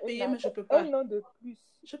voir. Payé, mais je peux pas. Un an de plus.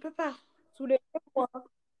 Je peux pas. Soulevez-moi.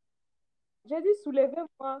 J'ai dit,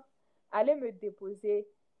 soulevez-moi, allez me déposer.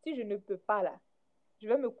 Si je ne peux pas, là, je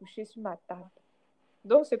vais me coucher sur ma table.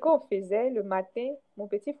 Donc, ce qu'on faisait le matin, mon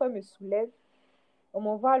petit frère me soulève, on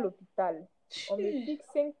m'envoie à l'hôpital. On me pique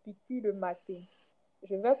 5 piqûres le matin.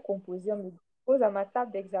 Je vais composer, on me pose à ma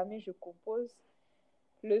table d'examen, je compose.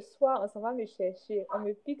 Le soir, on s'en va me chercher. On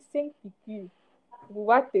me pique 5 piqûres pour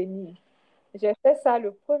pouvoir tenir. J'ai fait ça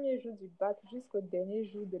le premier jour du bac jusqu'au dernier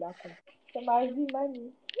jour de la compétition. C'est ma vie,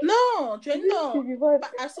 mamie. Non, tu es une survivante.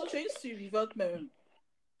 Tu es une survivante même.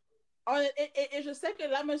 Et je sais que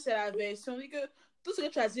là, même, c'est la version. Que tout ce que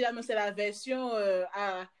tu as dit là, même, c'est la version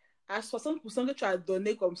à 60% que tu as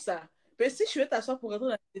donné comme ça. Mais si je veux t'asseoir pour rentrer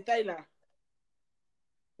dans les détails là.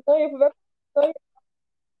 Non, il pouvait pas.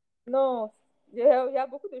 Non, il y a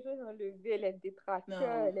beaucoup de choses enlevées, les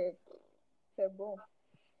détracteurs, c'est bon.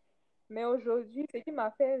 Mais aujourd'hui, ce qui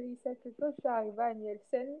m'a fait rire, c'est que quand je suis arrivée à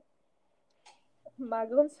Nielsen, ma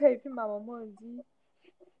grande soeur et puis ma maman ont dit,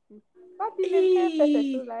 Papi, même quand elle fait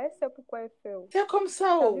ces choses-là, elle sait pourquoi elle fait. C'est comme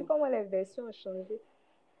ça. Tu as vu comment les versions ont changé.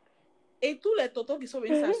 Et tous les tontons qui sont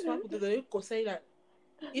venus s'asseoir pour te donner le conseil là,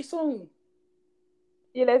 ils sont où?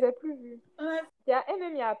 Je les ai plus vus. Il y a un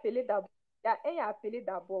même qui a appelé d'abord. Il y a un qui a appelé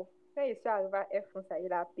d'abord. Quand je suis arrivée à Air France,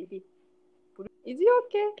 il a appelé. Il dit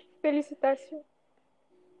OK, félicitations.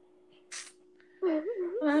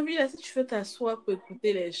 La vie, là, si tu veux t'asseoir pour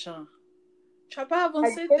écouter les gens, tu vas pas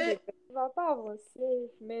avancer. Tu ne vas pas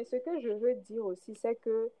avancer. Mais ce que je veux dire aussi, c'est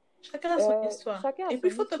que chacun a son histoire. Et puis,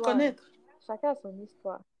 il faut te connaître. Chacun a son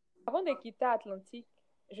histoire. Avant de quitter Atlantique,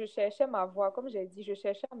 je cherchais ma voie. Comme j'ai dit, je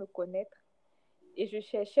cherchais à me connaître. Et je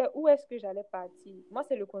cherchais où est-ce que j'allais partir. Moi,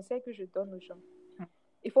 c'est le conseil que je donne aux gens.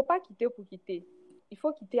 Il ne faut pas quitter pour quitter. Il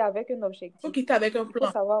faut quitter avec un objectif. Il faut quitter avec un plan. Il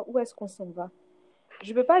faut savoir où est-ce qu'on s'en va.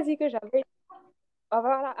 Je ne peux pas dire que j'avais...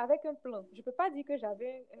 Voilà, avec un plan. Je ne peux pas dire que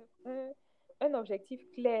j'avais un objectif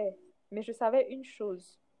clair. Mais je savais une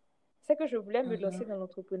chose. C'est que je voulais me lancer dans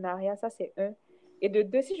l'entrepreneuriat. Ça, c'est un. Et de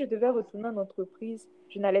deux, si je devais retourner en entreprise,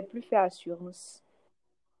 je n'allais plus faire assurance.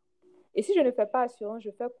 Et si je ne fais pas assurance,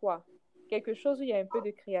 je fais quoi? Quelque chose où il y a un peu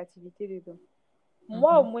de créativité dedans.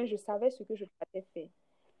 Moi, au moins, je savais ce que je devais faire.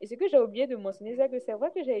 Et ce que j'ai oublié de mentionner, c'est que c'est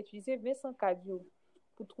vrai que j'ai utilisé Vincent Cadio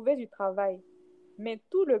pour trouver du travail. Mais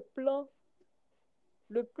tout le plan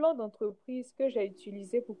d'entreprise que j'ai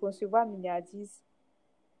utilisé pour concevoir Miniadis,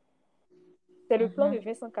 c'est le plan de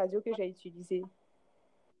Vincent Cadio que j'ai utilisé.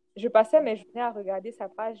 Je passais mes journées à regarder sa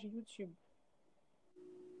page YouTube.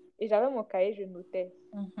 Et j'avais mon cahier, je notais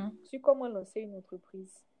sur comment lancer une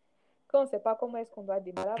entreprise. Quand on ne sait pas comment est-ce qu'on doit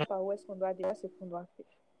démarrer, par où est-ce qu'on doit démarrer, ce qu'on doit faire.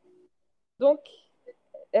 Donc,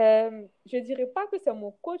 je ne dirais pas que c'est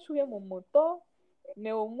mon coach ou mon mentor,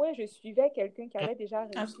 mais au moins, je suivais quelqu'un qui avait déjà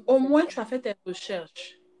réussi. Au moins, tu as fait tes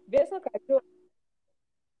recherches. Vincent Cadio,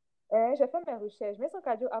 j'ai fait mes recherches. Vincent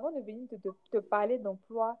Cadio, avant de venir te parler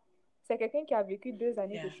d'emploi, c'est quelqu'un qui a vécu 2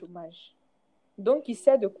 années de chômage. Donc, il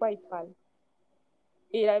sait de quoi il parle.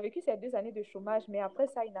 Et il a vécu ces 2 années de chômage, mais après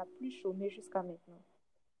ça, il n'a plus chômé jusqu'à maintenant.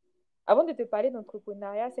 Avant de te parler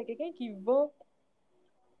d'entrepreneuriat, c'est quelqu'un qui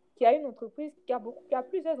a une entreprise, qui a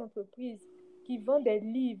plusieurs entreprises, qui vend des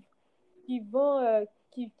livres, qui vend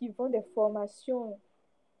des formations.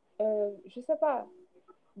 Je ne sais pas.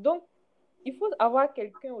 Donc, il faut avoir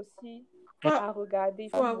quelqu'un aussi à regarder. Il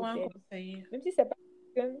faut avoir un conseiller. Même si c'est pas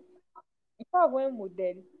quelqu'un, il faut avoir un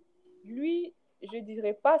modèle. Lui, je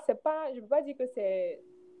dirais pas, je ne peux pas dire que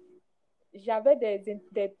j'avais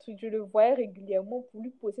des trucs, je le voyais régulièrement pour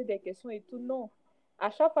lui poser des questions et tout. Non. À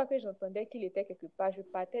chaque fois que j'entendais qu'il était quelque part, je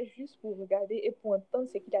partais juste pour regarder et pour entendre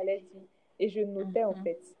ce qu'il allait dire. Et je notais en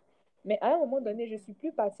fait. Mais à un moment donné, je ne suis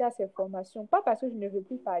plus partie à ces formations. Pas parce que je ne veux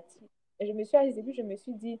plus partir. Et je me suis assise et puis je me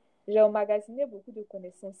suis dit, j'ai emmagasiné beaucoup de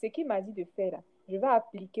connaissances. Ce qu'il m'a dit de faire là, je vais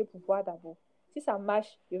appliquer pour voir d'abord. Si ça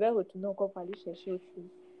marche, je vais retourner encore pour aller chercher autre chose.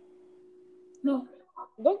 Non.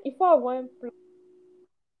 Donc, il faut avoir un plan.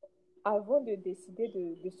 Avant de décider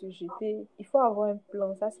de se jeter, il faut avoir un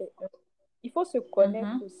plan. Ça, c'est un. Il faut se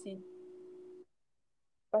connaître aussi.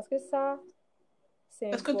 Parce que ça, c'est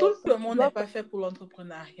Parce que tout important. le monde n'est pas fait pour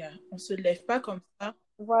l'entrepreneuriat. On ne se lève pas comme ça.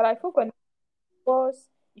 Voilà, il faut connaître ses forces,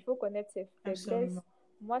 il faut connaître ses faiblesses. Absolument.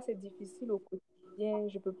 Moi, c'est difficile au quotidien.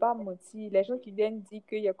 Je ne peux pas mentir. Les gens qui viennent dire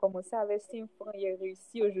qu'il a commencé avec 5 francs, il a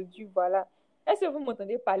réussi aujourd'hui, voilà. Est-ce que vous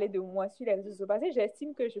m'entendez parler de moi sur les réseaux sociaux? Parce que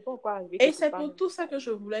j'estime que je peux encore arriver Et quelque c'est part. pour tout ça que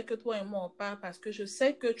je voulais que toi et moi on parle, parce que je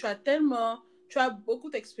sais que tu as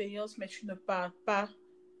beaucoup d'expérience, mais tu ne parles pas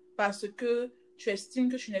parce que tu estimes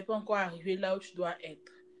que tu n'es pas encore arrivé là où tu dois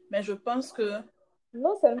être. Mais je pense que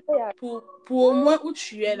Non seulement il y a... pour au moins où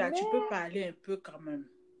tu es là, Mais... tu peux parler un peu quand même.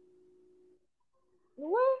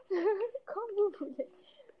 Ouais, comme vous voulez.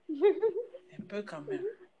 Un peu quand même.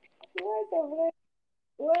 Ouais, c'est vrai.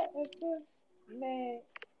 Ouais, un peu. Mais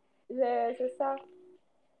c'est ça.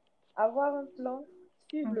 Avoir un plan,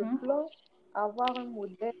 suivre le plan, avoir un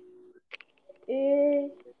modèle. Et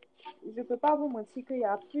je ne peux pas vous mentir qu'il y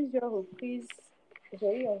a plusieurs reprises,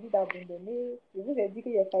 j'ai eu envie d'abandonner. Je vous ai dit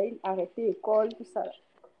qu'il a failli arrêter l'école, tout ça.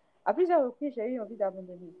 À plusieurs reprises, j'ai eu envie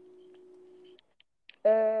d'abandonner.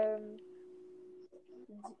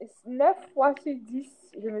 9 fois sur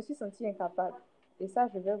 10, je me suis sentie incapable. Et ça,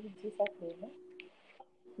 je vais vous dire ça clairement.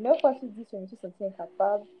 9 fois sur 10, je me suis sentie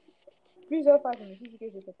incapable. Plusieurs fois, je me suis dit que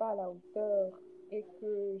je n'étais pas à la hauteur et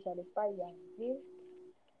que je n'allais pas y arriver.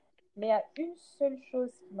 Mais il y a une seule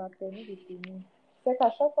chose qui m'a permis de tenir. C'est qu'à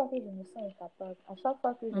chaque fois que je me sens incapable, à chaque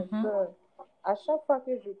fois que j'ai peur, à chaque fois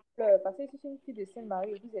que je pleure, parce que je suis une fille de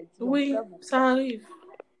Saint-Marie, je vous ai dit, Oui, on pleure beaucoup. ça arrive.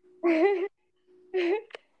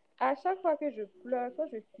 À chaque fois que je pleure, quand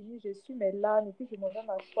je finis, je suis mes larmes et puis je m'en vais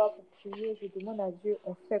m'asseoir pour prier, je demande à Dieu,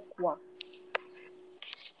 on fait quoi?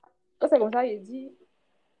 Quand c'est comme ça, il dit,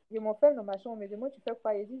 je m'enferme dans ma chambre, mais demande, tu fais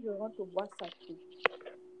quoi? Il dit, je rentre au bois sacré.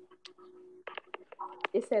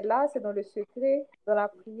 Et c'est là, c'est dans le secret, dans la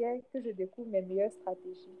prière, que je découvre mes meilleures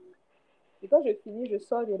stratégies. Et quand je finis, je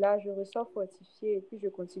sors de là, je ressors fortifiée et puis je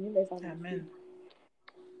continue mes aventures. Amen.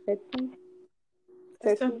 C'est tout.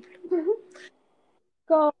 C'est tout.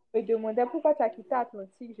 Quand on me demandait pourquoi tu as quitté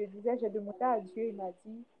Atlantique, je disais, j'ai demandé à Dieu, il m'a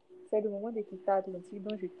dit, c'est le moment de quitter Atlantique,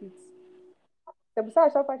 donc je quitte. C'est pour ça, à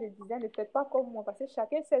chaque fois, je disais, ne faites pas comme moi, parce que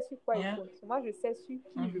chacun sait sur quoi il compte. Moi, je sais sur qui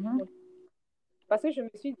je compte. Parce que je me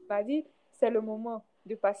suis dit, c'est le moment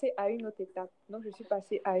de passer à une autre étape. Donc, je suis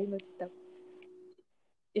passée à une autre étape.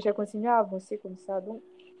 Et j'ai continué à avancer comme ça. Donc,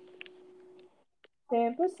 c'est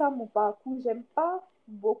un peu ça mon parcours. J'aime pas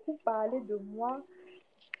beaucoup parler de moi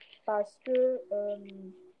parce que,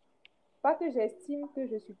 pas que j'estime que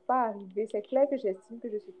je ne suis pas arrivée. C'est clair que j'estime que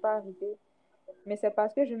je ne suis pas arrivée. Mais c'est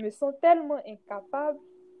parce que je me sens tellement incapable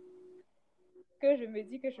que je me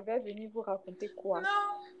dis que je vais venir vous raconter quoi. Non,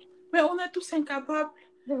 mais on est tous incapables.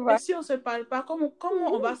 Ouais. Et si on ne se parle pas, comment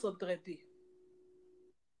on va s'entraider?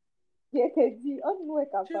 Je t'ai dit, on nous est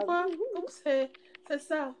capable. Tu vois? Donc, c'est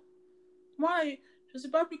ça. Moi, je ne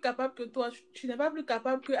suis pas plus capable que toi. Tu n'es pas plus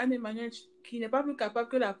capable que Anne-Emmanuel, qui n'est pas plus capable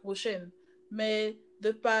que la prochaine. Mais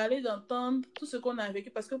de parler, d'entendre tout ce qu'on a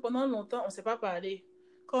vécu, parce que pendant longtemps, on ne s'est pas parlé.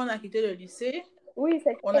 Quand on a quitté le lycée, oui,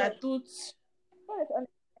 c'est on a toutes...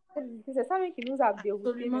 C'est ça même qui nous a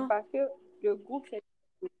déroutés, mais parce que le groupe s'est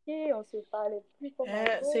bloqué, on ne se parlait plus comme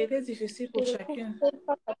avant. C'était difficile pour chacune.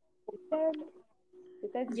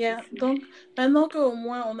 C'était difficile. Donc, maintenant qu'au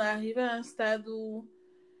moins on est arrivé à un stade où,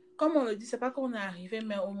 comme on le dit, c'est pas qu'on est arrivé,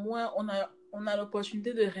 mais au moins on a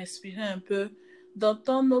l'opportunité de respirer un peu,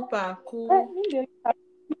 d'entendre nos parcours.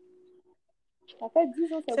 Ça fait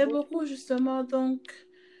 10 ans, c'est beaucoup justement, donc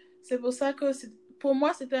c'est pour ça que pour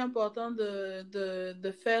moi c'était important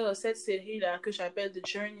de faire cette série-là que j'appelle The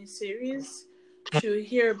Journey Series, to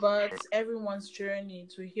hear about everyone's journey,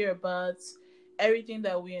 to hear about everything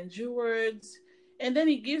that we endured, and then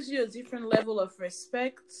it gives you a different level of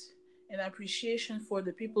respect and appreciation for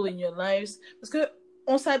the people in your lives, parce que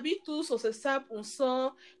on s'habille tous, on se sape, on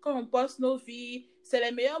sort, quand on poste nos vies, c'est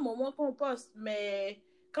les meilleurs moments qu'on poste, mais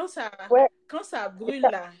quand ça brûle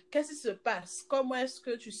là, qu'est-ce qui se passe? Comment est-ce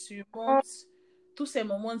que tu surmontes tous ces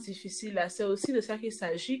moments difficiles là? C'est aussi de ça qu'il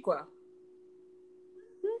s'agit, quoi.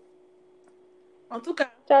 En tout cas,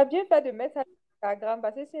 tu as bien fait de mettre ça Instagram,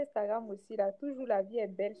 parce que sur Instagram aussi, là, toujours la vie est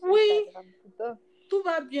belle sur Oui, Instagram. tout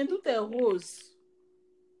va bien, tout est rose.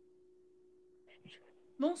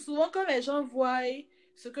 Donc, souvent, quand les gens voient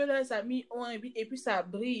ce que leurs amis ont et puis ça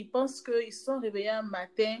brille, ils pensent qu'ils se sont réveillés un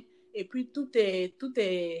matin et puis tout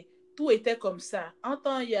était comme ça. En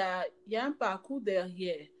temps, il y a un parcours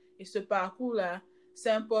derrière. Et ce parcours-là,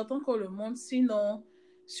 c'est important qu'on le montre. Sinon,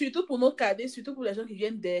 surtout pour nos cadets, surtout pour les gens qui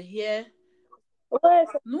viennent derrière, ouais,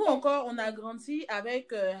 nous encore, on a grandi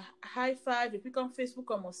avec High Five et puis quand Facebook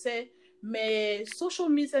commençait, mais social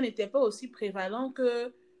media n'était pas aussi prévalent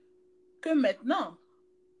que maintenant.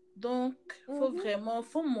 Donc,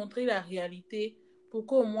 faut montrer la réalité pour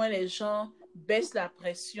qu'au moins les gens baissent la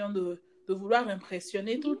pression de vouloir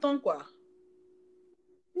impressionner tout le temps, quoi.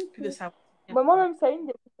 Puis de savoir. Bon, moi-même, c'est une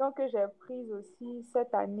décision que j'ai prise aussi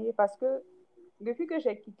cette année parce que depuis que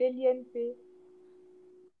j'ai quitté l'INP,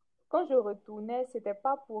 quand je retournais, c'était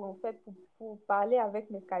pas pour, en fait, pour parler avec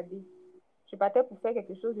mes cadets. Je partais pour faire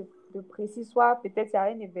quelque chose de précis, soit peut-être il y a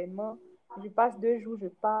un événement, je passe 2 jours, je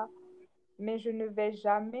pars, mais je ne vais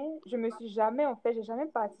jamais, je me suis jamais, en fait, j'ai jamais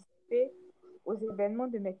participé aux événements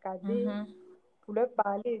de mes cadets pour leur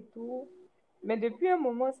parler et tout. Mais depuis un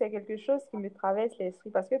moment, c'est quelque chose qui me traverse l'esprit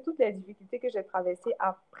parce que toutes les difficultés que j'ai traversées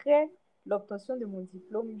après l'obtention de mon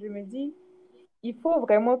diplôme, je me dis, il faut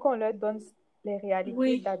vraiment qu'on leur donne les réalités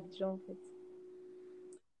Oui, d'Abidjan, en fait.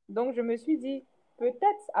 Donc, je me suis dit,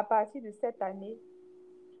 peut-être à partir de cette année,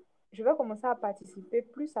 je vais commencer à participer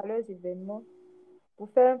plus à leurs événements pour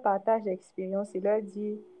faire un partage d'expérience et leur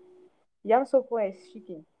dire, Yamoussoukro est chic,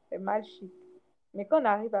 hein, c'est mal chic. Mais quand on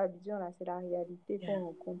arrive à Abidjan, là, c'est la réalité yeah, qu'on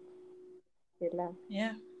rencontre. C'est là.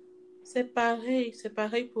 yeah. C'est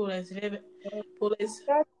pareil pour les élèves. Pour les...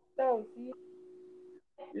 Ça aussi,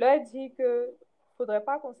 leur dire que faudrait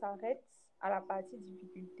pas qu'on s'arrête à la partie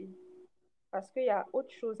difficulté parce qu'il y a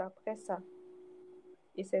autre chose après ça.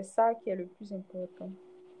 Et c'est ça qui est le plus important.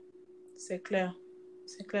 C'est clair,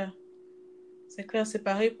 c'est clair. C'est clair, c'est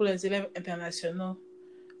pareil pour les élèves internationaux.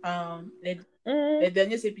 Euh, les, les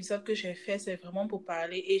derniers épisodes que j'ai faits, c'est vraiment pour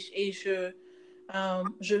parler. Et je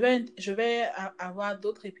vais avoir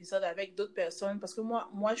d'autres épisodes avec d'autres personnes parce que moi,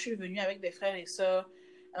 je suis venue avec des frères et sœurs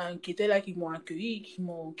qui étaient là, qui m'ont accueilli, qui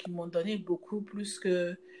m'ont donné beaucoup plus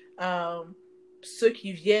que euh, ceux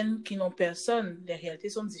qui viennent, qui n'ont personne. Les réalités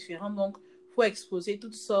sont différentes, donc il faut exposer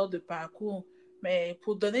toutes sortes de parcours. Mais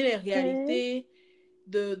pour donner les réalités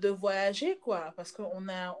de voyager, quoi, parce on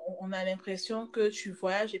a l'impression que tu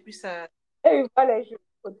voyages et puis ça... Et ils voient les jeux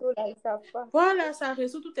photos, là, ils savent pas. Voilà, ça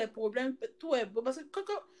résout tous tes problèmes, tout est beau. Parce que,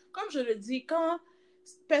 comme je le dis, quand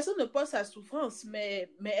personne ne pose sa souffrance, mais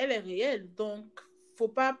elle est réelle. Donc, faut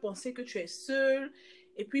pas penser que tu es seul.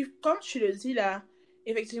 Et puis, comme tu le dis là,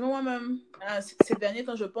 effectivement, moi-même, ces derniers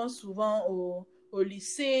temps, je pense souvent au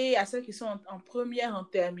lycée, à ceux qui sont en première, en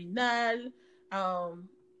terminale. Euh,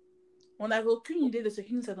 on n'avait aucune idée de ce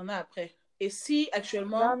qui nous attendait après. Et si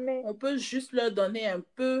actuellement, Jamais. on peut juste leur donner un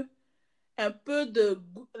peu de,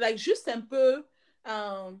 like, juste un peu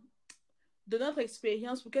euh, de notre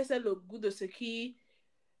expérience pour qu'elles aient le goût de ce qui,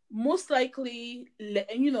 most likely,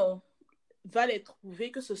 va les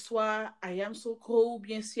trouver, que ce soit à Yamoussoukro ou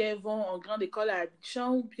bien si elles vont en grande école à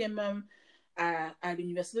Abidjan ou bien même à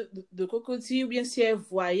l'université de Cocody ou bien si elles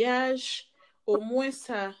voyagent, au moins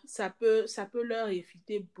ça peut leur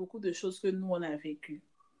éviter beaucoup de choses que nous, on a vécues.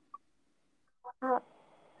 Ah.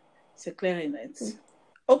 C'est clair et net.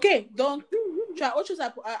 OK, donc, tu as autre chose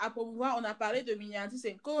à promouvoir. On a parlé de Mignardi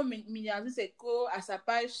Senko. Mignardi Senko a sa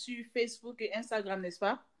page sur Facebook et Instagram, n'est-ce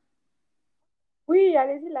pas? Oui,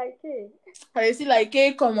 allez-y, likez. Allez-y,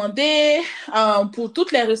 liker, commander pour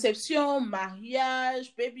toutes les réceptions,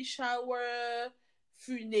 mariage, baby shower,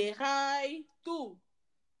 funérailles, tout.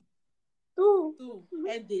 Tout. Tout. On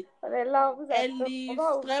est là, on vous Elle attend. On va livre,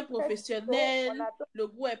 très ouvrir très bientôt. On professionnelle. attend. Le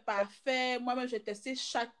goût est parfait. Moi-même, j'ai testé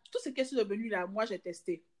tout ce qui est sur le menu là. Moi, j'ai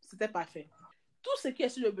testé. C'était parfait. Tout ce qui est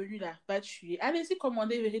sur le menu là va tuer. Allez-y,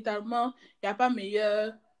 commandez véritablement. Il n'y a pas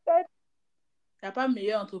meilleure. Il n'y a pas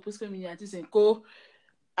meilleure entreprise que Miniatis Co.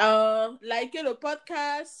 Likez le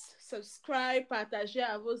podcast, subscribe, partagez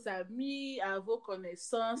à vos amis, à vos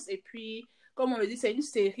connaissances. Et puis, comme on le dit, c'est une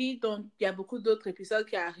série, donc il y a beaucoup d'autres épisodes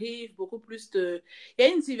qui arrivent, beaucoup plus de... Il y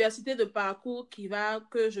a une diversité de parcours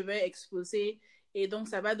que je vais exposer. Et donc,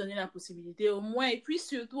 ça va donner la possibilité au moins, et puis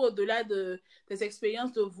surtout au-delà des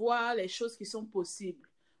expériences, de voir les choses qui sont possibles.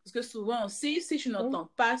 Parce que souvent aussi, si tu n'entends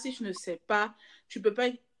pas, si tu ne sais pas, tu ne peux pas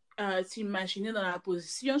t'imaginer dans la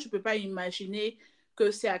position, tu ne peux pas imaginer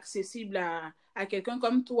que c'est accessible à quelqu'un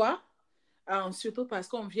comme toi, surtout parce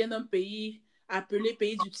qu'on vient d'un pays appelé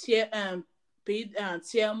pays du tiers, un pays un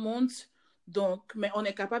tiers monde. Donc, mais on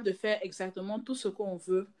est capable de faire exactement tout ce qu'on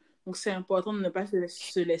veut. Donc, c'est important de ne pas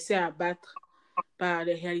se laisser abattre par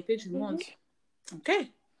les réalités du monde. OK.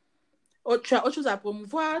 Tu as autre chose à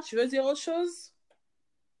promouvoir? Tu veux dire autre chose?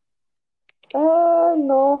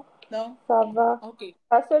 Non. Non? Ça va. OK.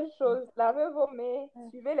 La seule chose, lavez vos mains,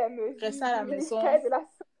 suivez les mesures Restez à la du maison. ministère de la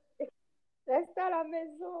Santé. Restez à la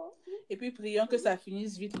maison. Et puis, prions que ça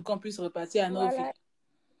finisse vite pour qu'on puisse repartir à nos Voilà.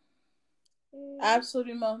 vies.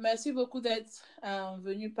 Absolument. Merci beaucoup d'être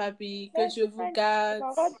venu, Papi. Que Dieu vous garde.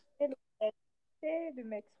 Ça va donner l'opportunité de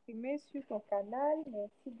m'exprimer sur ton canal.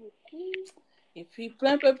 Merci beaucoup. Et puis,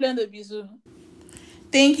 plein de bisous.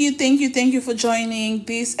 Thank you for joining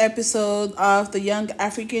this episode of the Young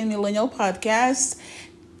African Millennial Podcast.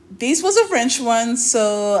 This was a French one,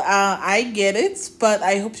 so I get it, but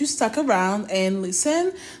I hope you stuck around and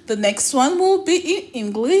listen. The next one will be in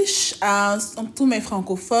English. Tous mes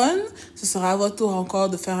francophones, ce sera votre tour encore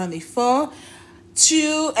de faire un effort.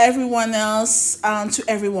 To everyone else, to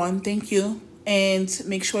everyone, thank you. And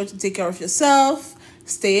make sure to take care of yourself,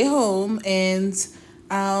 stay home, and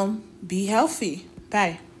be healthy.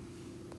 Bye.